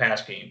 not the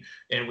pass game.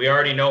 And we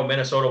already know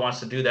Minnesota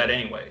wants to do that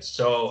anyway.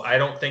 So I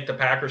don't think the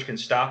Packers can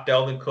stop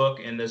Dalvin Cook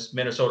in this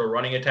Minnesota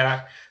running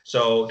attack.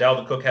 So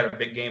Dalvin Cook had a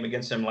big game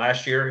against them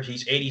last year.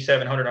 He's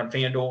 $8,700 on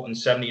FanDuel and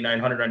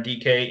 $7,900 on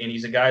DK. And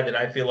he's a guy that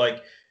I feel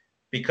like,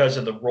 because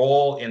of the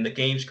role in the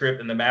game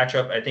script and the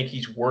matchup, I think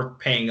he's worth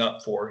paying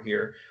up for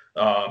here.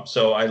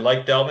 So I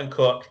like Dalvin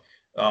Cook.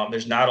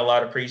 There's not a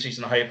lot of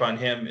preseason hype on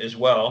him as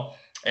well.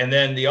 And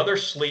then the other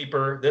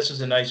sleeper, this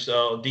is a nice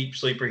deep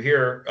sleeper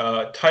here,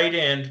 tight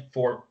end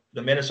for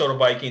the Minnesota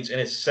Vikings in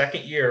his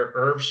second year,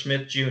 Irv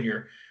Smith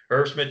Jr.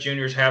 Irv Smith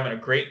Jr. is having a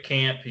great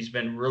camp. He's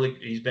been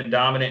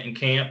dominant in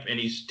camp, and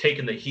he's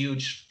taken the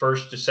huge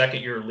first to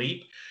second year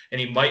leap. And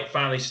he might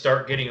finally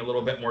start getting a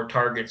little bit more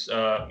targets,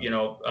 and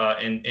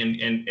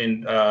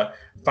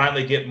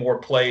finally get more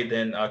play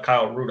than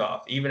Kyle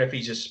Rudolph. Even if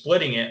he's just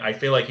splitting it, I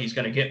feel like he's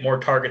going to get more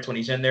targets when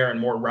he's in there and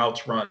more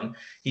routes run.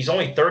 He's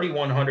only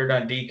 $3,100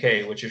 on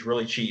DK, which is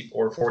really cheap,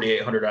 or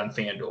 $4,800 on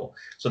FanDuel.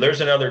 So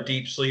there's another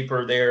deep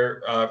sleeper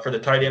there for the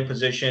tight end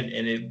position.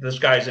 And this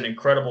guy's an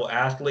incredible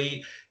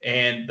athlete,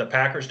 and the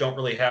Packers don't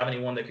really have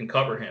anyone that can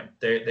cover him.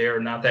 They are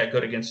not that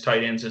good against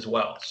tight ends as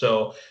well.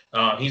 So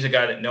He's a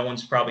guy that no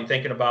one's probably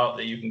thinking about,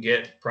 that you can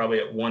get probably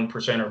at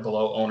 1% or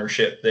below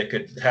ownership, that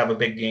could have a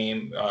big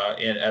game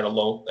at a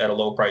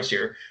low price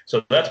here.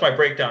 So that's my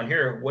breakdown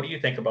here. What do you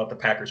think about the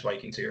Packers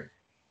Vikings here?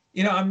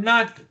 I'm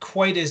not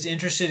quite as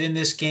interested in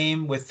this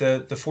game with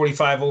the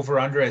 45 over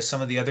under as some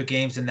of the other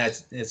games in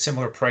that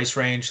similar price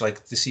range,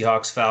 like the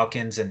Seahawks,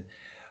 Falcons, and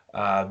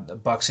the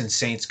Bucks and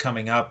Saints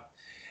coming up.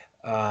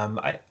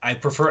 I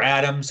prefer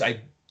Adams.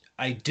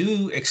 I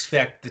do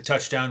expect the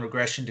touchdown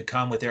regression to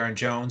come with Aaron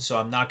Jones, so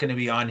I'm not going to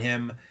be on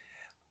him,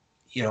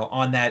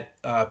 on that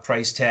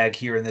price tag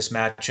here in this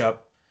matchup.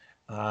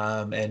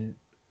 And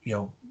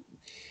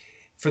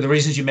for the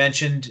reasons you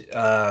mentioned,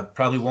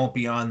 probably won't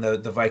be on the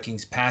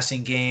Vikings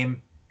passing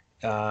game.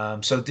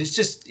 So this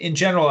just in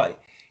general,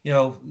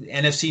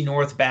 NFC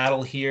North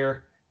battle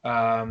here.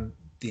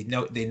 They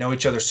know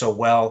each other so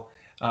well.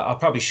 I'll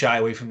probably shy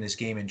away from this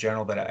game in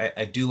general, but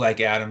I do like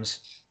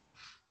Adams.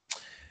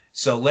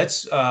 So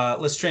let's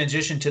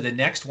transition to the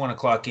next 1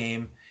 o'clock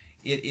game.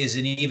 It is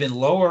an even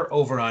lower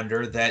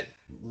over/under that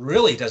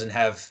really doesn't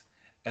have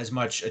as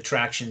much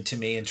attraction to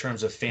me in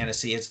terms of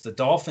fantasy. It's the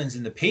Dolphins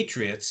and the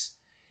Patriots.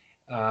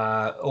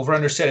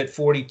 Over/under set at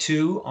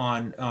 42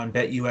 on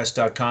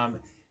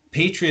BetUS.com.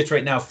 Patriots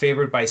right now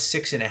favored by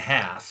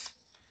 6.5,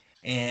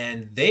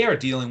 and they are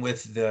dealing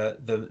with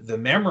the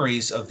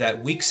memories of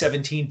that Week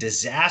 17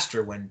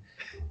 disaster when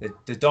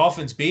the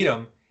Dolphins beat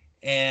them.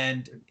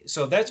 And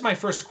so that's my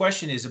first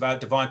question, is about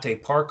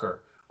Devontae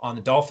Parker on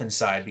the Dolphins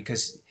side,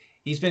 because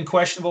he's been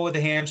questionable with the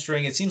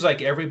hamstring. It seems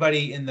like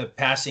everybody in the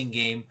passing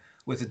game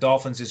with the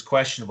Dolphins is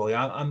questionable.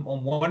 I'm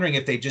wondering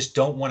if they just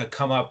don't want to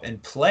come up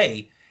and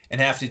play and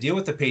have to deal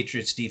with the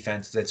Patriots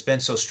defense that's been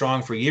so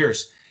strong for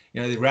years.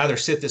 They'd rather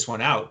sit this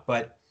one out.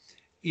 But,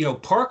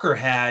 Parker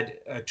had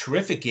a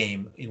terrific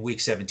game in Week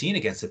 17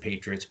 against the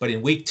Patriots, but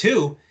in Week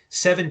 2,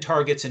 7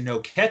 targets and no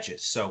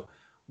catches. So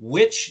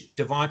which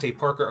Devontae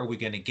Parker are we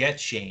going to get,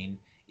 Shane,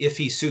 if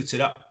he suits it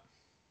up?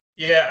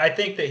 Yeah, I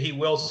think that he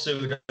will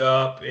suit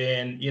up.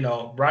 And,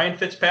 Ryan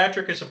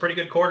Fitzpatrick is a pretty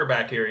good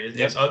quarterback here.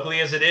 As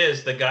ugly as it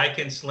is, the guy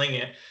can sling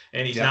it,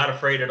 and he's not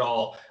afraid at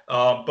all.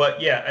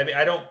 But yeah, I mean,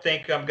 I don't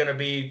think I'm going to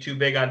be too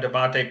big on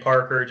Devontae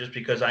Parker, just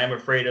because I am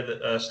afraid of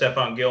the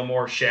Stephon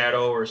Gilmore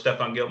shadow or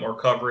Stephon Gilmore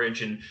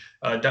coverage, and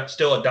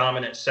still a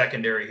dominant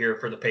secondary here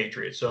for the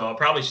Patriots. So I'll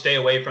probably stay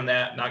away from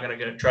that. Not going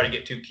to try to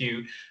get too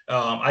cute.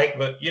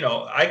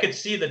 I could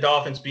see the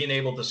Dolphins being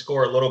able to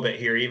score a little bit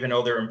here, even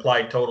though their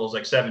implied total is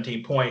like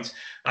 17 points.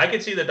 I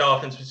could see the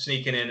Dolphins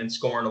sneaking in and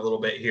scoring a little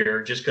bit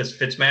here, just because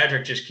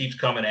Fitzmagic just keeps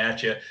coming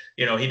at you.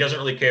 He doesn't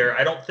really care.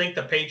 I don't think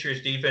the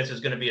Patriots defense is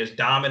going to be as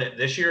dominant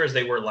this year as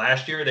they were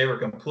last year. They were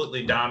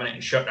completely dominant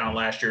and shut down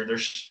last year. They're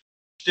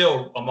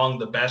still among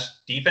the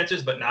best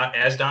defenses, but not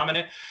as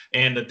dominant.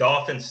 And the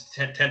Dolphins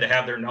tend to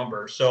have their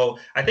number. So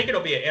I think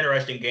it'll be an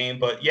interesting game.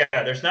 But yeah,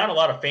 there's not a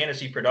lot of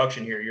fantasy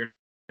production here. You're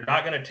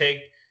not going to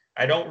take –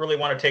 I don't really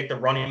want to take the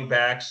running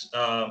backs,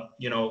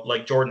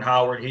 like Jordan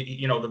Howard.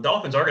 The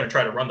Dolphins are going to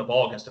try to run the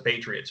ball against the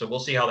Patriots. So we'll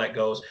see how that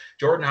goes.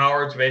 Jordan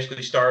Howard's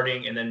basically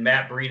starting, and then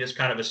Matt Breida is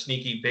kind of a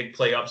sneaky big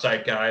play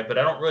upside guy, but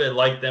I don't really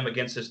like them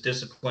against this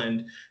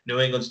disciplined New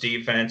England's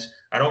defense.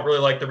 I don't really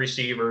like the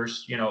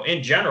receivers.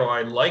 In general,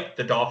 I like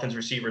the Dolphins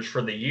receivers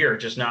for the year,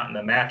 just not in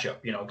the matchup.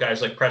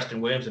 Guys like Preston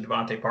Williams and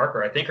Devontae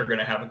Parker, I think, are going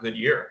to have a good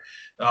year.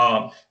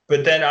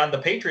 But then on the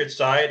Patriots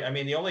side, I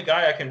mean, the only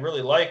guy I can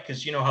really like,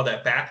 because you know how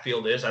that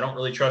backfield is, I don't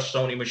really trust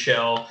Sony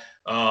Michel.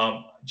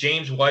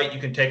 James White, you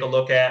can take a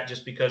look at,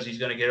 just because he's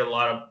going to get a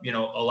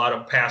lot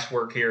of pass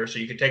work here. So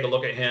you can take a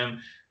look at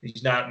him.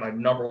 He's not my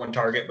number one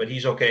target, but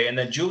he's okay. And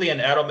then Julian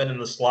Edelman in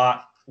the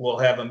slot will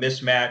have a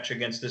mismatch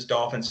against this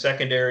Dolphins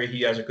secondary.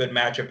 He has a good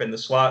matchup in the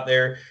slot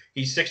there.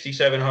 He's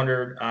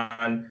 6,700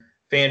 on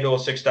FanDuel,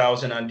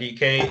 6,000 on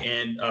DK,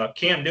 and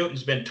Cam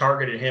Newton's been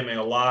targeted him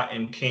a lot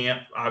in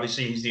camp.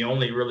 Obviously, he's the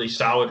only really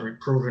solid,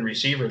 proven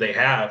receiver they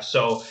have.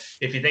 So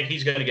if you think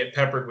he's going to get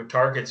peppered with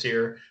targets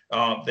here,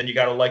 then you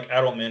got to like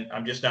Edelman.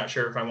 I'm just not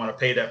sure if I want to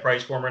pay that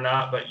price for him or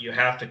not, but you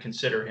have to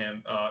consider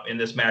him in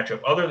this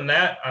matchup. Other than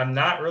that, I'm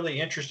not really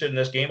interested in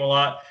this game a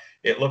lot.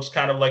 It looks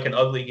kind of like an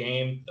ugly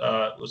game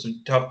with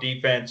some tough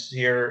defense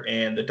here,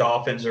 and the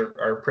Dolphins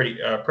are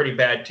pretty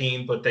bad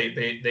team, but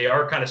they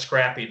are kind of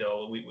scrappy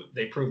though.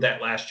 They proved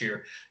that last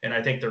year, and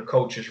I think their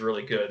coach is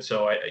really good.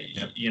 So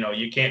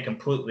you can't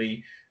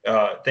completely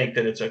think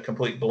that it's a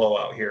complete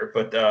blowout here.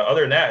 But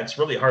other than that, it's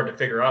really hard to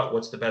figure out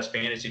what's the best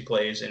fantasy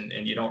plays, and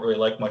you don't really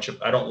like much.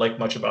 I don't like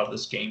much about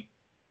this game.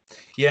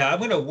 Yeah, I'm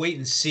going to wait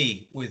and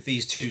see with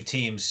these two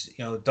teams.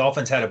 The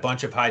Dolphins had a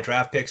bunch of high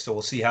draft picks, so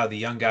we'll see how the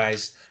young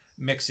guys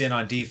mix in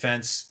on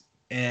defense,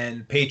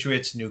 and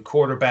Patriots new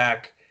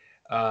quarterback,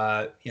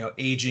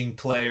 aging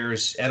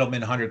players. Edelman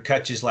 100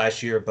 catches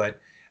last year,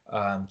 but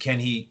can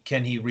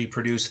he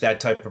reproduce that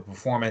type of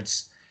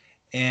performance?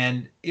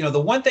 And the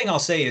one thing I'll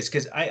say is,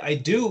 because I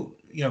do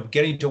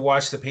getting to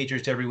watch the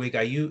Patriots every week,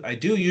 I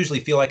do usually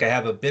feel like I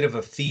have a bit of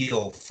a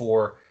feel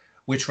for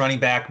which running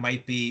back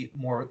might be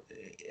more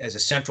as a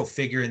central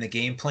figure in the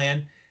game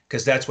plan,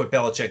 because that's what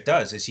Belichick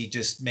does, is he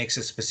just makes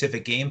a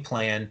specific game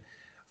plan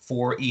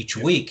for each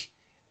week.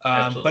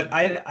 Absolutely. But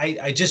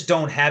I just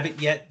don't have it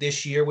yet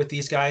this year with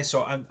these guys,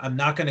 so I'm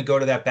not going to go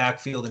to that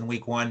backfield in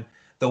week one.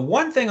 The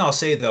one thing I'll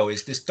say though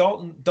is this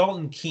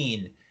Dalton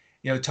Keene,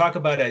 talk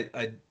about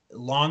a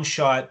long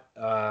shot,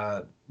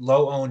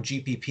 low owned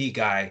GPP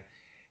guy.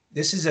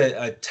 This is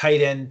a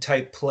tight end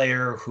type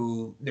player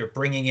who they're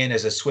bringing in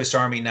as a Swiss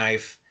Army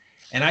knife,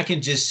 and I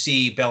can just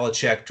see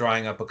Belichick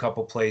drawing up a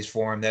couple plays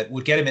for him that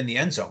would get him in the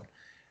end zone.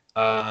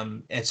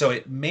 And so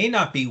it may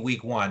not be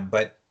week one,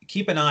 but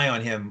keep an eye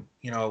on him.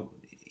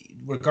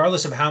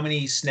 Regardless of how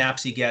many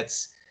snaps he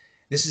gets,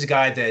 this is a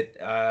guy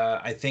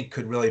that I think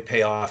could really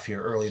pay off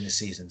here early in the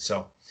season.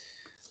 So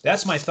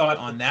that's my thought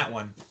on that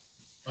one.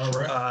 All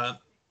right.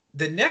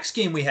 The next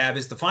game we have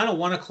is the final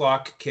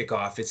 1:00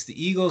 kickoff. It's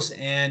the Eagles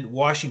and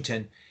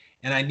Washington.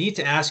 And I need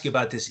to ask you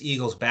about this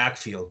Eagles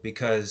backfield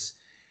because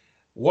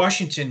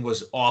Washington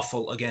was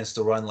awful against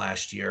the run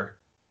last year.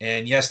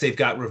 And yes, they've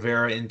got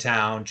Rivera in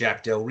town,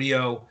 Jack Del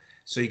Rio.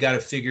 So you got to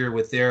figure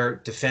with their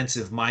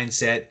defensive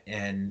mindset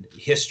and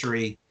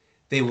history,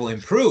 they will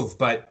improve.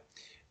 But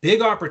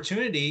big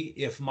opportunity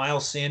if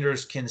Miles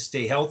Sanders can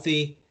stay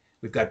healthy.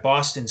 We've got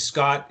Boston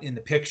Scott in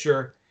the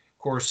picture. Of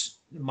course,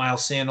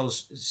 Miles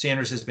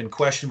Sanders has been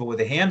questionable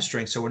with a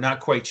hamstring, so we're not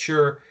quite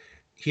sure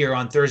here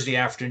on Thursday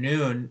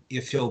afternoon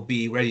if he'll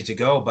be ready to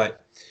go.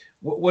 But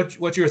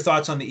what's your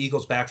thoughts on the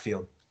Eagles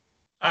backfield?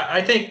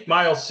 I think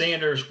Miles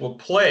Sanders will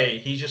play.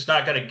 He's just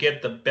not going to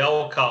get the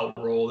bell cow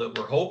role that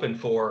we're hoping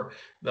for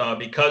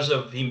because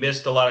he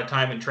missed a lot of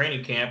time in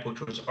training camp,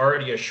 which was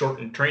already a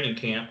shortened training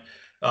camp,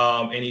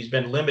 and he's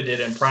been limited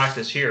in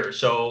practice here.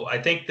 So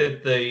I think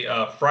that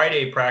the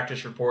Friday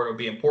practice report will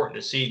be important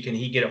to see, can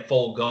he get a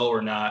full go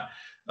or not,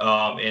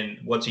 and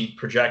what's he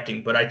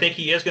projecting. But I think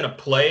he is going to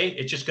play.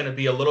 It's just going to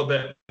be a little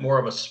bit more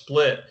of a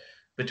split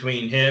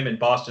between him and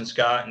Boston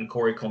Scott and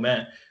Corey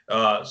Clement.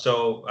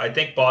 So I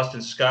think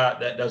Boston Scott,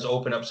 that does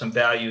open up some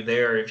value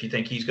there if you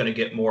think he's going to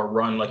get more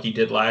run like he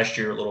did last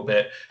year a little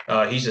bit.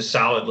 He's a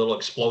solid little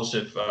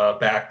explosive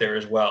back there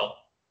as well.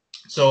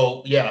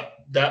 So, yeah,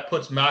 that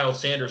puts Miles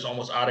Sanders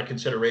almost out of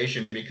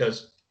consideration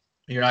because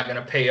you're not going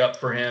to pay up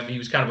for him. He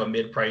was kind of a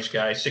mid-price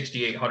guy,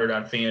 $6,800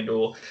 on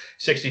FanDuel,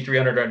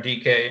 $6,300 on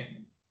DK.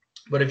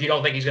 But if you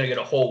don't think he's going to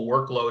get a whole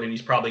workload and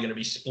he's probably going to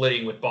be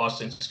splitting with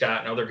Boston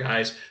Scott and other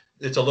guys,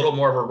 it's a little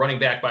more of a running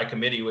back by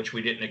committee, which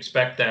we didn't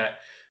expect that.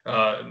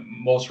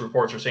 Most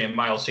reports are saying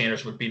Miles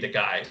Sanders would be the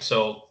guy.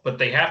 So, but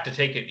they have to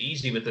take it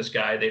easy with this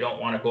guy. They don't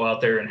want to go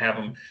out there and have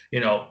him,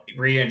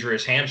 re-injure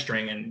his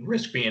hamstring and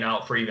risk being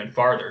out for even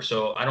farther.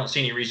 So I don't see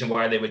any reason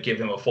why they would give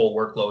him a full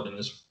workload in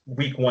this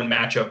week one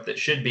matchup that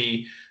should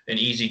be an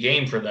easy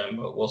game for them,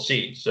 but we'll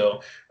see.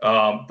 So,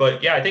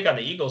 but yeah, I think on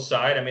the Eagles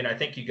side, I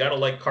think you got to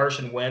like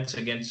Carson Wentz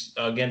against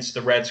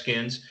the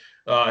Redskins.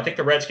 I think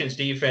the Redskins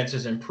defense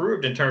has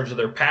improved in terms of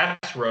their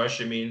pass rush.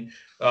 They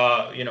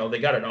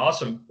got an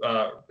awesome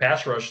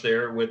pass rush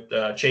there with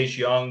Chase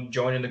Young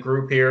joining the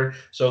group here.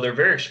 So they're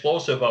very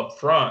explosive up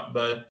front.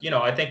 But,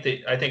 I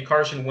think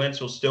Carson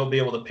Wentz will still be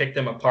able to pick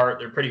them apart.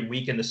 They're pretty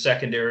weak in the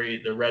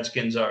secondary. The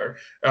Redskins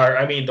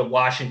the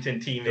Washington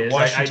team is. The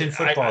Washington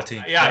football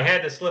team. Yeah, I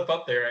had to slip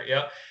up there.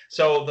 Yeah.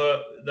 So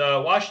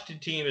the Washington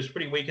team is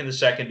pretty weak in the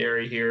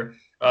secondary here.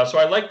 So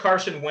I like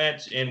Carson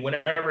Wentz, and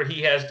whenever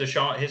he has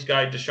his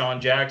guy DeSean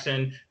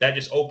Jackson, that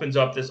just opens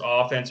up this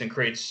offense and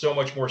creates so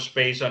much more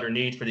space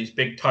underneath for these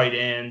big tight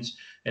ends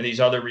and these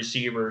other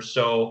receivers.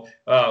 So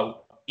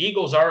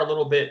Eagles are a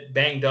little bit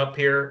banged up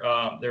here.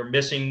 They're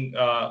missing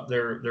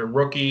their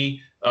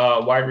rookie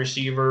wide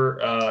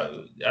receiver.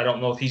 I don't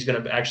know if he's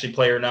going to actually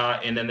play or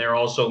not. And then they're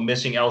also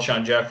missing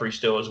Alshon Jeffrey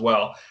still as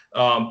well.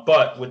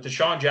 But with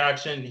DeSean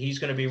Jackson, he's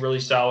going to be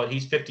really solid.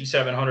 He's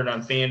 $5,700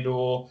 on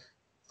FanDuel.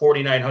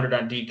 $4,900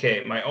 on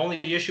DK. My only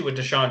issue with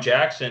DeSean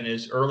Jackson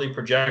is early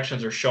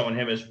projections are showing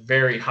him as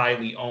very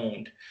highly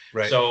owned.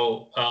 Right.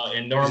 So,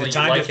 and normally is it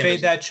time to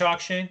fade that chalk,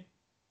 Shane?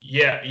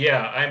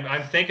 Yeah.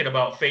 I'm thinking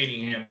about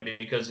fading him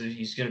because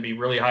he's going to be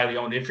really highly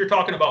owned. If you're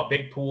talking about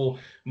big pool,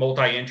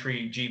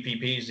 multi-entry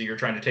GPPs that you're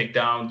trying to take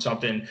down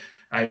something,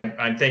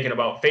 I'm thinking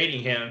about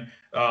fading him.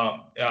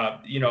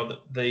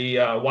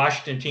 The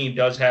Washington team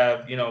does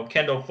have,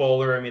 Kendall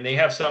Fuller. They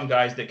have some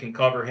guys that can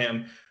cover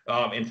him.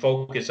 And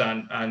focus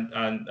on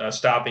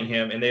stopping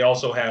him. And they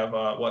also have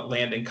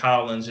Landon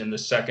Collins in the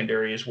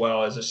secondary as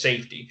well as a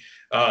safety.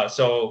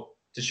 So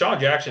DeSean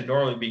Jackson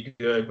normally be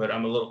good, but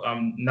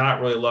I'm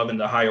not really loving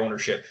the high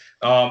ownership.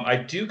 I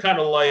do kind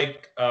of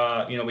like,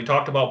 we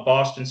talked about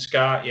Boston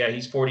Scott. Yeah,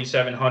 he's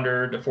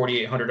 4,700 to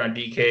 4,800 on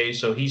DK.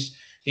 So he's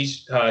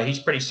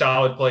pretty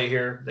solid play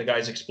here. The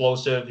guy's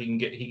explosive. He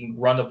can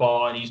run the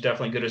ball, and he's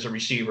definitely good as a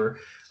receiver.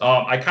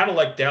 I kind of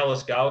like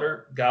Dallas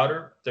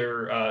Goedert,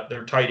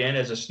 their tight end,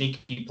 as a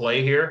sneaky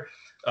play here.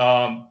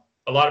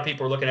 A lot of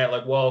people are looking at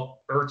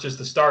Ertz is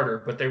the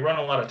starter, but they run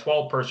a lot of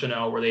 12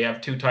 personnel where they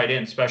have two tight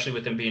ends, especially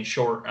with them being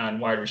short on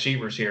wide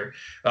receivers here.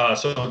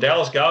 So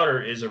Dallas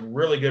Goedert is a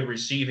really good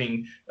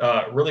receiving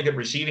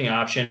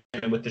option.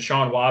 And with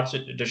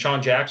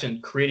DeSean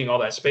Jackson creating all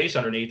that space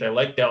underneath, I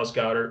like Dallas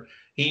Goedert.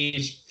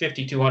 He's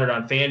 $5,200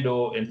 on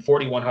FanDuel and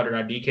 $4,100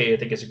 on DK. I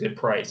think it's a good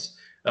price.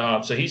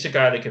 So he's a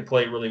guy that can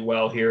play really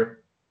well here.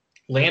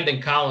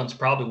 Landon Collins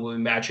probably will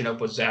be matching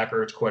up with Zach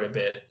Ertz quite a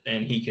bit,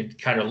 and he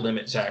could kind of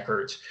limit Zach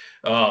Ertz.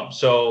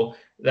 So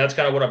that's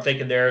kind of what I'm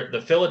thinking there.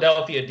 The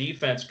Philadelphia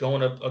defense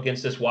going up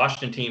against this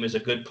Washington team is a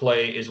good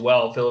play as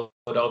well.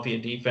 Philadelphia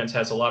defense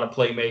has a lot of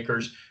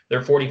playmakers.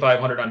 They're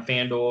 4,500 on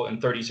FanDuel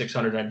and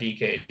 3,600 on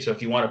DK. So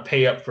if you want to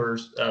pay up for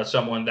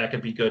someone, that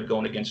could be good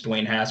going against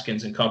Dwayne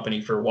Haskins and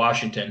company for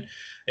Washington.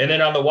 And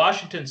then on the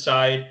Washington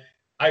side,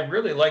 I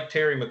really like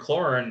Terry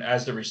McLaurin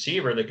as the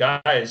receiver. The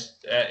guy is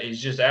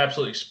just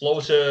absolutely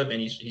explosive, and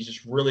he's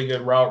just really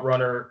good route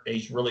runner.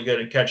 He's really good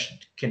at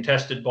catch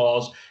contested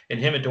balls. And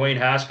him and Dwayne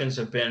Haskins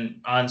have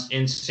been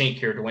in sync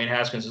here. Dwayne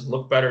Haskins has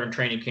looked better in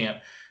training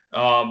camp.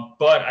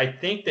 But I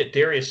think that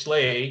Darius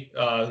Slay,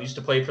 who used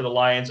to play for the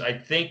Lions, I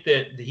think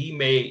that he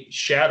may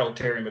shadow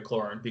Terry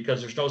McLaurin because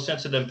there's no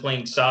sense of them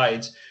playing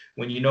sides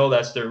when you know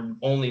that's their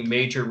only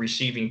major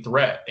receiving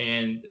threat.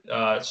 And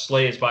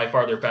Slay is by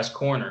far their best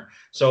corner.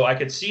 So I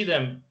could see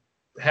them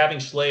having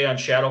Slay on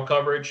shadow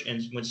coverage.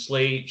 And when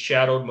Slay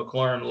shadowed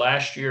McLaurin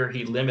last year,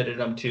 he limited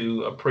them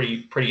to a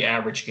pretty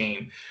average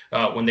game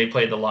when they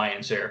played the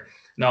Lions there.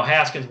 Now,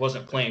 Haskins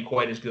wasn't playing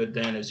quite as good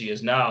then as he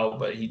is now,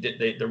 but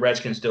the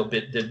Redskins still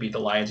did beat the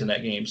Lions in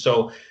that game.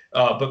 So,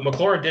 but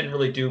McLaurin didn't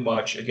really do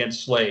much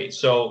against Slay.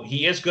 So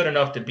he is good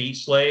enough to beat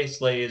Slay.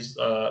 Slay is,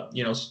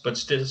 but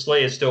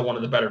Slay is still one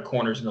of the better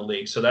corners in the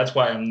league. So that's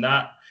why I'm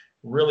not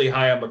really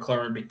high on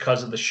McLaurin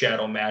because of the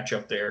shadow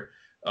matchup there,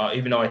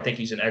 even though I think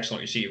he's an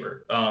excellent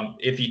receiver.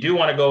 If you do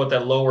want to go with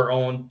that lower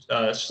owned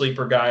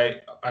sleeper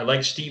guy, I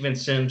like Steven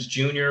Sims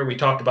Jr. We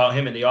talked about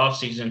him in the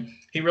offseason.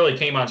 He really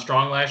came on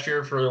strong last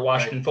year for the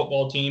Washington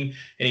football team,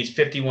 and he's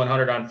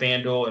 5,100 on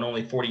FanDuel and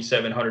only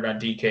 4,700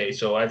 on DK.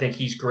 So I think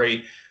he's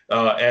great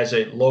as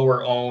a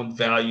lower-owned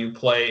value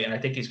play, and I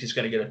think he's just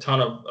going to get a ton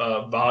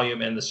of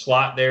volume in the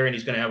slot there, and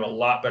he's going to have a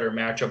lot better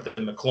matchup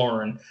than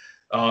McLaurin.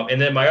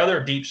 And then my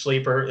other deep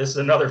sleeper, this is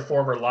another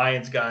former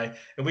Lions guy,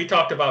 and we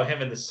talked about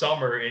him in the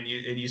summer, and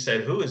you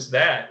said, who is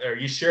that? Are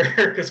you sure?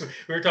 Because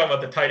we were talking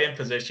about the tight end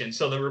position.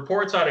 So the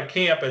reports out of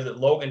camp is that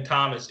Logan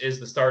Thomas is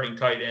the starting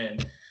tight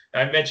end.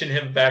 I mentioned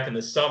him back in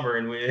the summer,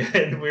 and we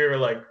were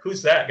like,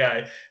 who's that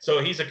guy?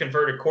 So he's a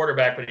converted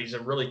quarterback, but he's a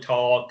really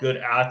tall, good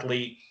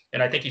athlete.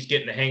 And I think he's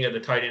getting the hang of the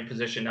tight end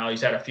position now.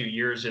 He's had a few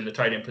years in the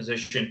tight end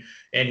position,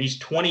 and he's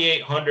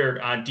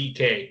 2,800 on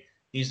DK.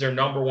 He's their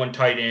number one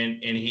tight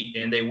end,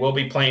 and they will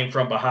be playing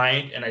from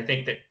behind. And I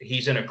think that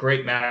he's in a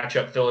great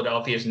matchup.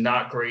 Philadelphia is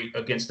not great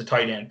against the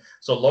tight end.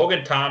 So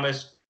Logan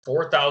Thomas,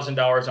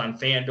 $4,000 on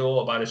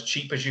FanDuel, about as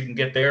cheap as you can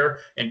get there,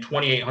 and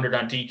 2,800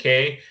 on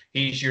DK.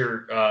 He's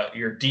your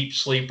deep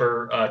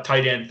sleeper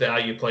tight end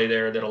value play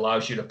there that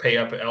allows you to pay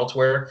up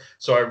elsewhere.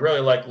 So I really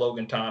like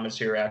Logan Thomas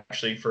here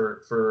actually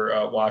for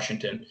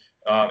Washington,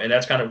 and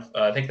that's kind of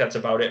I think that's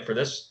about it for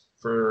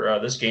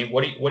this game.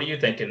 What are you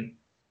thinking?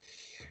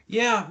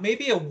 Yeah,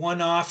 maybe a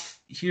one-off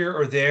here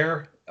or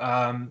there.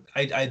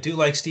 I do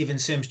like Steven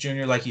Sims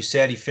Jr. Like you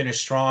said, he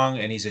finished strong,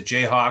 and he's a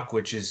Jayhawk,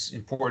 which is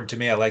important to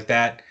me. I like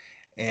that.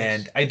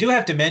 And I do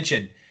have to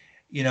mention,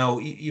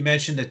 you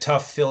mentioned the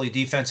tough Philly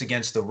defense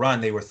against the run.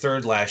 They were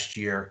third last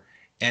year,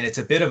 and it's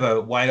a bit of a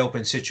wide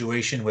open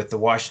situation with the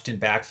Washington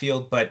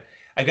backfield. But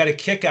I got a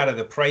kick out of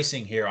the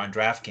pricing here on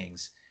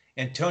DraftKings.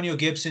 Antonio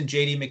Gibson,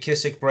 J.D.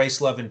 McKissic, Bryce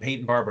Love, and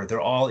Peyton Barber,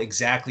 they're all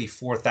exactly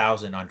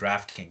 4,000 on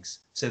DraftKings.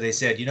 So they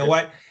said, you know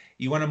what?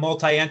 You want to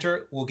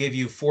multi-enter? We'll give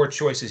you 4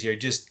 choices here.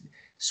 Just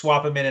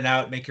swap them in and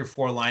out, make your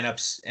 4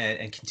 lineups,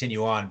 and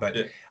continue on. But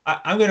yeah.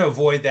 I'm going to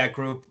avoid that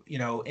group.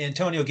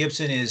 Antonio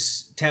Gibson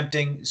is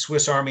tempting,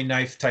 Swiss Army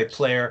knife type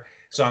player.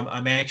 So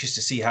I'm anxious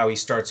to see how he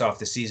starts off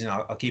the season.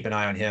 I'll keep an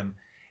eye on him.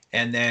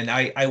 And then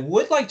I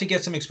would like to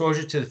get some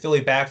exposure to the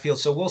Philly backfield.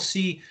 So we'll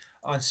see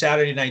on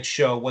Saturday night's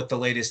show what the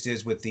latest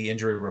is with the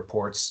injury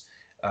reports,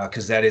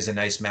 because that is a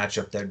nice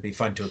matchup that would be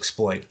fun to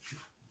exploit.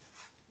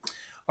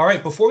 All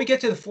right, before we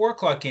get to the 4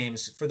 o'clock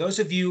games, for those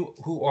of you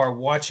who are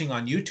watching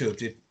on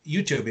YouTube,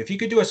 if you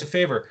could do us a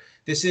favor,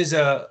 this is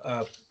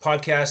a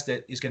podcast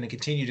that is going to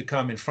continue to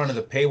come in front of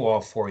the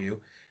paywall for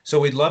you. So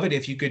we'd love it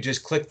if you could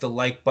just click the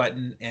like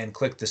button and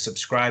click the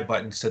subscribe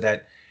button so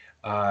that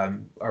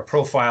our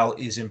profile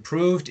is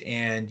improved,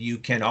 and you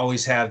can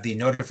always have the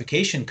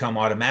notification come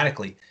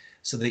automatically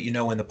so that you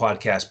know when the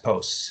podcast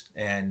posts.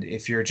 And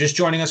if you're just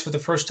joining us for the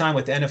first time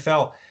with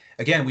NFL,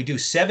 again, we do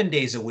 7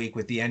 days a week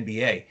with the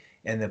NBA.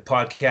 And the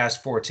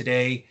podcast for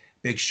today,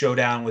 big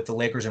showdown with the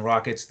Lakers and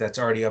Rockets, that's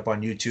already up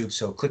on YouTube.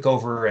 So click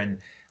over and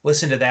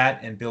listen to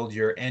that and build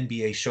your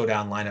NBA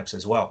showdown lineups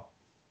as well.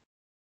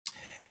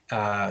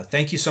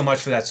 Thank you so much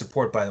for that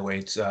support, by the way.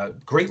 It's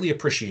greatly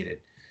appreciated.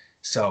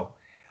 So,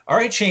 all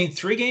right, Shane,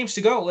 3 games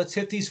to go. Let's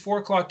hit these 4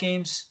 o'clock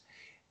games.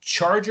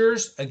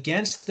 Chargers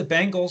against the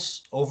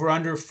Bengals, over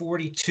under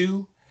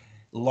 42.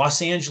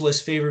 Los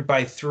Angeles favored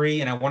by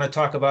 3. And I want to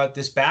talk about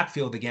this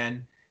backfield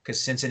again, because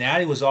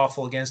Cincinnati was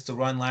awful against the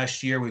run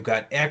last year. We've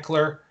got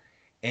Eckler,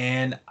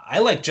 and I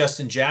like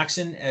Justin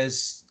Jackson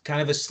as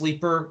kind of a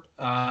sleeper.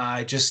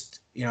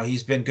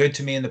 He's been good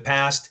to me in the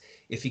past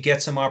if he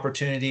gets some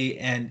opportunity.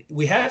 And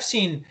we have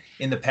seen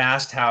in the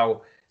past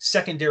how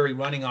secondary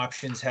running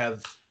options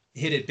have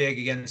hit it big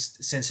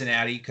against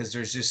Cincinnati because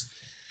there's just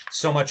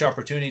so much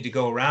opportunity to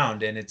go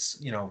around, and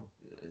it's,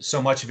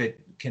 so much of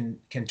it can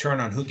turn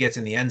on who gets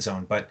in the end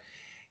zone. But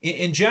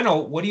in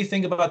general, what do you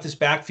think about this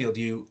backfield?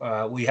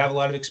 Will you have a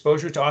lot of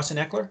exposure to Austin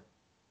Ekeler?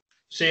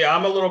 See,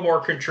 I'm a little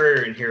more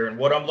contrarian here, and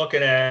what I'm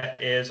looking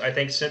at is I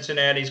think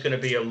Cincinnati's going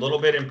to be a little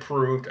bit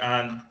improved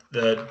on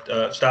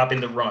the stopping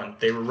the run.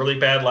 They were really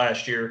bad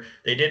last year.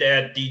 They did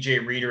add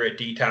DJ Reader at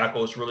D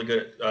tackle, is really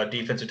good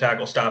defensive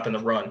tackle stopping the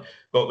run.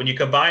 But when you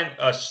combine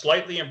a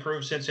slightly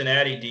improved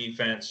Cincinnati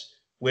defense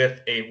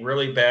with a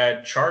really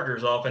bad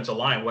Chargers offensive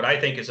line, what I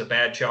think is a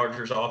bad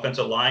Chargers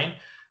offensive line,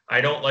 I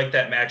don't like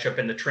that matchup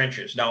in the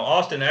trenches. Now,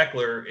 Austin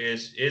Ekeler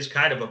is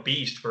kind of a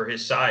beast for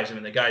his size. I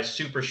mean, the guy's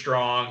super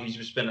strong. He's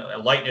just been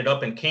lighting it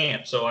up in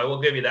camp. So I will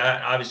give you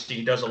that. Obviously,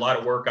 he does a lot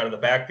of work out of the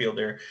backfield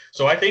there.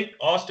 So I think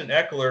Austin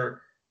Ekeler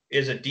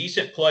is a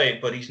decent play,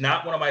 but he's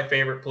not one of my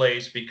favorite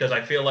plays because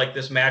I feel like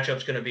this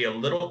matchup's going to be a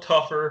little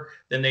tougher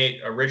than they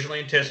originally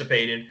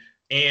anticipated.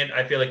 And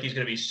I feel like he's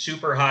going to be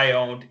super high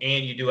owned,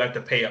 and you do have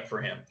to pay up for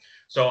him.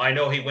 So I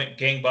know he went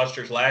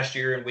gangbusters last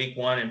year in week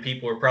 1, and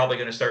people are probably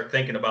going to start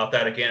thinking about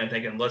that again and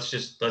thinking, let's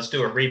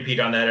do a repeat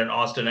on that in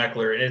Austin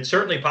Ekeler. And it's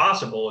certainly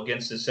possible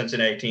against the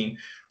Cincinnati team,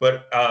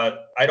 but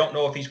I don't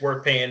know if he's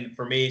worth paying.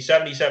 For me,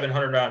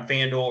 $7,700 on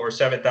FanDuel or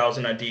 $7,000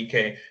 on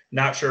DK.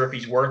 Not sure if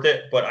he's worth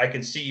it, but I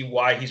can see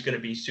why he's going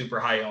to be super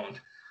high owned.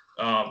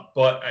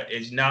 But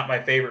it's not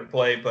my favorite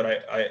play, but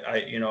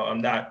I'm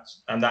not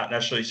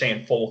necessarily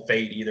saying full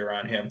fade either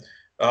on him.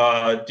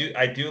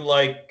 I do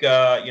like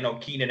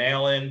Keenan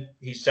Allen.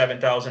 He's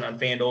 7,000 on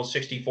FanDuel,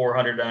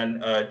 6,400 on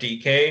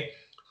DK.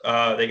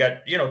 They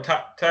got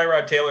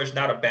Tyrod Taylor's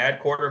not a bad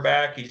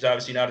quarterback. He's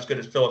obviously not as good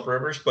as Phillip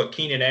Rivers, but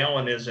Keenan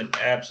Allen is an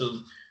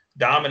absolute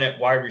dominant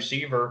wide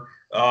receiver.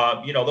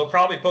 They'll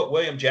probably put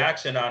William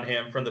Jackson on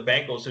him from the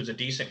Bengals, who's a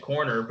decent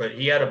corner, but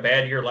he had a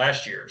bad year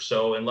last year.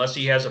 So unless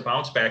he has a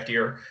bounce back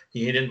year,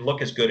 he didn't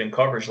look as good in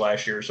coverage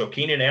last year. So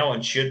Keenan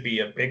Allen should be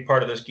a big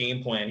part of this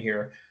game plan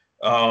here.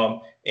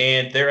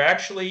 And they're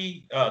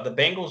actually the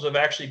Bengals have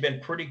actually been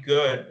pretty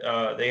good.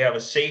 They have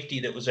a safety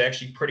that was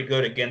actually pretty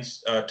good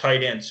against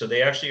tight ends. So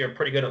they actually are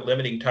pretty good at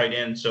limiting tight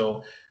ends.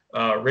 So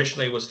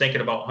originally was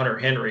thinking about Hunter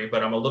Henry,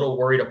 but I'm a little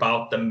worried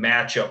about the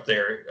matchup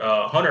there.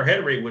 Hunter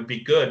Henry would be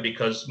good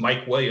because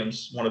Mike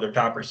Williams, one of their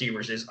top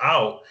receivers, is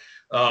out.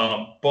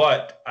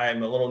 But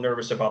I'm a little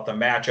nervous about the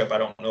matchup. I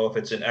don't know if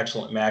it's an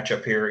excellent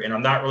matchup here. And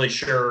I'm not really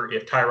sure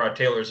if Tyrod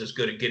Taylor is as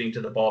good at getting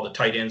to the ball, the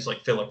tight ends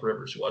like Phillip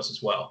Rivers was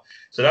as well.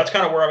 So that's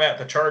kind of where I'm at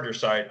the Chargers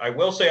side. I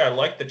will say I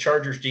like the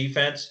Chargers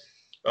defense.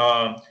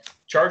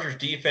 Chargers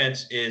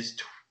defense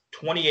is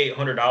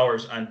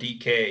 $2,800 on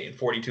DK and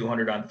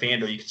 $4,200 on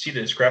FanDuel. You can see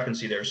the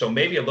discrepancy there. So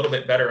maybe a little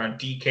bit better on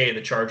DK.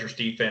 The Chargers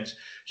defense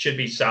should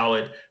be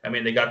solid. I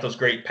mean, they got those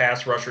great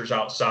pass rushers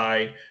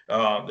outside.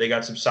 They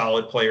got some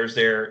solid players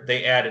there.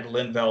 They added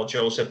Linval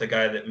Joseph, the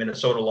guy that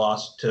Minnesota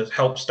lost, to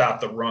help stop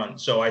the run.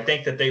 So I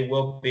think that they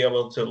will be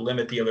able to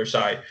limit the other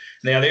side.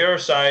 Now, the other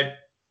side,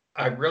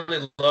 I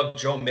really love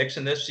Joe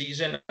Mixon this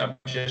season. I'm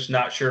just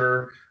not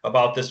sure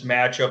about this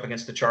matchup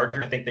against the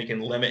Chargers. I think they can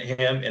limit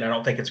him, and I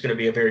don't think it's going to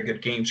be a very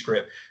good game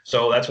script.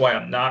 So that's why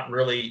I'm not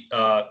really,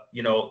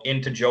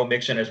 into Joe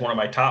Mixon as one of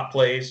my top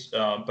plays.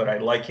 But I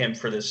like him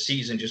for this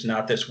season, just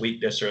not this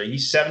week necessarily.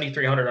 He's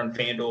 7,300 on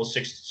FanDuel,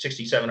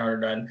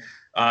 6,700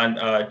 on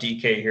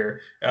DK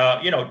here.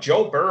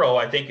 Joe Burrow,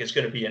 I think, is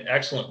going to be an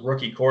excellent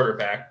rookie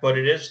quarterback, but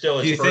it is still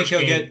his first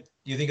game.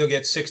 You think he'll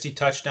get 60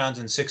 touchdowns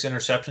and 6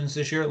 interceptions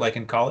this year, like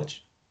in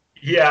college?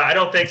 Yeah, I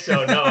don't think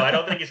so. No, I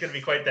don't think he's going to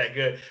be quite that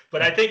good.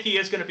 But I think he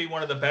is going to be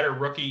one of the better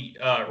rookie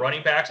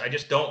running backs. I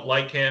just don't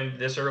like him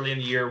this early in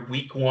the year,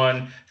 week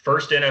 1,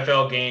 first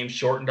NFL game,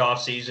 shortened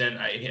off season.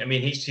 I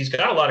mean, he's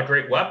got a lot of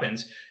great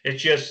weapons.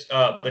 It's just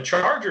the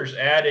Chargers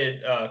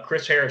added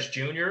Chris Harris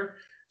Jr.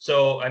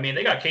 So, I mean,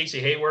 they got Casey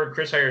Hayward,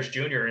 Chris Harris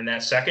Jr. in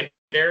that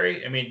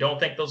secondary. I mean, don't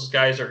think those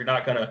guys are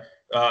not going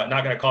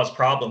to cause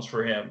problems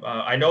for him.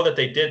 I know that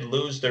they did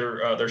lose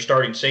their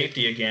starting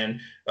safety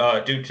again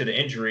due to the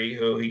injury.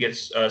 Who he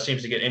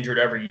seems to get injured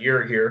every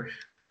year here.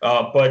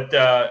 But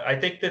I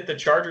think that the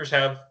Chargers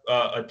have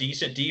a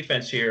decent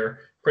defense here,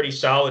 pretty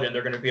solid, and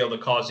they're going to be able to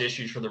cause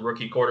issues for the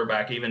rookie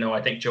quarterback. Even though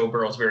I think Joe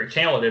Burrow is very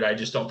talented, I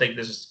just don't think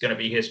this is going to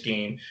be his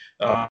game.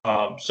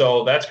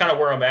 So that's kind of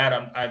where I'm at.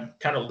 I'm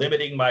kind of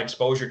limiting my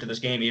exposure to this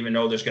game, even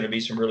though there's going to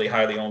be some really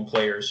highly owned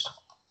players.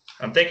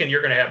 I'm thinking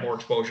you're going to have more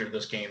exposure to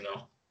this game,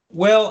 though.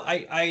 Well,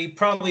 I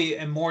probably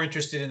am more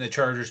interested in the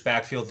Chargers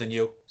backfield than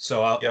you,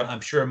 so I'm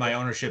sure my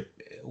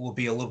ownership will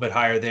be a little bit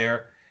higher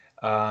there.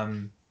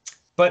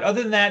 But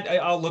other than that,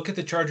 I'll look at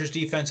the Chargers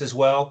defense as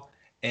well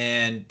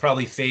and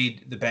probably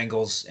fade the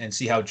Bengals and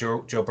see how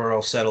Joe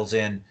Burrow settles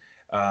in.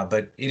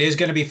 But it is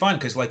going to be fun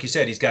because, like you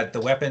said, he's got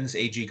the weapons.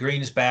 A.G.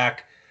 Green is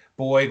back,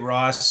 Boyd,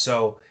 Ross,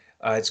 so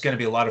it's going to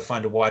be a lot of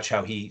fun to watch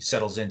how he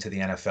settles into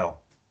the NFL.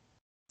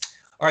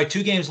 All right,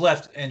 2 games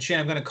left, and Shane,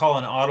 I'm going to call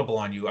an audible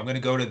on you. I'm going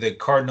to go to the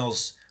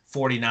Cardinals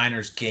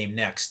 49ers game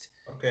next.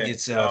 Okay.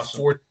 It's a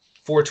awesome.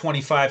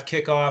 4:25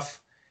 kickoff,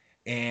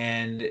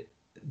 and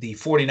the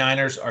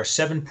 49ers are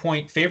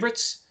 7-point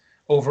favorites,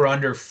 over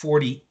under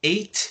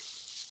 48.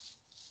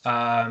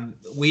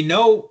 We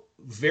know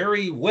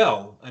very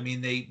well. I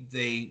mean,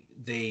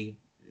 they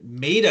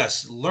made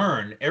us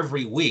learn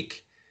every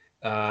week,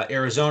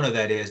 Arizona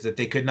that is, that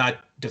they could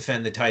not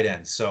defend the tight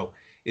ends. So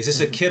is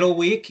this a Kittle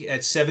week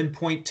at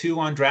 7.2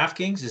 on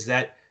DraftKings? Is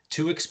that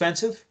too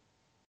expensive?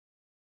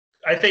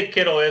 I think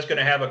Kittle is going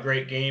to have a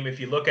great game. If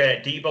you look at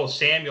it, Deebo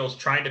Samuel's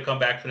trying to come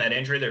back from that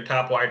injury, their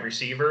top wide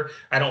receiver.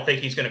 I don't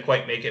think he's going to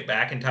quite make it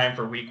back in time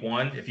for week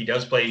 1. If he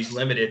does play, he's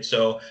limited.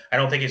 So I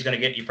don't think he's going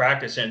to get any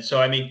practice in.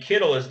 So, I mean,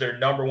 Kittle is their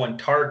number one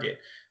target.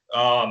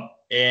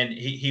 And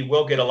he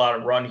will get a lot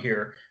of run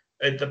here.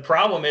 The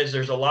problem is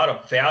there's a lot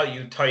of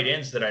value tight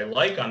ends that I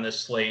like on this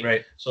slate.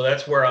 Right. So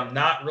that's where I'm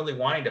not really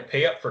wanting to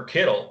pay up for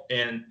Kittle.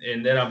 And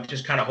then I'm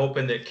just kind of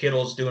hoping that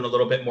Kittle's doing a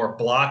little bit more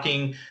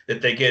blocking,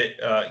 that they get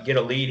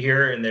a lead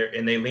here and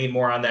they lean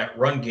more on that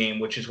run game,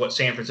 which is what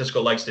San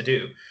Francisco likes to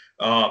do.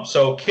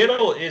 So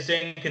Kittle is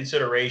in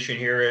consideration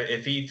here.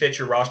 If he fits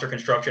your roster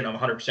construction, I'm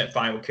 100%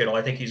 fine with Kittle.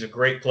 I think he's a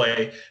great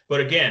play.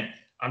 But again,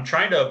 I'm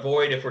trying to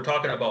avoid, if we're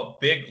talking about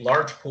big,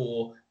 large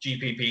pool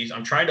GPPs,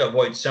 I'm trying to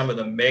avoid some of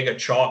the mega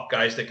chalk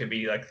guys that could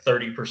be like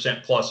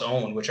 30% plus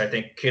owned, which I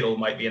think Kittle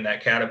might be in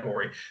that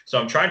category. So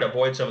I'm trying to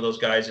avoid some of those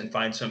guys and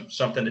find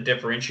something to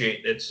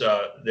differentiate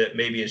that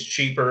maybe is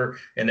cheaper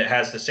and that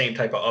has the same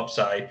type of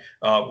upside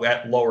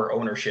at lower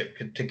ownership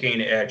to gain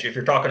an edge. If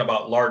you're talking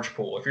about large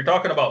pool, if you're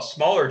talking about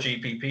smaller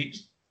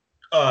GPPs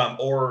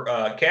or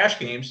cash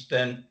games,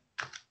 then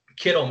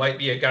Kittle might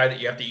be a guy that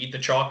you have to eat the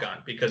chalk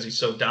on because he's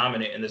so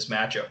dominant in this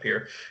matchup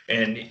here,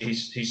 and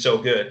he's so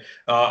good.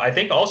 I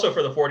think also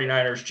for the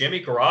 49ers,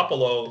 Jimmy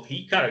Garoppolo,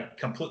 he kind of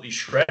completely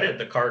shredded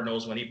the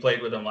Cardinals when he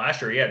played with them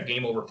last year. He had a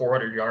game over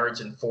 400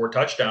 yards and 4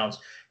 touchdowns.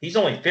 He's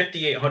only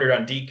 5,800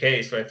 on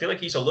DK, so I feel like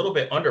he's a little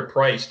bit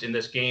underpriced in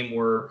this game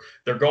where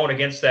they're going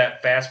against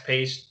that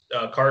fast-paced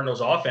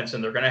Cardinals offense,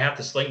 and they're going to have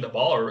to sling the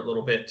ball a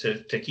little bit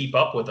to keep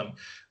up with them.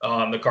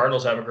 The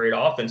Cardinals have a great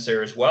offense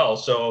there as well.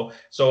 So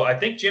I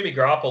think Jimmy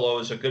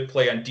Garoppolo is a good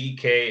play on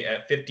DK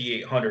at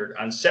 5,800.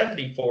 On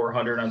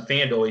 7,400 on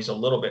FanDuel, he's a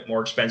little bit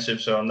more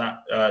expensive, so I'm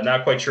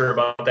not quite sure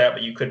about that,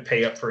 but you could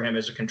pay up for him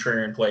as a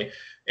contrarian play.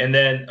 And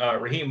then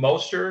Raheem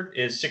Mostert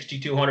is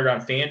 6,200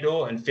 on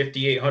FanDuel and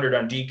 5,800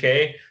 on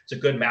DK. It's a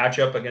good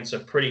matchup against a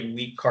pretty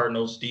weak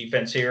Cardinals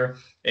defense here.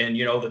 And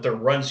you know that their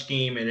run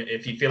scheme, and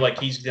if you feel like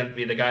he's going to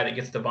be the guy that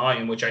gets the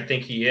volume, which I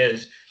think he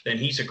is, then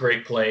he's a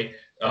great play.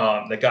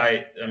 The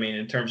guy, I mean,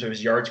 in terms of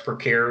his yards per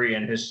carry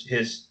and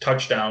his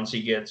touchdowns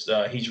he gets,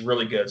 he's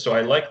really good. So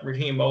I like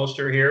Raheem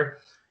Mostert here.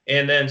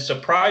 And then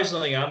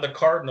surprisingly on the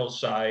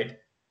Cardinals side,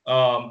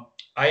 I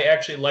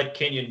actually like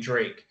Kenyon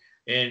Drake.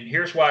 And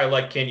here's why I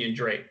like Kenyon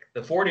Drake.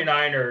 The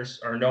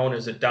 49ers are known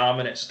as a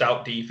dominant,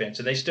 stout defense,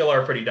 and they still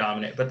are pretty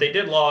dominant. But they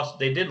did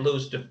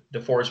lose to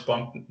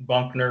DeForest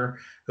Buckner,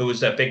 who was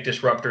that big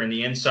disruptor in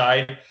the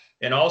inside.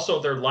 And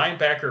also their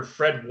linebacker,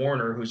 Fred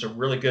Warner, who's a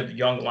really good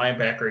young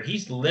linebacker.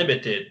 He's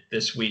limited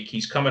this week.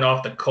 He's coming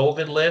off the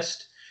COVID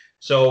list.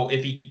 So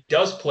if he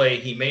does play,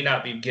 he may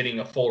not be getting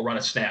a full run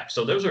of snaps.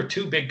 So those are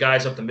two big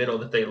guys up the middle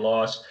that they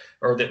lost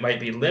or that might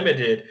be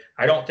limited.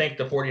 I don't think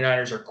the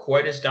 49ers are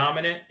quite as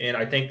dominant, and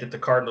I think that the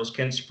Cardinals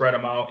can spread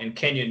them out, and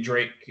Kenyon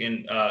Drake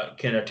can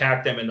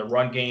attack them in the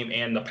run game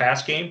and the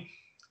pass game.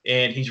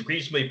 And he's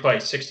reasonably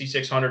priced,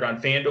 6,600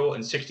 on FanDuel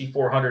and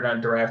 6,400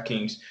 on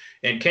DraftKings.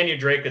 And Kenyon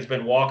Drake has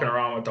been walking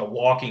around with a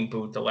walking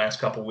boot the last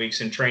couple of weeks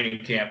in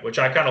training camp, which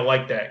I kind of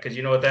like that because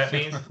you know what that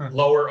means?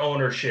 Lower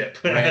ownership.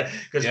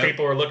 Because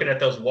people are looking at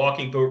those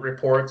walking boot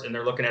reports and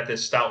they're looking at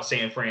this stout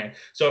San Fran.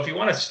 So if you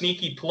want a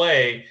sneaky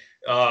play,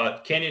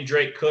 Kenyon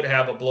Drake could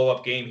have a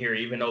blow-up game here,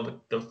 even though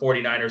the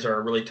 49ers are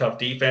a really tough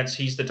defense.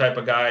 He's the type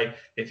of guy,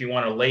 if you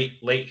want a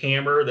late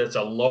hammer, that's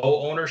a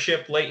low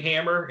ownership late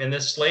hammer in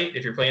this slate.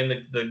 If you're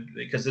playing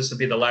because this would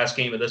be the last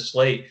game of this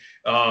slate,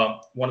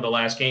 one of the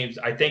last games,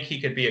 I think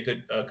he could be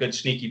a good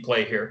sneaky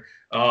play here.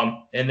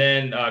 And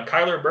then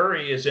Kyler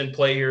Murray is in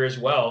play here as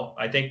well.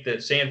 I think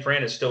that San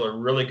Fran is still a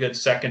really good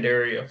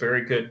secondary, a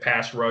very good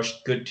pass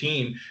rush, good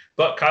team.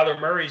 But Kyler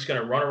Murray is going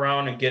to run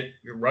around and get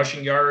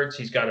rushing yards.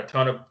 He's got a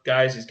ton of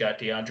guys. He's got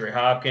DeAndre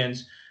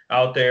Hopkins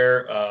out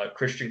there,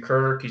 Christian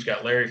Kirk. He's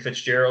got Larry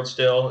Fitzgerald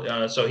still.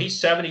 So he's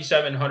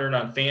 7,700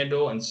 on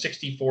FanDuel and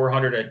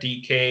 6,400 at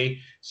DK.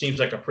 Seems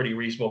like a pretty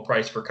reasonable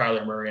price for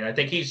Kyler Murray. And I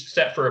think he's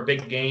set for a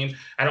big game.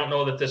 I don't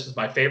know that this is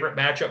my favorite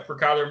matchup for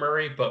Kyler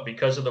Murray, but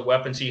because of the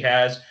weapons he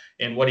has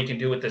and what he can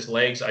do with his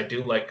legs, I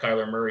do like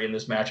Kyler Murray in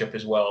this matchup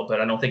as well.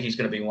 But I don't think he's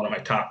going to be one of my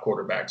top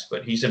quarterbacks,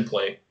 but he's in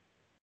play.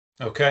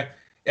 Okay.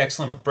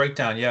 Excellent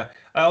breakdown. Yeah.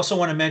 I also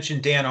want to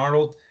mention Dan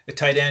Arnold, a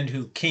tight end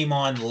who came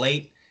on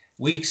late.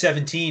 Week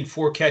 17,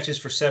 4 catches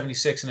for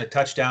 76 and a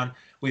touchdown.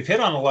 We've hit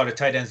on a lot of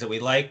tight ends that we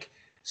like,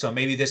 so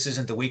maybe this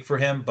isn't the week for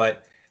him.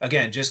 But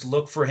again, just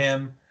look for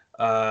him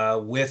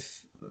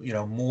with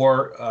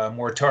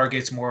more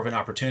targets, more of an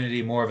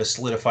opportunity, more of a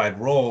solidified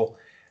role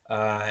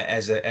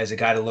as a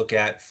guy to look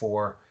at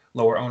for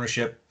lower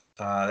ownership.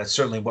 That's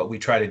certainly what we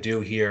try to do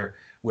here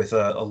with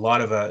a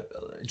lot of a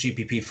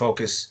GPP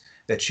focus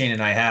that Shane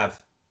and I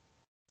have.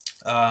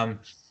 Um,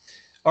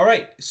 all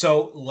right.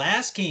 So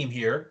last game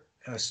here,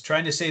 I was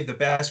trying to save the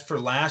best for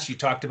last. You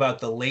talked about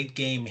the late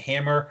game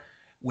hammer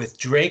with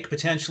Drake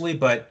potentially,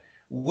 but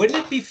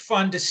wouldn't it be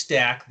fun to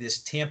stack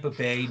this Tampa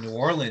Bay New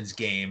Orleans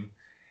game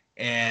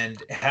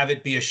and have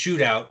it be a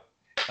shootout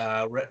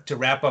to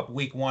wrap up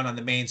week one on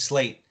the main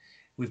slate?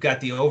 We've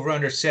got the over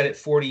under set at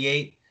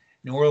 48.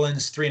 New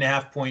Orleans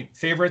 3.5 point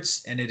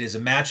favorites, and it is a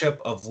matchup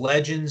of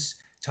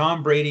legends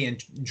Tom Brady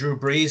and Drew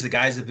Brees. The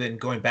guys have been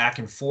going back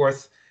and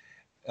forth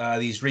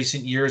these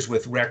recent years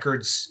with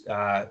records,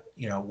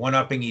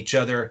 one-upping each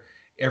other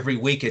every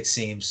week, it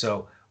seems.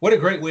 So what a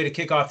great way to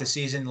kick off the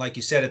season, like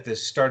you said at the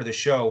start of the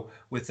show,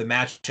 with the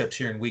matchups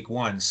here in week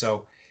one.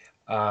 So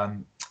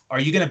are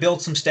you going to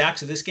build some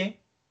stacks of this game?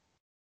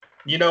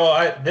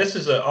 This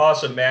is an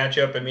awesome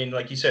matchup. I mean,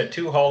 like you said,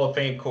 two Hall of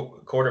Fame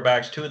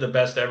quarterbacks, two of the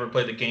best to ever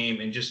play the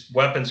game, and just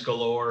weapons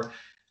galore.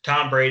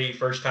 Tom Brady,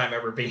 first time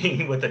ever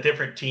being with a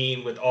different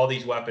team with all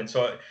these weapons.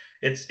 So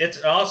it's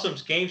an awesome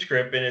game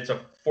script, and it's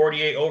a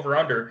 48 over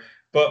under.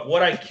 But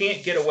what I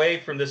can't get away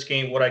from this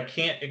game, what I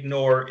can't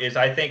ignore is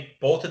I think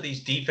both of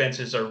these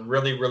defenses are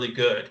really, really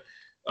good.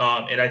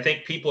 And I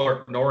think people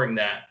are ignoring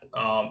that.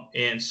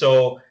 And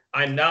so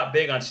I'm not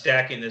big on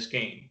stacking this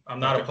game. I'm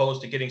not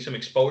opposed to getting some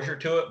exposure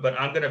to it, but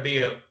I'm going to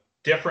be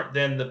different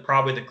than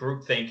probably the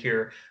group think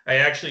here. I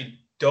actually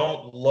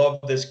don't love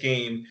this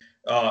game,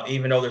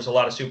 even though there's a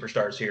lot of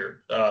superstars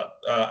here.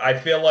 I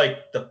feel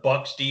like the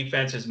Bucs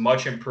defense is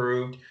much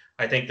improved.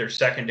 I think their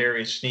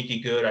secondary is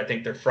sneaky good. I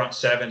think their front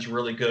seven's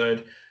really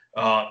good.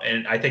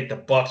 And I think the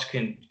Bucs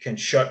can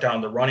shut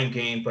down the running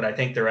game, but I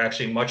think they're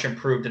actually much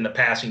improved in the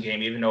passing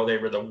game, even though they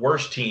were the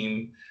worst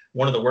team,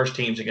 one of the worst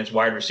teams against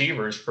wide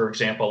receivers. For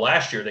example,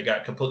 last year they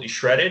got completely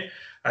shredded.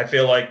 I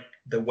feel like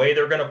the way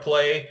they're going to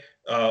play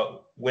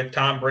with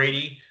Tom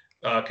Brady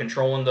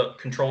controlling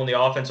the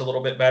offense a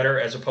little bit better,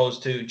 as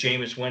opposed to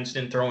Jameis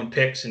Winston throwing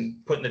picks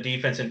and putting the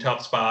defense in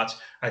tough spots.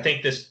 I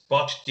think this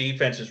Bucs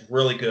defense is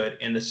really good,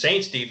 and the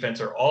Saints defense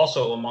are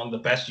also among the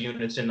best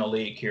units in the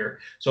league here.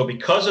 So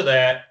because of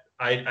that,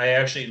 I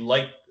actually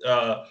like.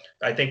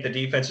 I think the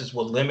defenses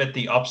will limit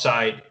the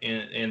upside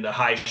in the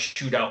high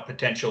shootout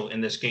potential in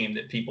this game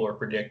that people are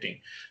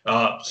predicting.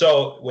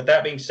 So with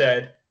that being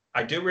said,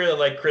 I do really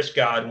like Chris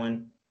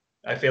Godwin.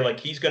 I feel like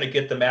he's going to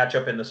get the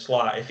matchup in the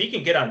slot. If he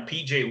can get on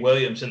PJ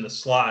Williams in the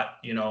slot,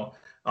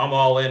 I'm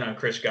all in on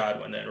Chris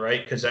Godwin then,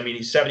 right? Because I mean,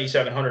 he's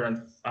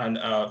 7,700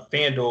 on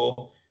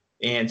FanDuel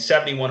and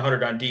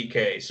 7,100 on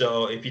DK.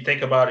 So if you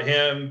think about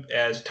him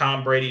as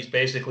Tom Brady's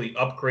basically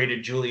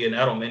upgraded Julian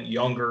Edelman,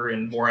 younger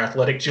and more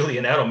athletic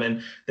Julian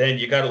Edelman, then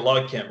you got to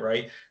like him,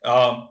 right?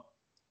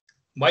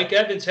 Mike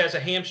Evans has a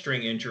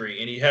hamstring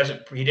injury, and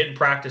he didn't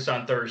practice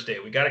on Thursday.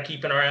 We got to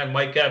keep an eye on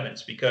Mike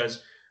Evans,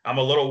 because I'm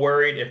a little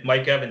worried if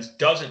Mike Evans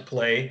doesn't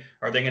play,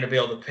 are they going to be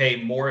able to pay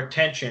more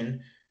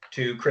attention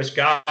to Chris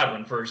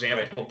Godwin, for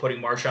example, putting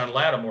Marshawn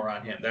Lattimore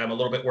on him? I'm a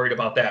little bit worried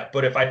about that.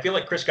 But if I feel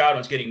like Chris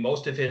Godwin's getting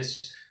most of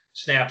his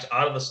snaps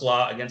out of the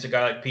slot against a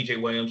guy like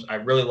PJ Williams, I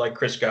really like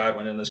Chris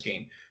Godwin in this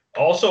game.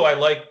 Also, I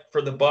like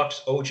for the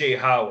Bucs, OJ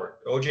Howard.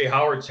 OJ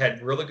Howard's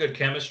had really good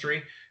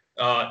chemistry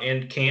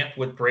in camp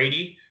with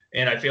Brady,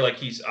 and I feel like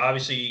he's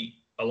obviously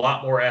a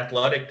lot more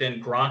athletic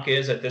than Gronk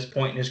is at this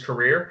point in his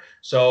career.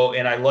 So,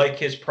 and I like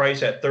his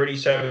price at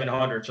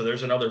 3,700. So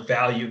there's another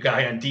value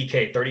guy on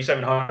DK,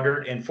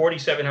 3,700 and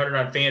 4,700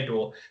 on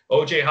FanDuel.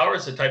 OJ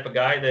Howard's the type of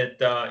guy that,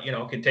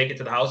 can take it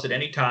to the house at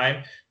any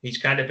time. He's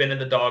kind of been in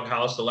the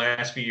doghouse the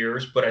last few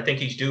years, but I think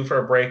he's due for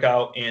a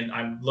breakout. And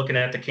I'm looking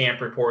at the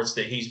camp reports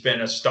that he's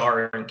been a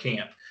star in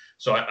camp.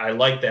 So I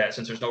like that.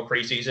 Since there's no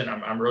preseason,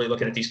 I'm really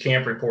looking at these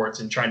camp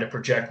reports and trying to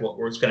project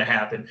what's going to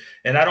happen.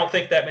 And I don't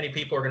think that many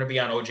people are going to be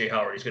on OJ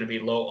Howard. He's going to be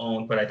low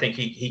owned, but I think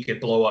he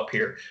could blow up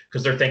here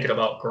because they're thinking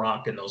about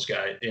Gronk and those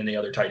guys and the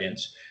other tight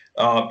ends.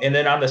 And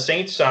then on the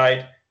Saints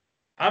side,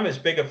 I'm as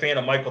big a fan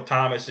of Michael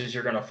Thomas as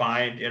you're going to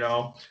find,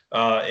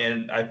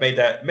 and I've made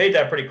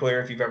that pretty clear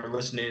if you've ever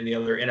listened to any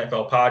other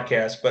NFL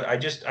podcasts. But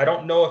I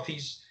don't know if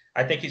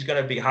I think he's going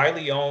to be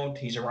highly owned.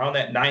 He's around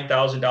that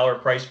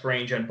 $9,000 price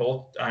range on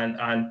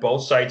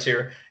both sites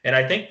here. And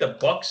I think the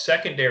Bucs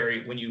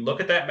secondary, when you look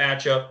at that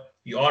matchup,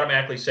 you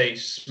automatically say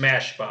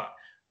smash spot,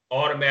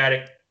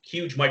 automatic,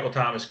 huge Michael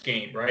Thomas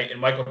game, right? And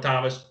Michael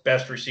Thomas,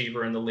 best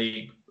receiver in the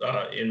league,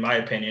 in my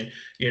opinion.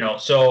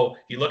 So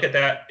you look at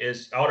that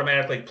as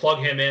automatically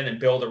plug him in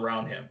and build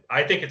around him.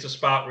 I think it's a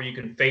spot where you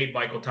can fade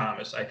Michael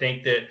Thomas. I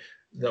think that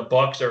the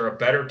Bucs are a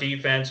better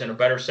defense and a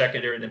better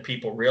secondary than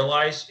people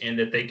realize, and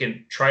that they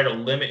can try to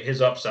limit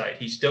his upside.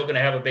 He's still going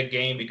to have a big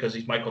game because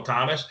he's Michael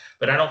Thomas,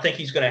 but I don't think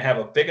he's going to have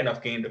a big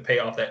enough game to pay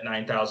off that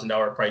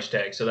 $9,000 price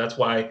tag. So that's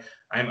why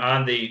I'm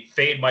on the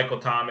fade Michael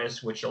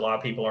Thomas, which a lot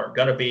of people aren't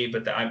going to be,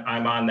 but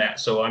I'm on that.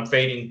 So I'm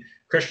fading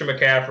Christian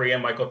McCaffrey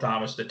and Michael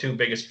Thomas, the two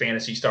biggest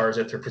fantasy stars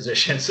at their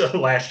positions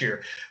last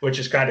year, which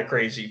is kind of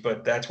crazy,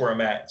 but that's where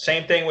I'm at.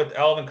 Same thing with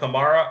Alvin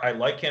Kamara. I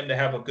like him to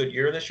have a good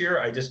year this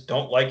year. I just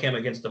don't like him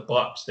against the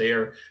Bucs. They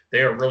are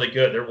really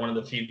good. They're one of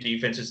the few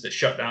defenses that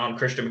shut down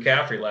Christian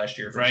McCaffrey last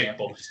year, for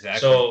example. Exactly.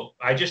 So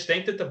I just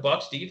think that the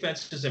Bucs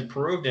defense has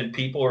improved, and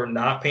people are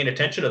not paying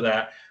attention to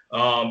that.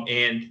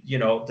 And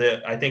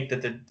I think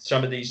that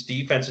some of these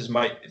defenses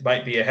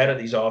might be ahead of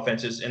these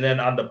offenses. And then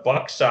on the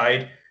Bucs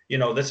side,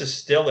 this is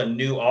still a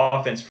new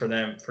offense for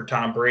them, for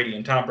Tom Brady.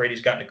 And Tom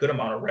Brady's gotten a good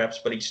amount of reps,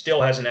 but he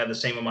still hasn't had the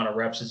same amount of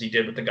reps as he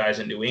did with the guys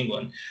in New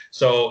England.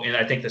 So, and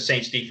I think the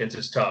Saints defense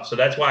is tough. So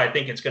that's why I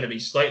think it's going to be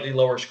slightly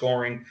lower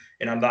scoring,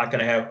 and I'm not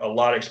going to have a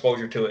lot of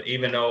exposure to it,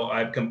 even though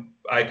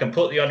I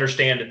completely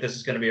understand that this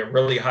is going to be a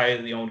really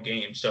highly owned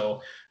game.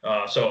 So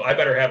I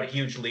better have a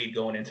huge lead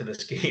going into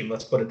this game.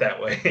 Let's put it that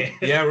way.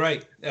 Yeah,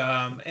 right.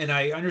 And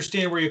I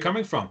understand where you're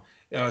coming from,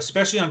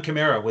 especially on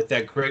Kamara with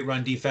that great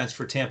run defense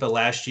for Tampa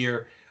last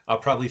year. I'll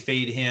probably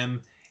fade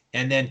him.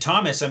 And then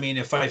Thomas, I mean,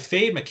 if I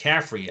fade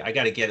McCaffrey, I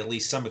got to get at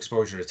least some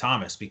exposure to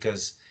Thomas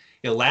because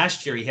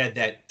last year he had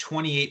that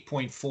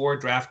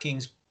 28.4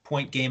 DraftKings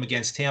point game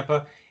against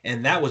Tampa,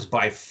 and that was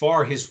by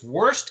far his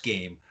worst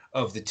game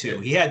of the two.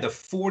 He had the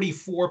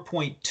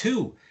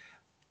 44.2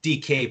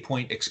 DK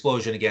point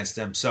explosion against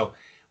them. So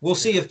we'll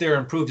see if they're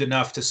improved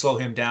enough to slow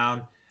him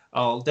down.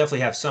 I'll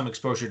definitely have some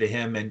exposure to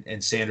him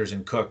and Sanders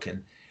and Cook.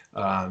 And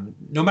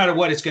no matter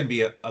what, it's going to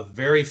be a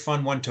very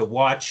fun one to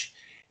watch.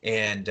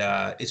 And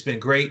it's been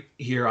great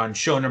here on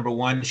show number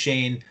 1,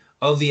 Shane,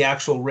 of the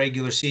actual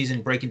regular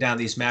season, breaking down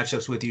these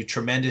matchups with you.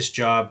 Tremendous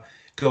job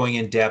going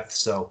in depth.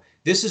 So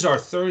this is our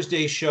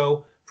Thursday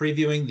show,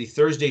 previewing the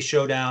Thursday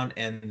showdown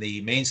and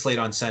the main slate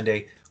on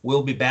Sunday.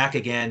 We'll be back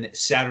again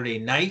Saturday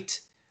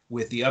night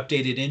with the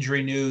updated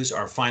injury news,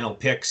 our final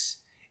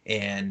picks.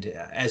 And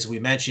as we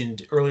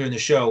mentioned earlier in the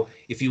show,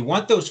 if you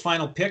want those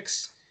final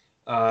picks,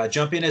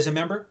 jump in as a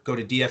member. Go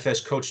to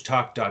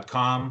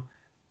dfscoachtalk.com.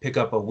 Pick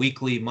up a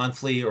weekly,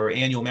 monthly, or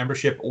annual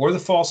membership or the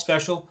fall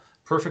special,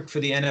 perfect for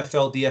the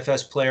NFL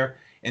DFS player.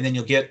 And then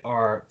you'll get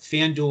our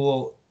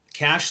FanDuel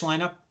cash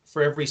lineup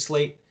for every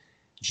slate,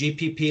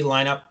 GPP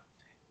lineup,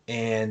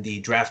 and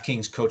the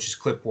DraftKings coaches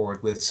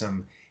clipboard with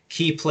some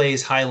key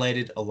plays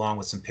highlighted along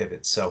with some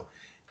pivots. So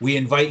we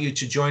invite you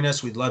to join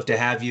us. We'd love to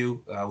have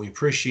you. We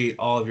appreciate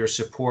all of your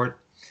support.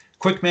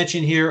 Quick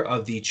mention here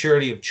of the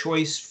charity of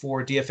choice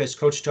for DFS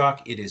Coach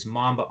Talk. It is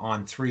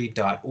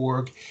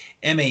mambaon3.org,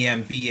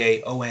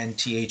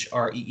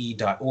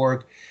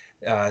 MAMBAONTHREE.org.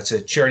 It's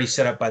a charity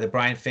set up by the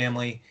Bryant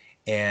family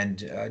and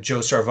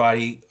Joe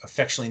Sarvati,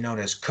 affectionately known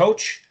as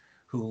Coach,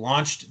 who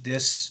launched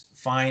this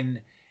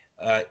fine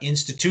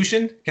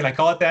institution. Can I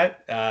call it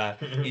that?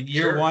 In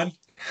year one.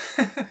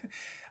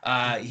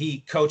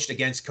 He coached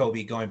against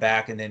Kobe going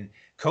back and then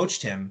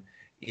coached him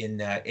in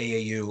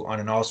AAU on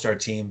an all-star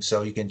team.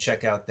 So you can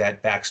check out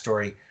that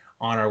backstory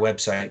on our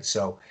website.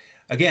 So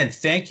again,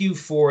 thank you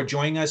for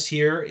joining us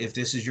here. If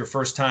this is your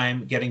first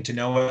time getting to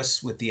know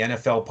us with the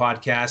NFL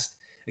podcast,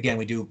 again,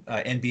 we do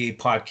NBA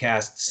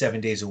podcasts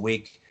 7 days a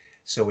week.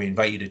 So we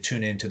invite you to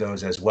tune into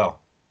those as well.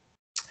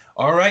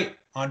 All right.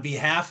 On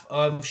behalf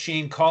of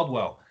Shane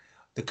Caldwell,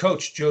 the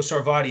coach, Joe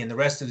Sarvati, and the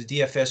rest of the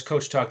DFS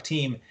Coach Talk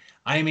team,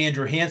 I'm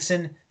Andrew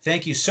Hansen.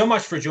 Thank you so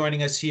much for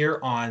joining us here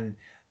on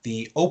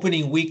the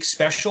opening week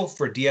special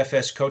for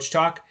DFS Coach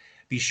Talk.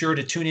 Be sure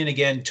to tune in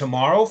again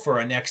tomorrow for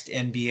our next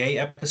NBA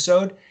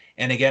episode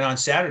and again on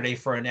Saturday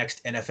for our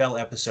next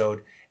NFL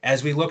episode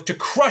as we look to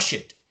crush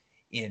it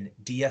in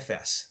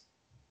DFS.